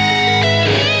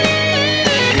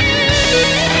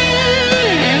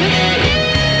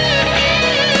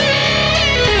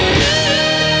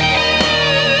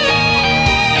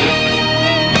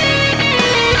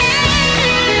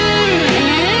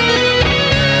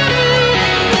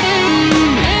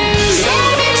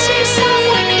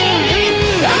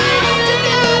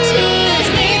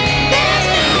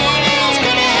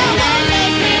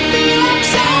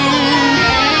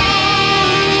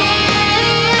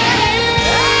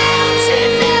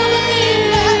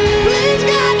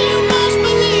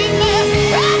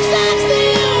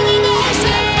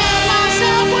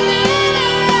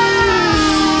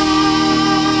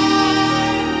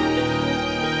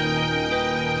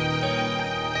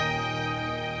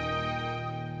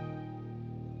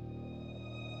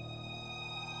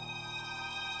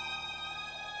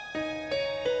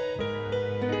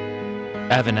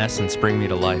 Evanescence, Bring Me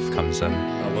to Life comes in.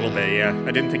 A little bit, yeah.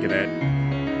 I didn't think of that.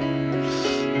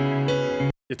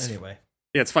 It's Anyway,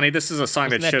 yeah, it's funny. This is a song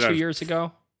Wasn't that that should 2 have. years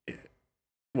ago?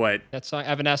 What? That song,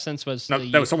 Evanescence, was No, the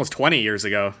that was almost 20 years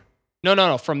ago.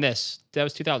 no. From this, that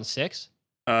was 2006.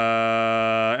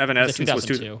 Evanescence was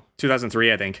 2002.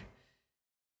 2003, I think.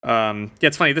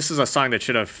 it's funny. This is a song that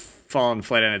should have fallen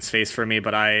flat on its face for me,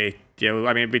 but I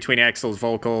mean, between Axl's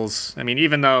vocals, I mean,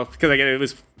 even though, because again, it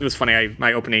was funny.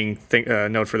 My opening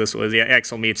note for this was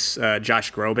Axl meets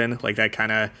Josh Groban, like that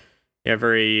kind of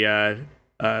very.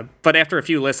 But after a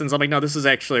few listens, I'm like, no, this is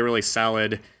actually really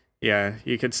solid. Yeah,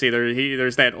 you could see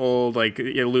there's that old like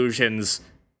Illusions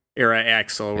era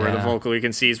Axl where the vocal, you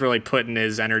can see he's really putting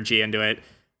his energy into it,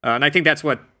 and I think that's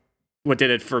what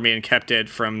did it for me and kept it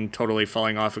from totally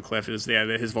falling off a cliff is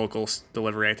his vocal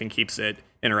delivery. I think keeps it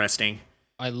interesting.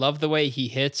 I love the way he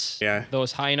hits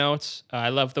those high notes. I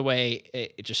love the way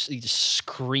he just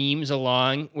screams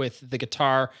along with the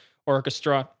guitar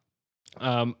orchestra.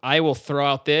 I will throw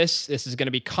out this. This is going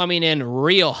to be coming in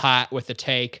real hot with the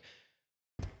take.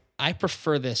 I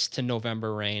prefer this to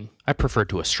November Rain. I prefer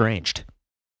to Estranged.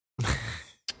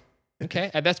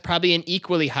 Okay, that's probably an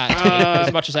equally hot take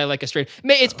as much as I like Estranged.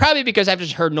 It's probably because I've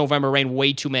just heard November Rain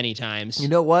way too many times. You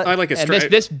know what? I like and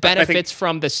this benefits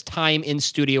from this time in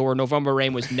studio where November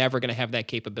Rain was never going to have that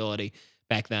capability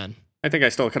back then. I think I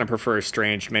still kind of prefer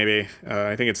Strange. Maybe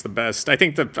I think it's the best. I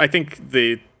think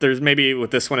there's maybe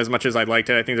with this one as much as I liked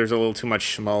it. I think there's a little too much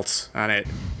schmaltz on it.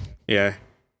 Yeah.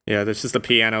 There's just the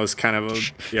pianos kind of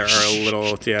are a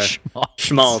little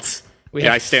schmaltz. We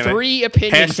have three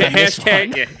opinions on this one.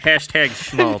 Hashtag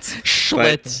schmaltz.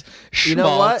 Schlitz. You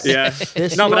know what? Yeah.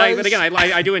 But again,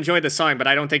 I do enjoy the song, but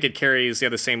I don't think it carries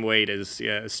the same weight as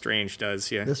Strange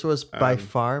does. Yeah. This was by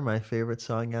far my favorite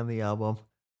song on the album.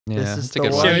 Yeah, this is it's a the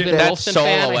good one one. that- That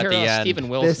solo at the end. Stephen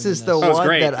Wilson This is the That was one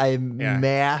great. that I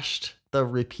mashed the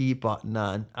repeat button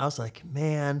on. I was like,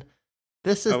 man,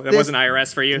 this is. It wasn't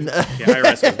IRS for you? Yeah,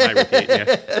 IRS was my repeat.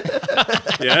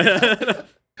 Yeah.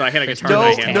 So I had a guitar in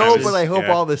my hand. But I hope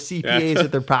all the CPAs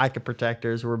with their pocket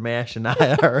protectors were mashing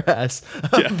IRS.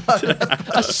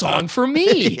 A song for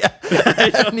me.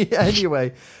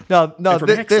 Anyway, no, from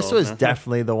this Axl, was huh?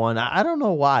 definitely the one. I don't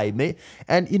know why.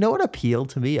 And you know what appealed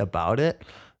to me about it?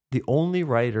 The only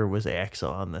writer was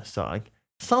Axl on this song.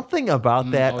 Something about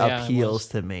that it appeals was.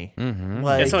 to me. Mm-hmm.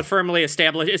 Like, So it firmly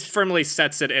established. It firmly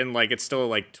sets it in like it's still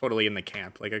like totally in the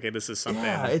camp. Like okay, this is something.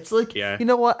 yeah, it's like Yeah. you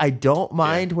know what? I don't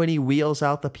mind when he wheels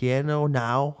out the piano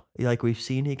now. Like we've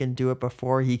seen, he can do it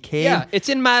before. He came. Yeah, it's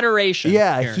in moderation.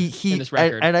 Yeah, here he in this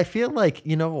record. and I feel like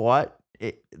you know what.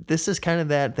 This is kind of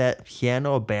that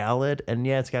piano ballad, and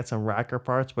yeah, it's got some rocker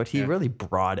parts, but he really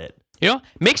brought it. You know,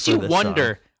 makes For you this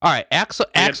wonder. All right,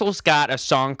 Axl's got a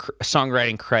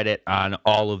songwriting credit on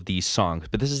all of these songs,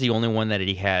 but this is the only one that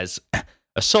he has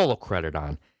a solo credit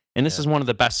on, and this is one of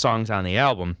the best songs on the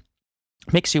album.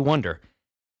 Makes you wonder.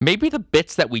 Maybe the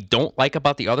bits that we don't like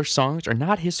about the other songs are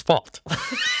not his fault.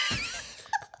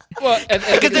 Well,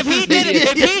 Because if he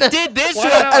did this,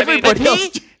 everybody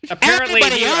else. Apparently,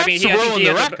 everybody else ruined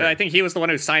the record. I think he was the one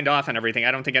who signed off on everything.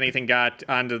 I don't think anything got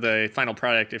onto the final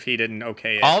product if he didn't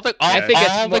okay it. all the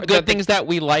more- good things that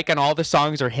we like on all the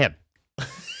songs are him.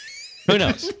 Who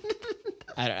knows?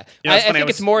 I don't know. Yeah, it's I funny, think I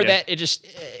it's was- more yeah. that it just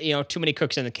too many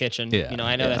cooks in the kitchen. Yeah,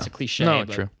 I know that's a cliche. No,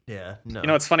 but true. Yeah, no. You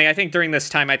know, it's funny. I think during this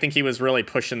time, I think he was really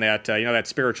pushing that. That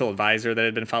spiritual advisor that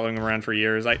had been following him around for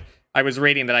years. I was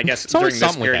reading that. I guess It's always during this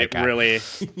something with period, that guy. it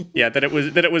really,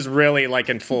 that it was really like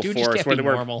in full dude just force. can't be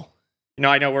normal.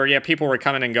 I know where people were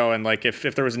coming and going. Like if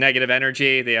there was negative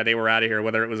energy, they were out of here.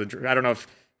 Whether it was I don't know if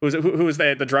who was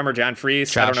the drummer John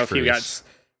Freese. I don't know if he got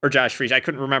or Josh Freese. I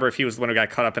couldn't remember if he was the one who got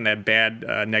caught up in that bad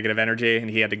negative energy and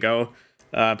he had to go.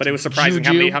 But it was surprising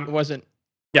how many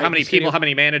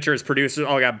managers, producers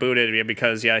all got booted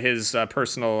because his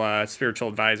personal spiritual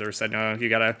advisor said no, you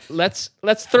gotta. Let's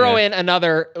throw in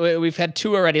another. We've had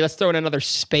two already. Let's throw in another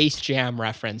Space Jam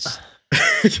reference.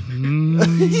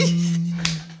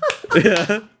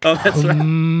 Oh, that's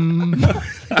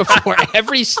right. Before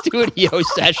every studio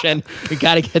session, we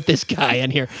got to get this guy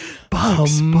in here.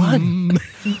 Bugs Bunny.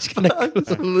 He's gonna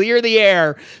clear the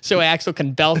air so Axl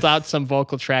can belt out some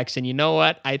vocal tracks. And you know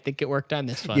what? I think it worked on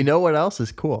this one. You know what else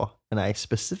is cool? And I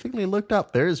specifically looked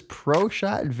up. There's pro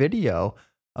shot video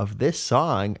of this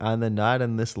song on the Not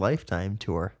in This Lifetime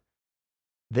tour.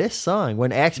 This song,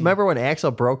 remember when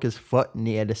Axl broke his foot and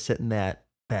he had to sit in that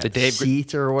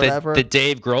seat or whatever? The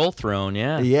Dave Grohl throne,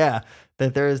 yeah. Yeah,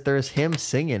 that there's him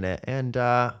singing it, and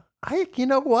you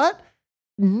know what?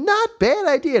 Not bad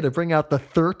idea to bring out the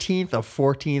 13th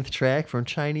or 14th track from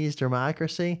Chinese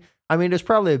Democracy. I mean, there's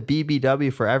probably a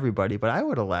BBW for everybody, but I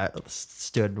would have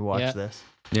stood and watched this.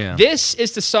 Yeah. This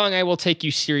is the song I will take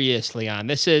you seriously on.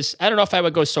 This is, I don't know if I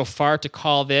would go so far to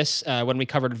call this, when we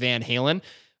covered Van Halen,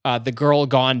 The Girl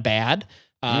Gone Bad.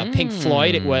 Pink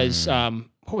Floyd, it was,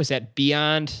 what was that?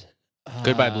 Beyond.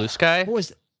 Goodbye Blue Sky? What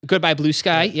was Goodbye Blue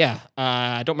Sky. Yeah.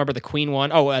 I don't remember the Queen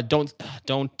one. Oh, don't.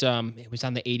 It was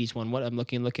on the 80s one. What I'm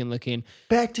looking.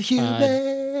 Back to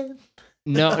human.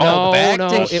 No, Back no.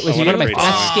 to It was Human. one of my Great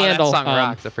best song. Scandal. That song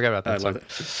rocks. I forgot about that I song.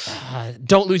 love it.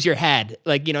 Don't lose your head.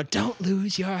 Like, don't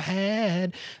lose your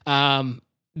head.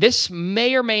 This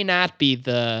may or may not be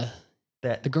the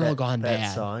Girl Gone that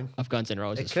Bad song. of Guns N'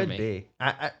 Roses It for could me. be.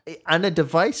 On a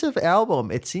divisive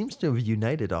album, it seems to have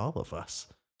united all of us.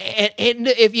 And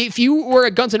if you were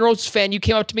a Guns N' Roses fan, you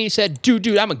came up to me and said, dude,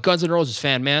 I'm a Guns N' Roses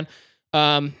fan, man.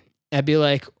 I'd be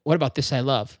like, what about This I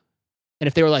Love? And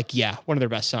if they were like, yeah, one of their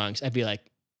best songs, I'd be like,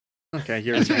 Okay,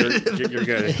 you're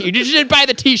good. you just didn't buy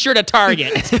the T-shirt at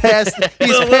Target. He's past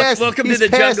Welcome to he's the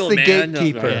past jungle, the man.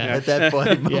 gatekeeper Yeah. at that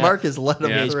point. Yeah. Mark has let him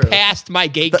Yeah. He's through. past my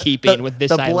gatekeeping with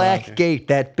This the I black Love. gate,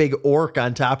 that big orc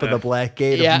on top of the black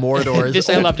gate Yeah, of Mordor. is This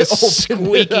I Love just opened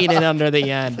it squeaking in under the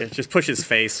Yeah, end. just push his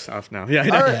face off now. Yeah, I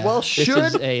know. All right. Yeah. Well, This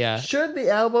is should the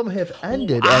album have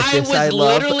ended at I this? was I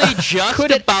love. literally just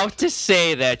Could it- about to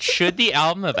say that. Should the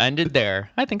album have ended there?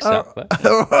 I think so. but-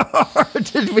 or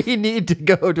did we need to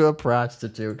go to a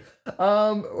prostitute?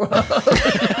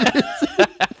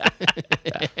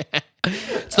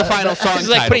 It's the final song It's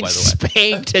like title, putting by the way.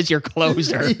 Spanked as your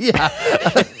closer. Yeah.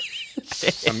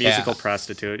 A musical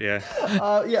prostitute. Yeah.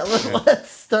 Yeah.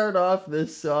 Let's start off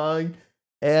this song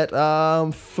at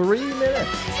 3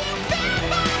 minutes.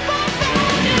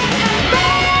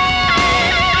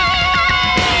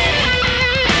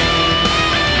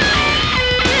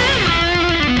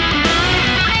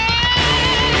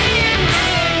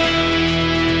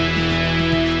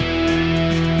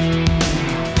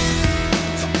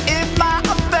 If my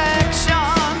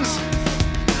affections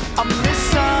are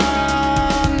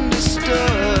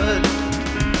misunderstood,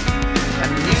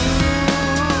 and you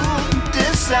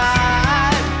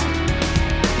decide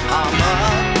I'm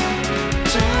up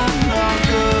to no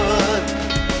good,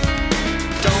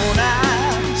 don't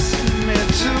ask me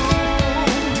to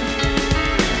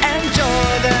enjoy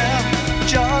them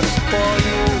just for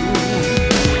you.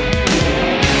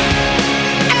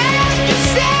 Ask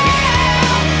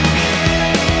yourself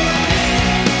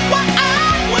what I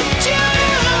would do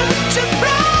to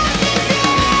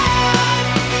protect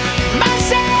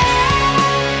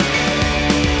myself,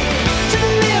 to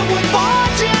live with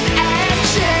fortune and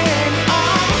shame.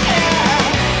 Oh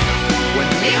yeah, when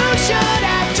you should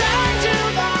have turned to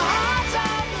the hearts of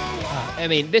the world. I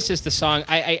mean, this is the song.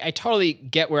 I totally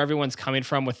get where everyone's coming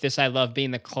from with This I Love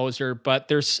being the closer, but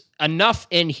there's enough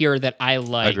in here that I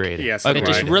like. Agreed. Yes, That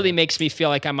just agreed. really makes me feel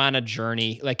like I'm on a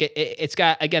journey. Like it's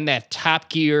got, again, that Top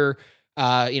Gear,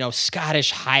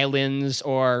 Scottish Highlands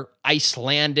or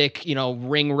Icelandic,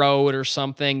 Ring Road or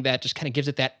something that just kind of gives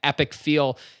it that epic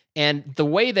feel. And the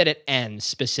way that it ends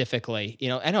specifically,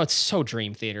 I know it's so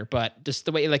Dream Theater, but just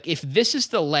the way, like, if this is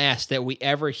the last that we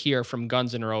ever hear from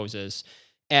Guns N' Roses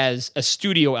as a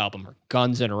studio album, or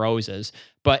Guns N' Roses,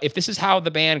 but if this is how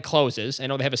the band closes, I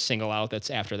know they have a single out that's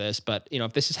after this, but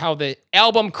if this is how the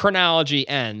album chronology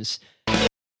ends,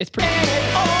 it's pretty.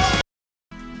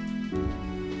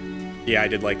 Yeah, I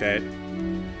did like that.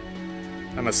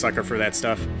 I'm a sucker for that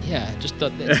stuff. Yeah, just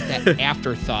that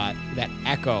afterthought, that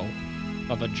echo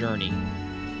of a journey.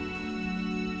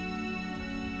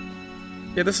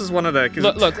 Yeah, this is one of the. 'cause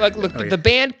Look! Oh, yeah. The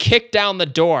band kicked down the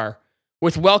door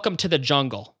with "Welcome to the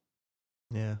Jungle,"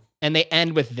 Yeah. and they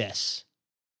end with this.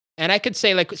 And I could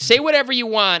say, say whatever you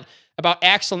want about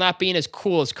Axl not being as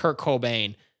cool as Kurt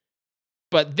Cobain,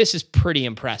 but this is pretty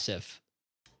impressive.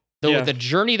 Yeah. The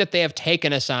journey that they have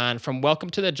taken us on from Welcome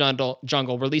to the Jungle,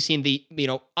 releasing the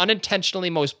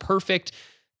unintentionally most perfect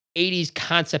 80s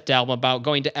concept album about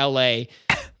going to LA,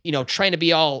 trying to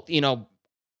be all,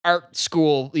 art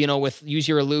school, with Use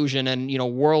Your Illusion and,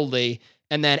 worldly.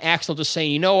 And then Axl just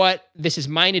saying, you know what? This is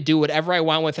mine to do whatever I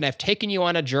want with. And I've taken you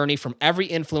on a journey from every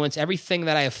influence, everything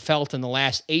that I have felt in the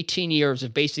last 18 years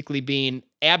of basically being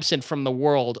absent from the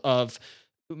world of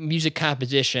music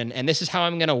composition. And this is how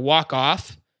I'm going to walk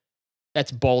off.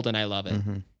 That's bold and I love it.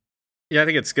 Mm-hmm. Yeah, I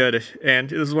think it's good. And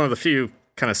this is one of the few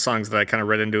kind of songs that I kind of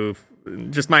read into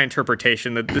just my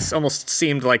interpretation that this almost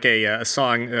seemed like a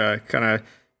song kind of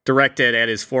directed at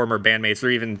his former bandmates or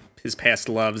even his past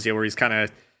loves, where he's kind of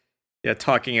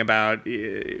talking about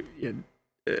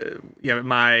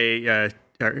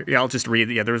I'll just read.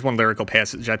 Yeah, there was one lyrical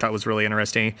passage I thought was really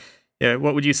interesting. Yeah,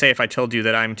 what would you say if I told you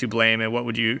that I'm to blame, and what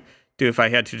would you do if I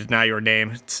had to deny your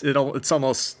name? It's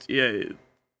almost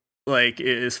like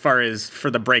as far as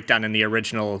for the breakdown in the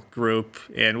original group,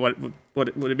 and what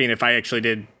would it mean if I actually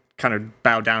did kind of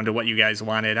bow down to what you guys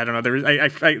wanted? I don't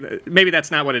know. Maybe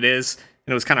that's not what it is,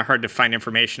 and it was kind of hard to find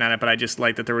information on it. But I just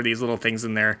like that there were these little things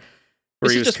in there where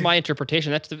This he is was just my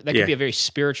interpretation. That could Yeah. be a very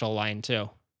spiritual line too.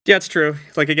 Yeah, it's true.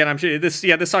 Like again, I'm sure this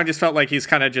song just felt like he's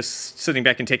kind of just sitting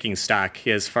back and taking stock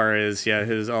as far as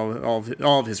his all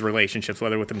of his relationships,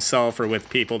 whether with himself or with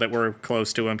people that were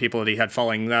close to him, people that he had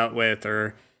falling out with,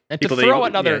 or And to people throw that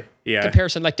another yeah,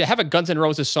 comparison, like to have a Guns N'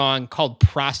 Roses song called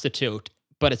 "Prostitute,"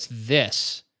 but it's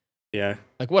this. yeah,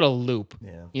 Like what a loop,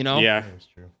 Yeah. you know? yeah. That's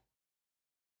true.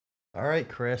 All right,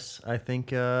 Chris. I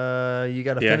think you got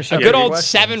to Yeah. finish A up good your old questions.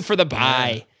 7 for the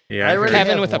buy. Yeah, I already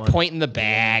Kevin have with a one. point in the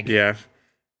bag. yeah.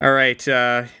 All right.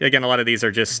 Again, a lot of these are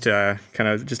just kind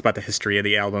of just about the history of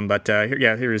the album, but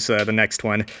here's the next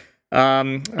one. All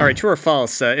right, true or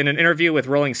false? In an interview with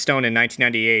Rolling Stone in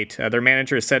 1998, their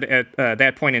manager said at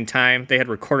that point in time they had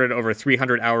recorded over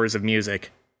 300 hours of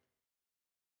music.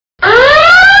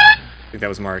 I think that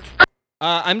was Mark.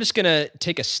 I'm just gonna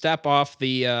take a step off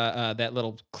the that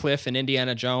little cliff in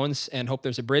Indiana Jones and hope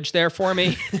there's a bridge there for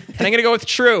me. And I'm gonna go with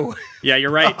true. Yeah,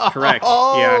 you're right. Correct.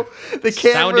 Oh, the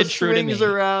camera Sounded true to swings me.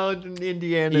 around and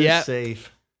Indiana Yep. is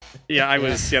safe. Yeah,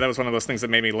 that was one of those things that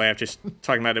made me laugh. Just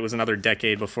talking about it was another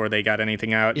decade before they got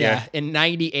anything out. Yeah, in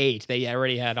 '98 they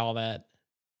already had all that.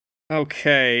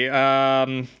 Okay.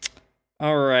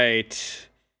 All right.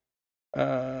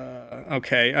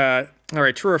 Okay. All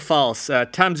right. True or false?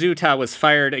 Tom Zutaut was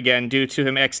fired again due to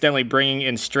him accidentally bringing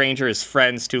in strangers,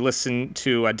 friends, to listen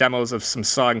to demos of some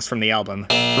songs from the album.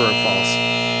 True or false?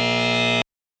 I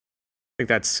think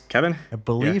that's Kevin. I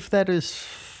believe that is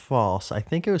false. I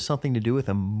think it was something to do with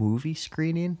a movie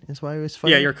screening. Is why he was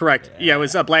fired. Yeah, you're correct. Yeah, it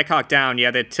was Black Hawk Down.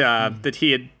 Yeah, that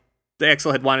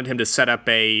Axl had wanted him to set up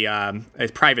a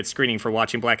private screening for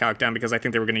watching Black Hawk Down because I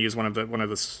think they were going to use one of the I don't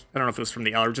know if it was from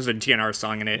the album, just a GNR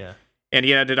song in it. Yeah. And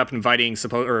he ended up inviting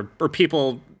or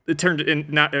people. It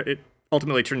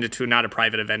ultimately turned into not a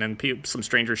private event, and some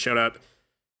strangers showed up.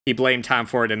 He blamed Tom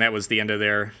for it, and that was the end of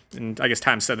their. And I guess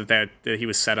Tom said that he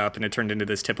was set up, and it turned into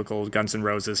this typical Guns N'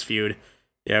 Roses feud.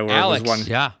 Yeah, where Alex. it was one.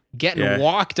 Yeah, Getting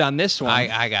walked on this one.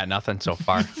 I got nothing so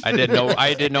far. I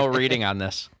did no reading on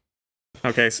this.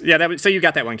 Okay, so so you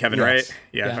got that one, Kevin, Yes. right?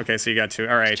 Yeah. Yeah. Okay, so you got 2.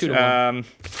 All right. 2-1.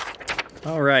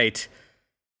 All right.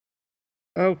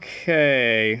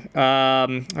 Okay. All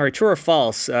right. True or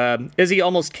false? Izzy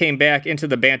almost came back into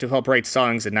the band to help write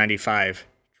songs in '95.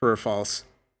 True or false?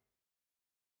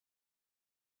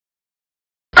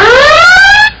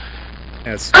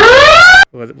 Yes.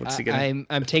 What's he gonna?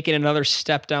 I'm taking another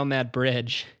step down that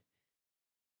bridge.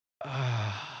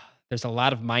 There's a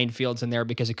lot of minefields in there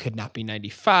because it could not be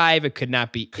 95. It could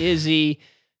not be Izzy.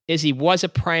 Izzy was a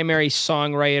primary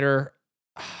songwriter.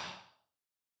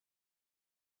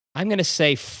 I'm going to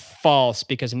say false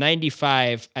because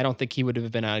 95, I don't think he would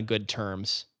have been on good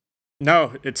terms.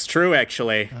 No, it's true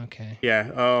actually. Okay.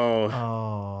 Yeah. Oh.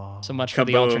 Oh. So much for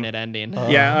the Kaboom. alternate ending.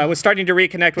 Yeah, I was starting to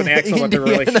reconnect with Axl with the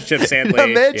relationship.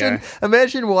 Sadly,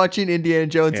 Imagine watching Indiana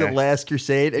Jones Yeah. at Last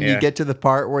Crusade, and Yeah. you get to the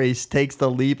part where he takes the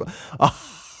leap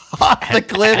off the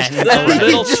cliff. and a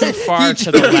little too far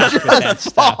to the left with that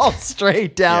step. Falls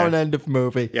straight down. Yeah. End of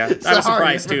movie. Yeah, I was Sorry,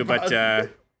 surprised too, but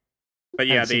Haven't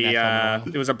yeah, seen that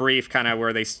film it was a brief kind of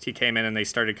where he came in and they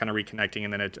started kind of reconnecting,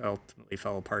 and then it ultimately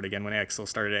fell apart again when Axl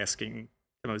started asking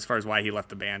him as far as why he left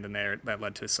the band, and that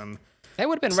led to some. That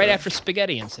would have been right after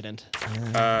Spaghetti Incident.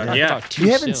 Yeah, About too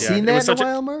You haven't soon. seen It was that in such a a-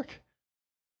 while, Mark?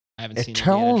 I haven't It seen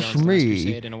Indiana tells Jones and the Last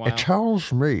Crusade in a while. It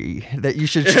tells me that you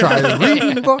should try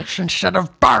reading books instead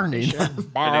of burning.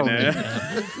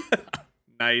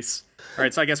 Nice. All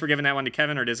right, so I guess we're giving that one to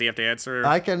Kevin, or does he have to answer?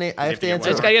 I have to get answer. one.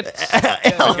 This guy gets-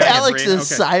 Alex Okay.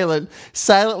 is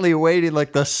silently waiting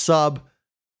like the sub.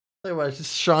 Look at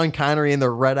just Sean Connery in the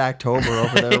Red October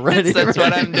over there ready. That's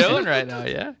what I'm doing right now.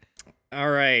 Yeah. All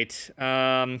right.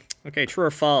 Okay, true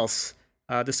or false?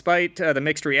 Despite the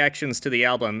mixed reactions to the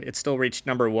album, it still reached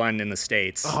 #1 in the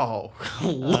States. Oh,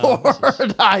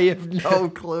 Lord, I have no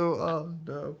clue. Oh,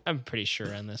 no. I'm pretty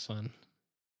sure on this one.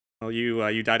 Well,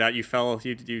 you died out. You fell.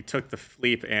 You took the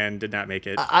leap and did not make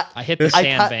it. I hit the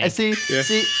sandbank. See,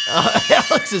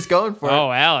 Alex is going for it.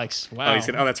 Oh, Alex. Wow.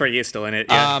 That's right. He is still in it.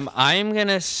 Yeah. I'm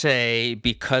gonna say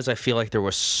because I feel like there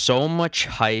was so much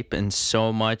hype and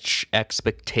so much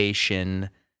expectation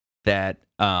that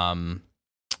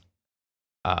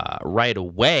right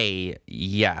away,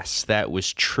 yes, that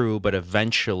was true, but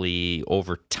eventually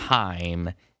over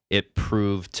time it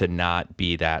proved to not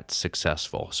be that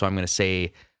successful. So I'm gonna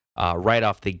say right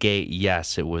off the gate,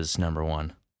 yes, it was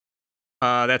 #1.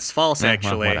 That's false, well,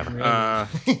 actually. whatever.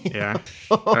 Yeah.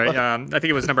 All right. I think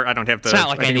it was number. I don't have the. It's not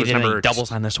like I think it was needed any number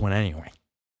doubles on this one anyway.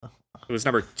 It was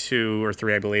number 2 or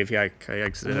 3, I believe. Yeah, I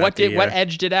exited. What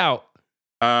edged it out?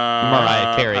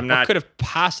 Mariah Carey. I'm What not. could have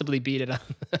possibly beat it?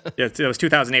 Yeah, it was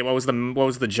 2008. What was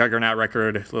the Juggernaut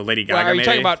record? Lady Gaga. Well, are you maybe?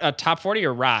 talking about top 40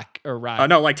 or rock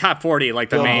No, like top 40, like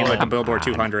the main, like the Billboard. Billboard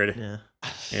 200. Yeah.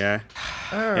 Yeah.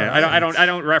 All Yeah. right. I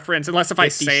don't reference unless if I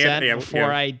 50 say Cent it. Yeah, before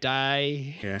yeah. I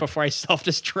die, Yeah. before I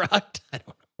self-destruct. I don't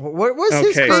know. What was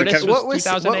his Okay, so big, Kevin- what was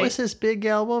 2008? his big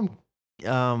album?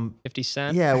 50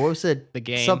 Cent. Yeah, what was it? The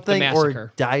Game, Something The or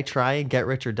Massacre. Die Trying, Get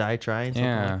Rich or Die Trying, something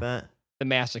Yeah. like that. The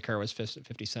Massacre was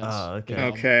 50 Cent. Oh,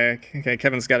 okay. Okay.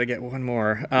 Kevin's got to get one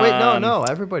more. Wait, no,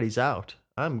 everybody's out.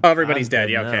 Everybody's I'm dead.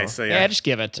 good Yeah. Okay. now. So Yeah, yeah. just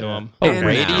give it to Yeah. him. Oh, And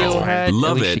Radiohead. now,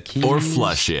 love Alicia it or Keys.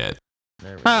 flush it.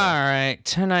 There we go. All right,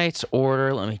 tonight's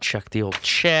order. Let me check the old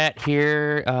chat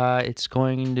here. It's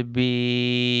going to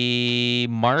be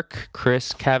Mark,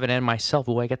 Chris, Kevin, and myself.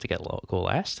 Oh, I get to go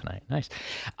last tonight. Nice.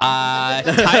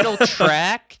 Title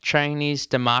track, Chinese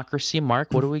Democracy.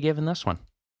 Mark, what are we giving this one?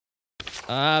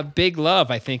 Big Love.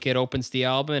 I think it opens the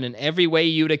album in every way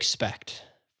you'd expect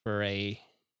for a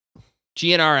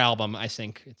GNR album. I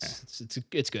think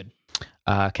it's good.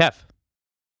 Kev.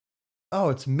 Oh,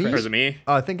 it's me. Or is it me?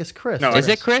 Oh, I think it's Chris. No, Is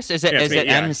it Chris? Is it Yeah, it's is me, it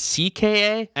yeah.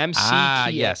 MCKA? Ah,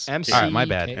 yes. All right, my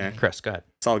bad. MCKA. Chris, go ahead.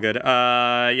 It's all good.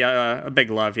 A Big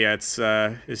Love. Yeah, it's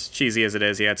as cheesy as it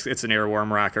is. Yeah, it's an earworm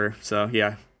rocker. So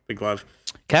yeah, Big Love.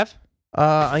 Kev?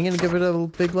 I'm gonna give it a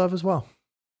big love as well.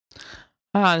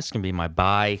 This is going to be my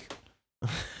bye.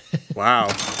 Wow.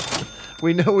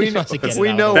 We know. He wants to get it We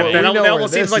out know. of the way. we That know where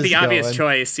almost seems this like the is obvious going.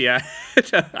 choice. Yeah.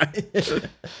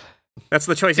 That's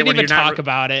the choice. Didn't when even you're not talk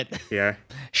about it. Yeah.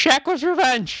 Shackle's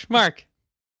Revenge. Mark.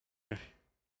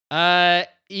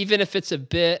 Even if it's a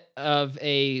bit of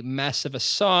a mess of a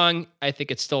song, I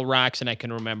think it still rocks and I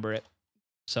can remember it.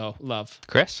 So, Love.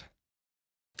 Chris?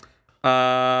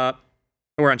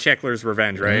 We're on Shackler's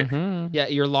Revenge, right? Mhm. Yeah,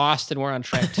 you're lost and we're on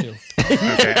track 2.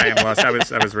 Okay, I am lost. I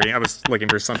was reading. I was looking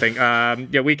for something.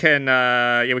 We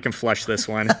can flush this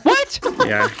one. What?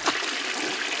 Yeah.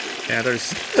 Yeah,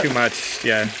 there's too much.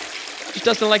 Yeah. Just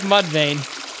doesn't like Mudvayne.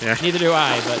 Yeah. Neither do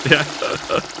I, but Yeah.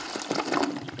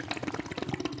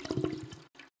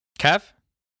 Kev?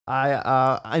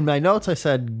 I in my notes I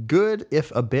said good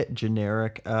if a bit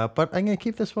generic, but I'm gonna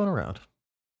keep this one around.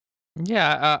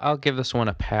 Yeah, I'll give this one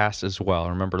a pass as well. I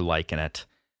remember liking it.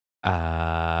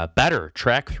 Better.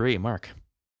 Track 3. Mark.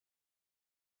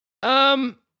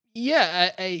 yeah,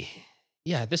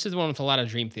 yeah, this is the one with a lot of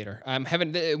Dream Theater. I'm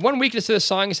having one weakness to the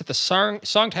song is that the song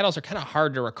titles are kind of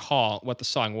hard to recall what the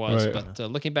song was, Right.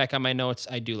 but looking back on my notes,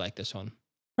 I do like this one.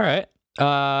 All right.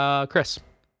 Chris.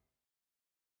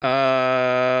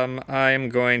 I'm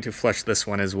going to flush this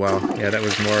one as well. Yeah, that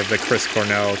was more of the Chris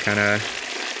Cornell kind of.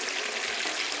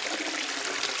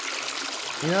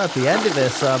 You know, at the end of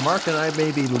this, Mark and I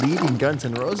may be leading Guns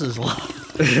N' Roses.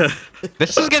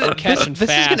 This is gonna catching this is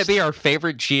gonna fast. be our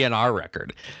favorite GNR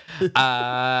record.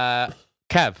 Kev,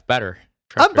 better.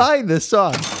 Track I'm 3. buying this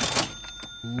song.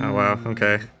 Oh wow.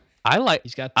 Okay. I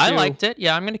He's got I two. liked it.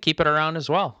 Yeah, I'm gonna keep it around as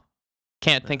well.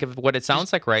 Can't think of what it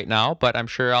sounds like right now, but I'm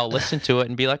sure I'll listen to it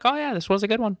and be like, oh yeah, this was a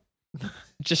good one.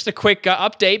 Just a quick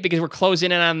update because we're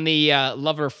closing in on the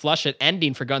Love or Flush It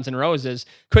ending for Guns N' Roses.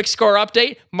 Quick score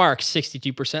update. Mark,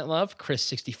 62% love. Chris,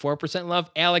 64% love.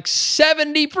 Alex,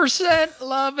 70%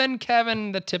 love. And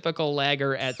Kevin, the typical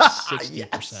lagger at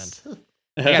 60%.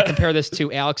 I got to compare this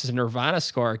to Alex's Nirvana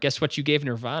score. Guess what you gave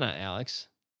Nirvana, Alex?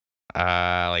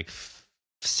 Like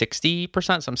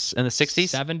 60%, some in the 60s.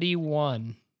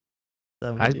 71.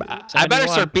 I better 71.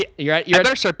 start You're at, I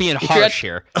better start being harsh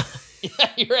here.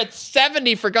 you're at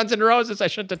 70 for Guns N' Roses. I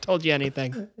shouldn't have told you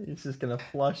anything. He's just gonna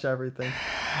flush everything.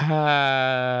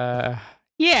 Yeah,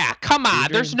 come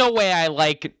on. There's no way I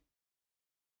like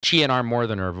GNR more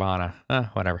than Nirvana.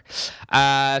 Whatever.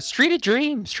 Street of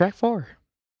Dreams, track 4.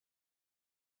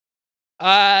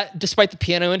 Despite the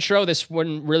piano intro, this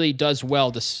one really does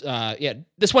well. This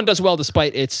one does well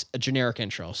despite its generic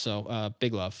intro. So,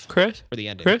 big love Chris? for the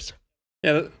ending. Chris?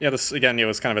 Yeah. This again. It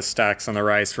was kind of a stocks on the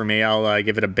rise for me. I'll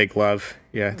give it a big love.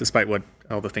 Yeah, despite what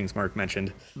all the things Mark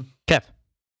mentioned. Kev?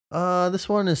 This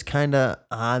one is kind of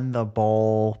on the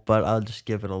ball, but I'll just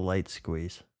give it a light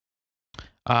squeeze.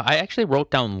 I actually wrote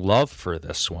down love for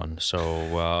this one, so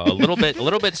a little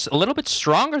bit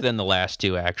stronger than the last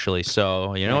two, actually.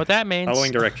 So you know what that means.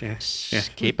 Following direction. Yeah.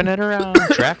 Keeping it around.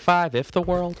 Track 5, If the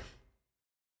World.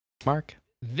 Mark.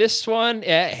 This one,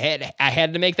 I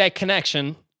had to make that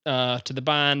connection to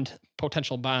the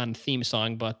potential Bond theme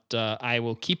song, but I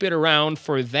will keep it around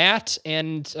for that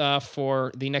and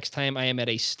for the next time I am at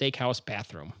a steakhouse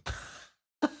bathroom.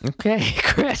 Okay,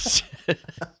 Chris.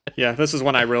 Yeah, this is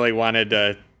one I really wanted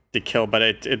to kill, but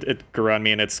it grew on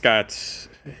me, and it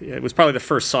was probably the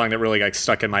first song that really got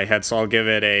stuck in my head. So I'll give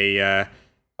it a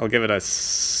I'll give it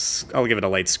a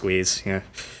light squeeze. Yeah.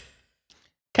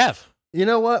 Kev. You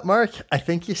know what, Mark? I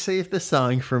think you saved the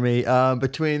song for me.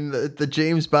 Between the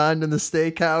James Bond and the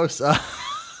steakhouse,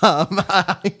 I'm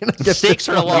gonna give Stakes this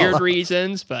are one Weird all.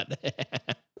 reasons, but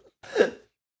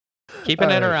Keeping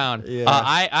it All right, around. yeah.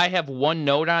 I have one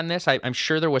note on this. I'm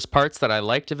sure there was parts that I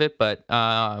liked of it, but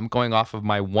I'm going off of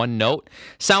my one note.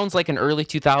 Sounds like an early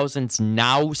 2000s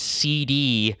Now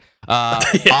CD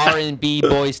R&B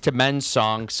Boys to Men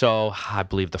song. So I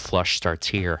believe the flush starts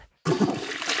here.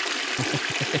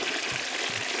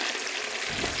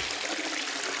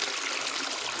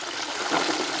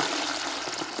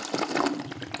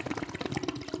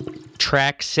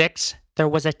 Track 6. There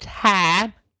was a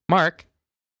tab. Mark.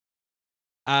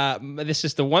 this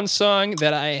is the one song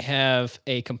that I have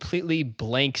a completely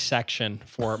blank section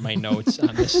for my notes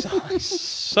on this song.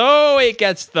 So it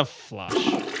gets the flush.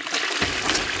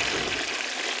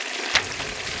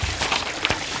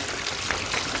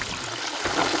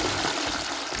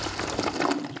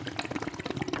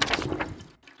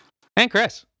 And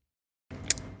Chris.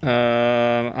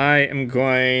 I am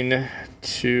going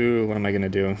to. What am I going to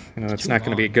do? You know, it's not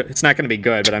going to be good. It's not going to be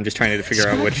good, but I'm just trying to figure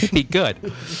out which. Be good.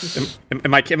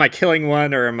 Am I killing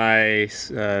one or am I?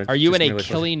 Are you just in a merely-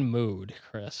 killing mood,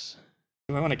 Chris?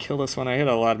 Do I want to kill this one? I had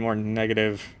a lot more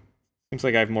negative. Seems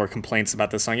like I have more complaints about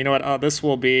this song. You know what? This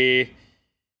will be.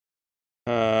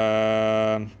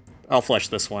 I'll flush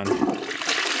this one.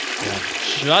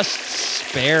 Just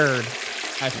spared.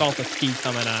 I felt the tea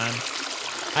coming on.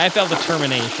 I felt the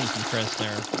termination from Chris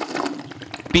there.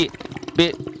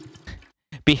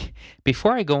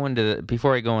 Before I go into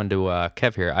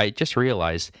Kev here, I just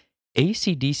realized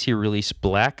AC/DC released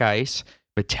Black Ice,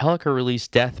 Metallica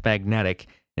released Death Magnetic,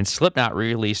 and Slipknot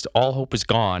released All Hope Is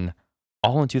Gone,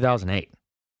 all in 2008.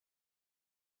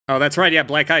 Oh, that's right. Yeah,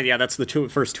 Black Eye. Yeah, that's the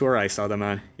first tour I saw them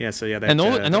on. Yeah, so yeah. That,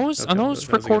 Those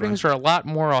recordings are a lot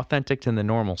more authentic than the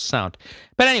normal sound.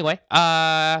 But anyway,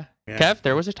 Kev,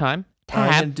 there was a time.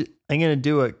 I'm gonna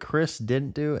do what Chris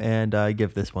didn't do and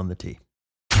give this one the T.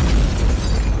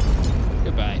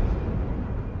 Goodbye.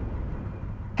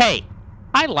 Hey,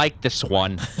 I like this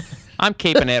one. I'm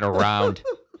keeping it around.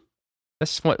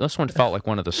 This one felt like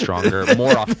one of the stronger,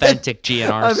 more authentic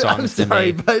GNR songs I'm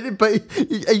sorry, to me. but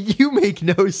you make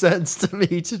no sense to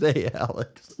me today,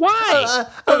 Alex. Why?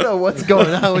 I don't know what's going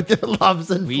on with your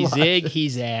loves and We flies. zig, he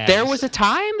zags. There was a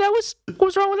time what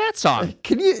was wrong with that song?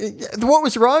 Can you? What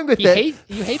was wrong with You it?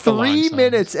 hate the long 3 songs.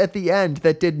 minutes at the end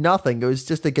that did nothing. It was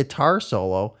just a guitar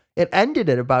solo. It ended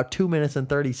at about 2 minutes and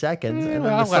 30 seconds, and then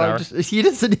well, the song whatever. he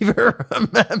doesn't even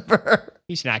remember.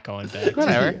 He's not going back.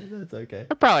 Whatever. That's okay.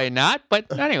 Probably not,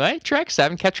 but anyway, track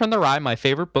 7, Catcher in the Rye, my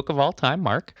favorite book of all time,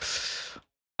 Mark.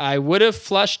 I would have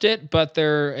flushed it, but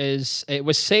it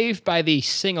was saved by the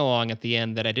sing-along at the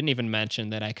end that I didn't even mention,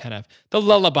 that I kind of, the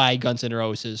lullaby Guns N'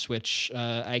 Roses, which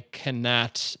I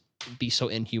cannot be so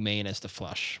inhumane as to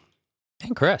flush.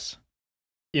 And Chris.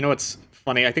 You know what's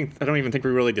funny? I don't even think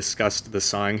we really discussed the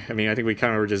song. I mean, I think we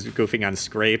kind of were just goofing on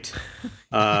Scraped.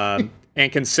 And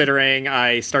considering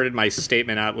I started my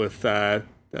statement out with that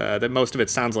most of it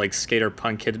sounds like skater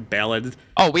punk kid ballad.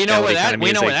 Oh, we know Melody where kind of we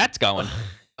know music. where that's going.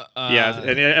 Yeah,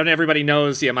 and everybody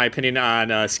knows, my opinion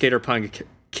on skater punk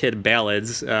kid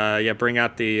ballads. Bring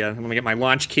out the. I'm gonna get my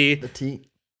launch key. The T.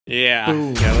 Yeah,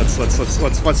 Boom. yeah.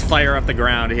 Let's fire up the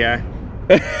ground. Yeah.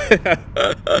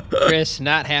 Chris,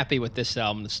 not happy with this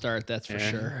album to start, that's for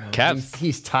sure. Kev.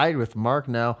 He's tied with Mark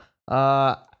now.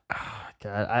 God,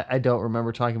 I don't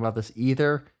remember talking about this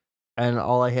either. And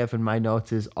all I have in my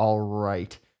notes is all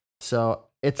right. So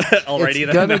it's Alrighty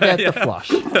it's then. gonna get Yeah. the flush.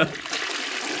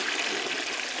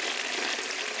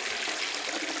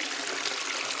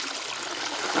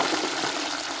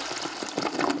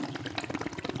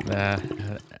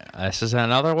 This is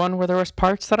another one where there was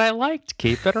parts that I liked.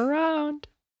 Keep it around.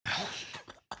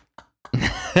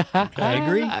 I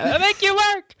agree. Thank you,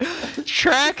 Mark.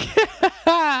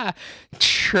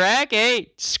 Track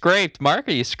 8, Scraped. Mark,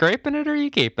 are you scraping it or are you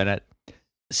keeping it?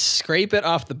 Scrape it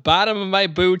off the bottom of my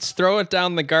boots, throw it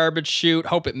down the garbage chute,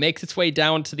 hope it makes its way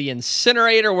down to the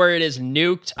incinerator where it is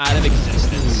nuked out of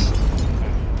existence.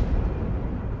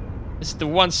 This is the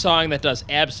one song that does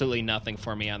absolutely nothing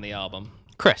for me on the album.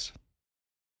 Chris.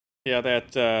 Yeah,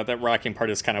 that rocking part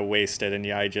is kind of wasted, and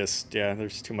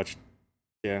there's too much.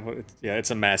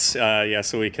 It's a mess.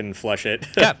 So we can flush it.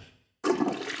 Kev.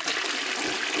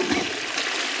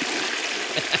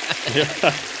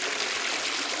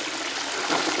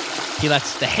 He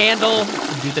lets the handle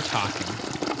do the talking.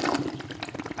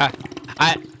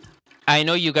 I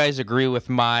know you guys agree with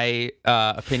my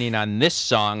opinion on this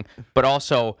song, but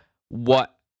also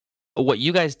what what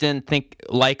you guys didn't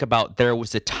like about There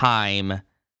Was a Time,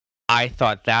 I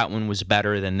thought that one was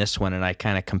better than this one, and I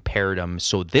kind of compared them.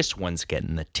 So this one's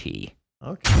getting the T.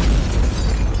 Okay.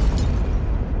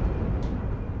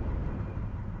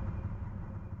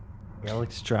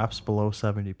 Alex drops below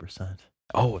 70%.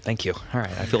 Oh, thank you. All right,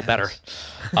 I feel better.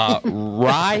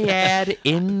 Ryad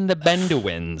in the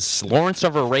Bedouins, Lawrence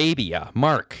of Arabia.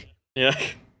 Mark. Yeah.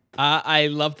 I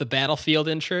love the Battlefield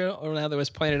intro, or now that was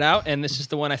pointed out, and this is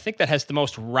the one I think that has the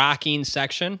most rocking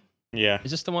section. Yeah.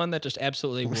 Is this the one that just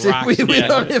absolutely we rocks? we the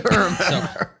don't show? even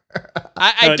remember.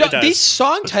 I It don't. does. These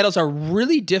song titles are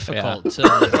really difficult to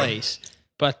place,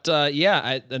 but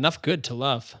enough good to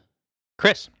love.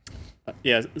 Chris.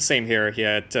 Yeah, same here.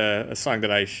 Yeah, a song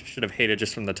that I should have hated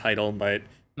just from the title, but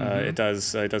it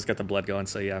does get the blood going.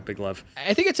 So yeah, big love.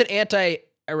 I think it's an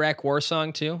anti-Iraq war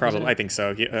song too. Probably, I think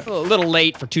so. Yeah. A little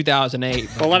late for 2008.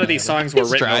 Well, a lot of these songs were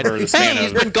written over the span Hey,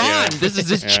 he's of. been gone. Yeah. This is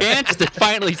his chance to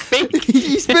finally speak.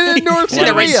 He's been in North They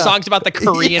write Korea. songs about the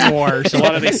Korean War. A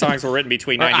lot of these songs were written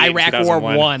between Or 98 and Iraq War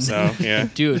 2001. One. So yeah.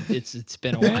 Dude, it's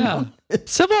been a while.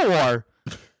 Civil War.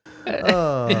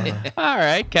 Oh. All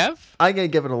right, Kev. I'm gonna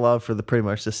give it a love for pretty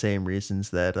much the same reasons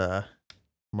that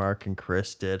Mark and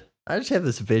Chris did. I just have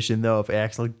this vision though of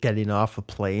Axel getting off a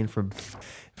plane from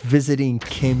visiting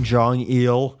Kim Jong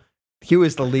Il. He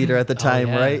was the leader at the time,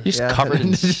 yeah. right? He's covered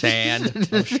in sand.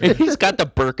 He's got the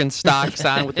Birkenstocks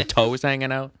on with the toes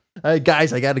hanging out. Hey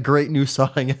guys, I got a great new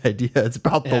song idea. It's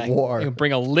about Yeah, the war. I can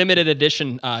bring a limited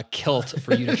edition kilt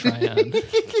for you to try on.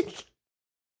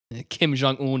 Kim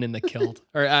Jong Un in the kilt,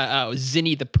 or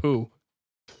Zinni the Pooh.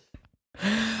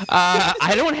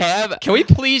 I don't have. Can we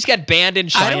please get banned in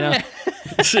China?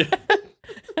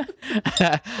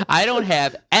 I don't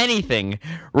have anything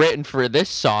written for this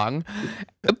song,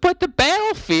 but the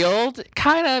Battlefield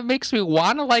kind of makes me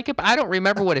want to like it. But I don't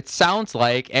remember what it sounds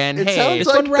like. And It hey, sounds this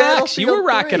like one rocks. You were Battlefield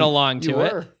rocking 3. along to You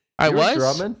it. were. I You were was?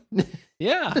 drumming.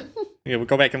 Yeah, Yeah, we'll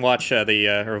go back and watch or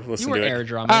you listen were to it. air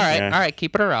drumming. all right, Yeah. all right,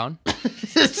 keep it around.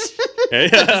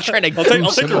 Yeah. Trying to I'll take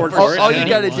goose your him word over. for it. All yeah. you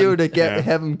got to do to Yeah.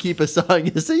 have him keep a song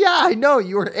is say, "Yeah, I know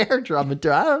you were air drumming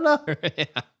too." I don't know.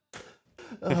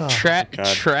 Oh, Track God.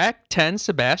 track 10,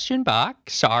 Sebastian Bach.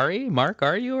 Sorry, Mark,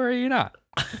 are you or are you not?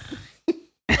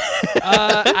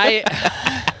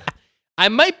 I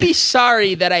might be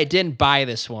sorry that I didn't buy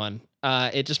this one.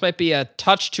 It just might be a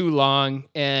touch too long,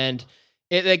 and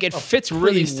it fits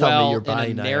really please tell me well you're in a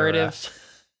buying narrative. IRS.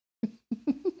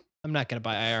 I'm not gonna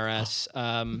buy IRS.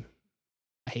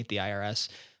 I hate the IRS.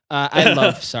 I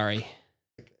love sorry.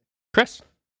 Chris?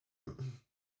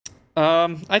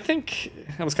 I think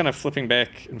I was kind of flipping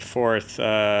back and forth.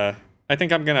 I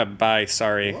think I'm gonna buy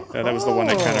Sorry. That was the one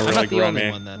that kind I'm of really not the grew on only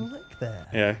me. one I then. like that.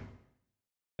 Yeah.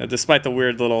 Despite the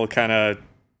weird little kind of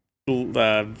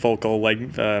vocal, like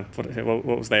what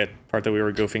was that part that we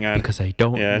were goofing on? Because I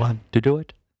don't Yeah. want to do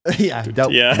it. Yeah,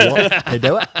 don't Yeah. want to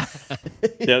do it.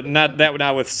 Yeah,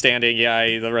 notwithstanding.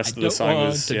 Yeah, the rest of the song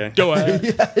was yeah.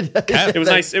 It was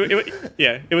nice.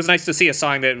 It was nice to see a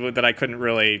song that I couldn't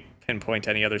really pinpoint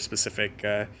any other specific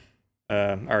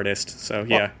artist. So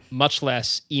yeah, Much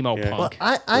less emo Yeah. Well, punk.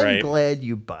 I'm Right. glad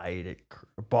you bought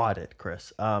it,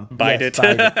 Chris. Bite yes, it.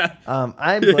 bite it.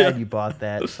 I'm glad you bought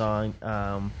that song.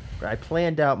 I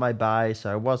planned out my buy,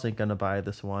 so I wasn't gonna buy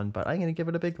this one, but I'm gonna give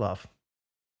it a big love.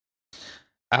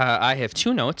 I have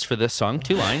 2 notes for this song,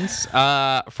 2 lines.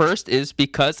 First is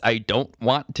because I don't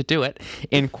want to do it,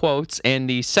 in quotes, and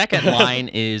the second line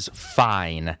is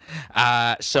fine.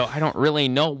 So I don't really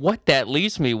know what that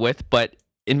leaves me with, but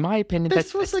in my opinion,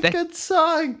 This was a good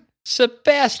song.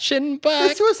 Sebastian Bach.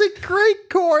 This was a great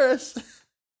chorus.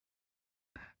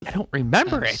 I don't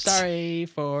remember I'm it. sorry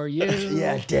for you.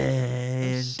 Yeah,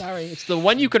 Dan. Sorry. It's the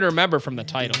one you can remember from the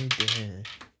title.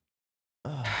 Oh,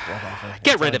 whatever.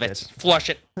 Get It's rid all of it. good. Flush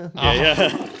it.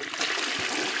 yeah.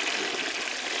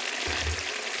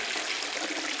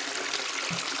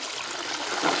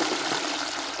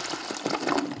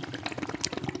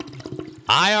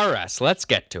 IRS. Let's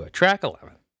get to it. Track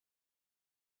 11.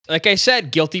 Like I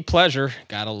said, guilty pleasure.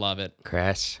 Gotta love it.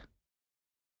 Chris.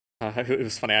 It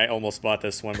was funny. I almost bought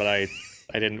this one, but I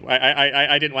didn't.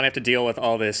 I didn't want to have to deal with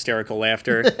all the hysterical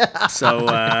laughter. So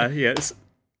yes.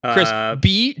 Chris,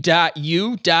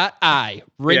 B.U.I.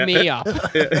 Ring yeah. me up.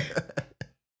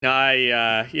 No,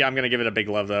 I'm gonna give it a big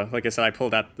love though. Like I said, I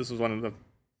pulled out. This was one of the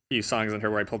few songs on her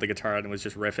where I pulled the guitar out and was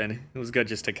just riffing. It was good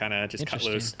just to kind of just cut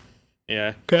Interesting. loose.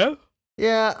 Yeah. Okay.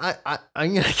 Yeah,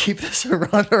 I'm gonna keep this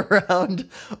around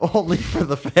only for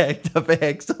the fact of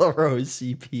Axl Rose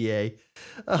CPA.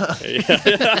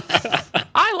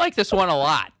 I like this one a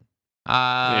lot.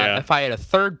 Yeah. If I had a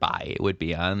third buy, it would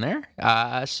be on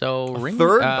there. So ring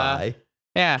Third buy.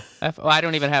 Yeah, I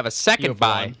don't even have a You second have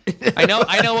buy. I know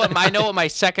what my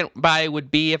second buy would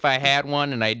be if I had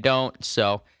one, and I don't.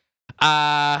 So,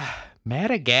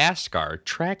 Madagascar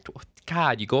tracked.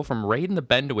 God, you go from Raiding the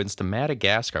Bedouins to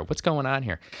Madagascar. What's going on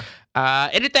here?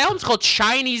 And the album's called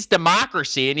Chinese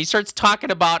Democracy, and he starts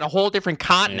talking about a whole different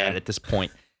continent Yeah. at this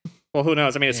point. Well, who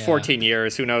knows? I mean, it's Yeah. 14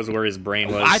 years. Who knows where his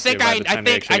brain was? I think by the time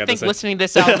they actually got this in. listening to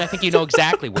this album, I think you know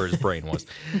exactly where his brain was.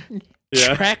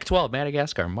 Yeah. Track 12,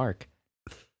 Madagascar. Mark.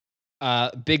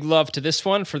 Big love to this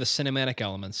one for the cinematic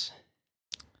elements.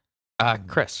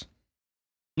 Chris.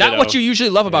 Not what Ditto. you usually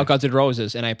love about Yeah. Guns N'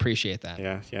 Roses, and I appreciate that.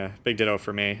 Yeah. Big ditto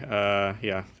for me.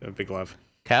 Yeah, a big love.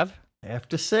 Kev. I have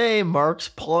to say, Mark's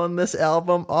pulling this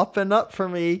album up and up for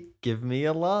me. Give me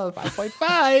a love.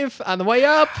 5.5 on the way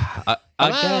up.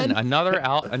 Again, on.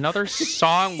 another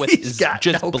song with He's got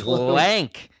just no clue.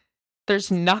 blank.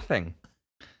 There's nothing.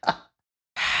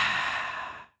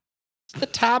 The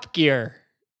Top Gear.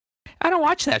 I don't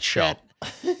watch that show.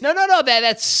 No.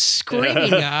 That's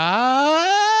screaming.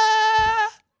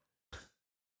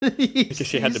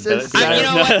 She had to Jesus. bet- You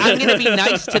know what? I'm gonna be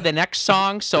nice to the next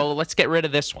song, so let's get rid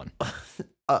of this one.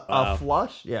 A Wow.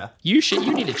 flush? Yeah. You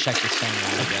need to check this song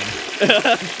out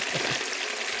again.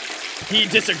 He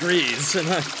disagrees.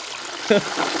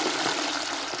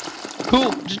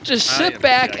 Cool. Just I sit am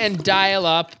back shocked. and dial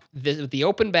up the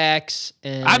open backs.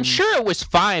 And I'm sure it was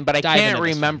fine, but I dive can't into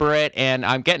this remember it, and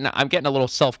I'm getting a little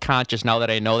self-conscious now that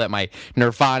I know that my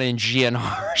Nirvana and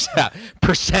GNR's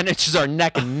percentages are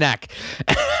neck and neck.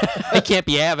 I can't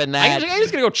be having that. I'm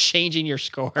just gonna go changing your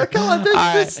score. Come on,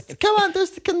 there's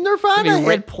Nirvana Maybe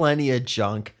had plenty of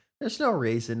junk. There's no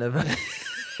reason of it.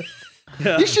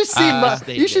 You should see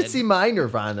they you should did. see my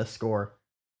Nirvana score.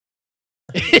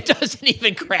 It doesn't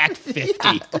even crack 50.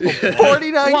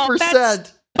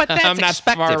 49%. But that's I'm not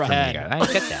expected far from ahead. you guys.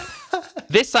 I get that.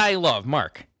 This I love,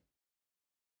 Mark.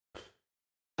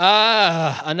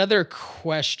 Another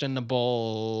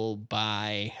questionable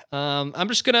buy. I'm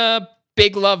just gonna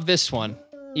big love this one,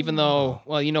 even though,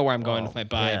 well, you know where I'm going with my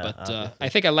buy, yeah, but obviously. I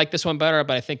think I like this one better.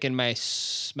 But I think in my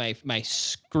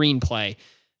screenplay,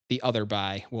 the other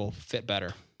buy will fit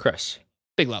better. Chris.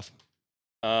 Big love.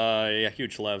 Yeah,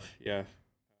 huge love. Yeah.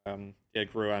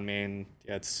 It grew on me, and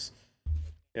it's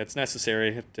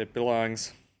necessary. It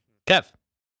belongs. Kev.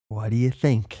 What do you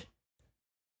think?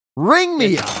 Ring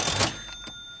me up.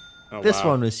 Oh, This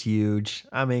wow. one was huge.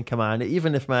 I mean, come on.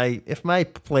 Even if my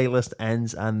playlist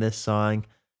ends on this song,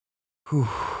 whew,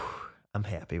 I'm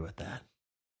happy with that.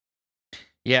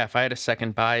 Yeah, if I had a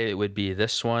second buy, it would be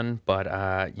this one. But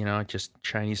just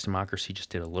Chinese Democracy just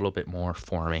did a little bit more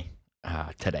for me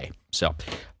today. So,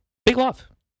 big love.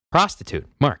 Prostitute.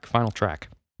 Mark, final track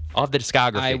of the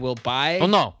discography. I will buy Oh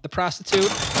no, the prostitute.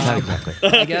 not exactly.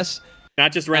 I guess.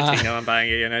 Not just renting. No, I'm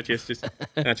buying it. Yeah, not just.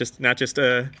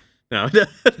 No.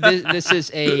 This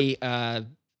is a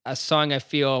song I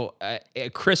feel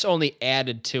Chris only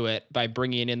added to it by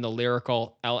bringing in the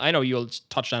lyrical. I know you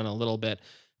touched on it a little bit,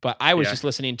 but I was Yeah. just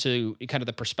listening to kind of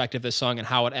the perspective of this song and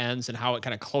how it ends and how it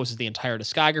kind of closes the entire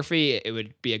discography. It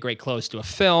would be a great close to a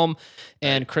film,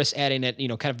 and Chris adding it,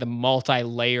 kind of the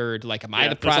multi-layered, like, am I Yeah,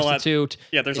 the there's a lot- prostitute?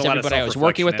 Yeah, there's Is a lot of everybody I was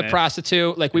working with the self-reflection in it.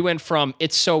 prostitute? Like, we went from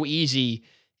It's So Easy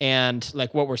and,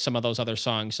 like, what were some of those other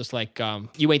songs? Just like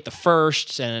You Ain't the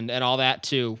First and all that,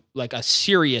 to like a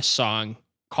serious song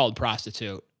called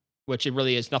Prostitute, which it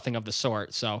really is nothing of the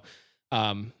sort. So,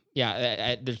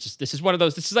 this is one of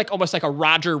those. This is like almost like a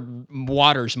Roger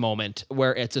Waters moment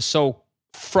where it's just so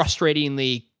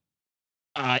frustratingly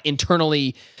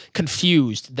internally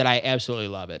confused that I absolutely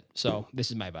love it. So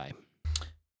this is my buy.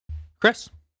 Chris.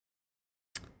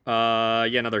 Yeah,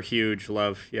 another huge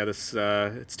love. Yeah, this.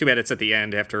 It's too bad it's at the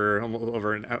end after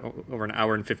over an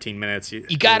hour and 15 minutes.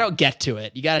 You gotta get to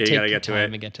it. You gotta Yeah, you take gotta your get to time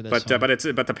it. and get to this. But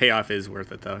one. but the payoff is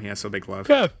worth it though. Yeah, so big love.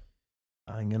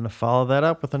 I'm going to follow that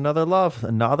up with another love.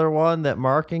 Another one that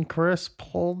Mark and Chris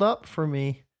pulled up for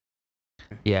me.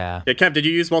 Yeah. Yeah, Kev, did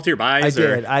you use both of your I buys?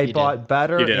 or- did. I You bought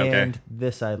Better You did, okay. and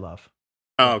This I Love.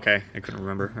 Oh, okay. I couldn't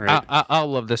remember. All right. I'll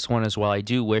love this one as well. I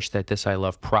do wish that This I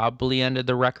Love probably ended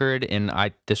the record, and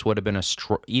this would have been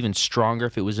even stronger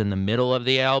if it was in the middle of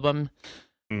the album.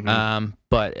 Mhm.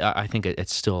 But I think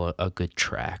it's still a good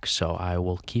track, so I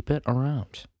will keep it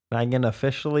around. I'm going to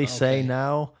officially say Okay.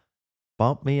 now,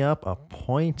 bump me up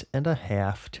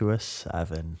 1.5 to a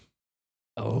 7.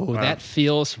 Oh, Wow. that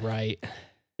feels right.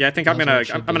 Yeah, I think That's what it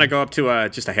should I'm gonna be. go up to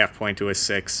just a half point to a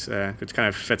 6, which kind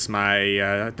of fits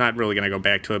my. Not really gonna go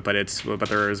back to it, but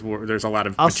there's a lot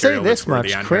of. I'll say material this that's worthy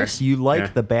much, on Chris, here. you like Yeah.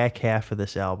 the back half of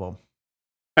this album.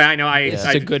 I know. It's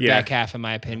I a good yeah. back half, in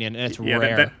my opinion, and it's Yeah,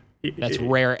 rare. that- That's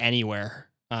rare anywhere.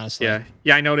 honestly.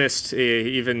 Yeah. I noticed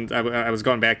even I was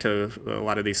going back to a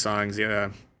lot of these songs.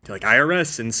 Yeah, like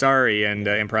IRS and Sorry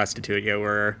and Prostitute. Yeah,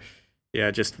 were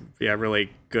just really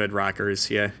good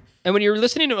rockers. Yeah. And when you're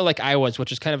listening to it like I was,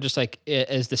 which is kind of just like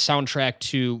as the soundtrack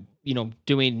to,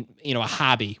 doing, a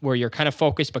hobby where you're kind of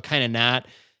focused but kind of not.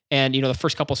 And, the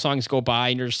first couple songs go by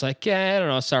and you're just like, yeah, I don't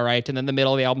know, it's all right. And then the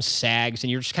middle of the album sags and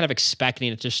you're just kind of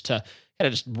expecting it just to kind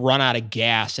of just run out of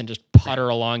gas and just putter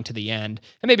along to the end.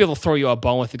 And maybe it'll throw you a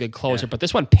bone with a good closer, but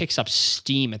this one picks up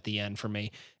steam at the end for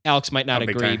me. Alex might not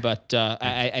big agree, time. but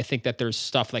I think that there's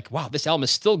stuff like, wow, this album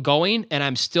is still going and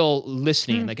I'm still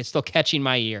listening. Like it's still catching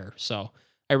my ear. So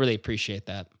I really appreciate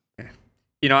that.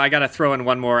 I got to throw in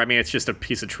one more. I mean, it's just a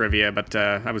piece of trivia, but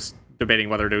I was debating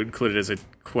whether to include it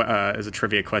as a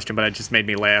trivia question, but it just made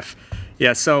me laugh.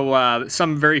 Yeah, so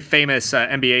some very famous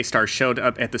NBA stars showed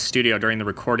up at the studio during the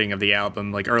recording of the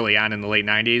album, like early on in the late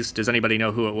 90s. Does anybody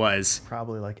know who it was?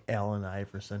 Probably like Allen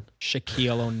Iverson.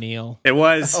 Shaquille O'Neal. It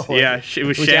was, it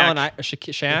was Shaq.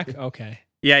 Shaq? Okay.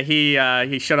 Yeah,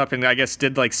 he showed up and I guess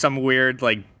did like some weird,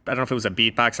 like, I don't know if it was a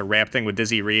beatbox or rap thing with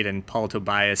Dizzy Reed and Paul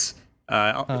Tobias.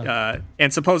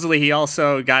 And supposedly he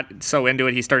also got so into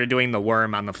it he started doing the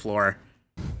worm on the floor,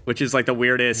 which is like the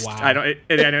weirdest. Wow. I know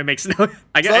it makes no.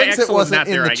 I guess As long as it Axl was wasn't not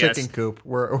in there. the I guess. chicken coop,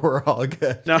 we're all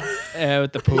good. No.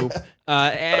 With the poop.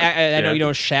 I know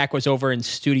Shaq was over in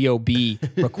Studio B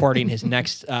recording his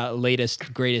next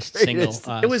latest greatest single.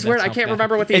 It was so weird. that's I how can't bad-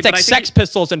 remember what the. It's but like I think Sex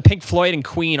Pistols and Pink Floyd and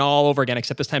Queen all over again,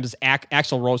 except this time it's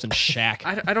Axl Rose and Shaq.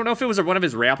 I don't know if it was one of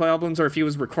his rap albums or if he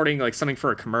was recording like something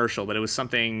for a commercial, but it was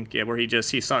something where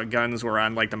he saw guns were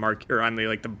on like the mark or on the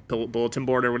like the bulletin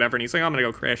board or whatever, and he's like, I'm gonna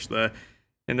go crash the.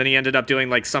 And then he ended up doing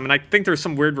like some, and I think there's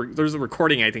some weird. There's a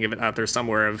recording I think of it out there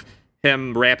somewhere of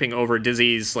him rapping over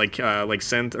Dizzy's like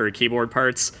synth or keyboard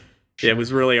parts. Sure. Yeah, it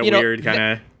was really a weird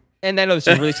kind of. And then it was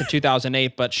released in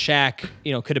 2008, but Shaq,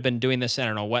 could have been doing this. I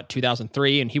don't know what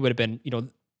 2003, and he would have been,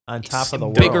 On top of the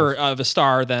bigger world. of a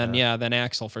star than than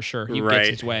Axl for sure. He Right. gets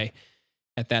his way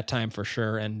at that time for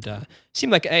sure, and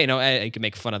seemed like I could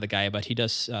make fun of the guy, but he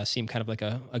does seem kind of like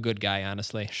a good guy,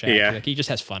 honestly. Shaq, Yeah. like he just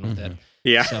has fun with it.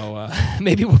 Yeah. So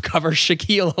maybe we'll cover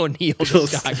Shaquille O'Neal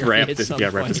discography at some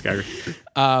rap point. discography.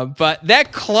 But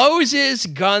that closes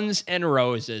Guns N'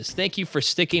 Roses. Thank you for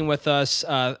sticking with us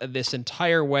this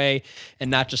entire way and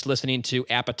not just listening to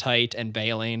Appetite and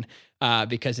Bailing.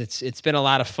 Because it's been a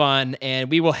lot of fun,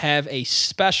 and we will have a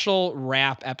special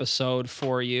wrap episode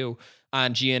for you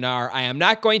on GNR. I am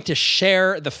not going to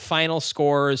share the final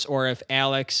scores or if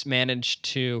Alex managed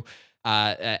to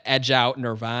edge out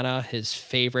Nirvana, his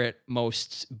favorite,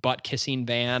 most butt-kissing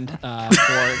band for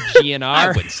GNR. I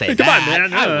wouldn't say Come that. on,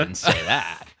 man. I wouldn't say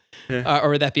that. Or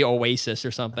would that be Oasis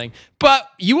or something? But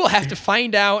you will have to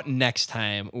find out next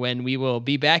time when we will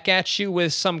be back at you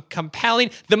with some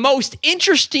compelling, the most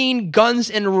interesting Guns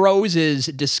N' Roses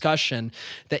discussion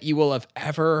that you will have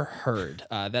ever heard.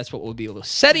 That's what we'll be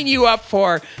setting you up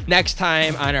for next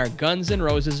time on our Guns N'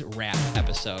 Roses wrap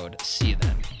episode. See you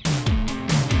then.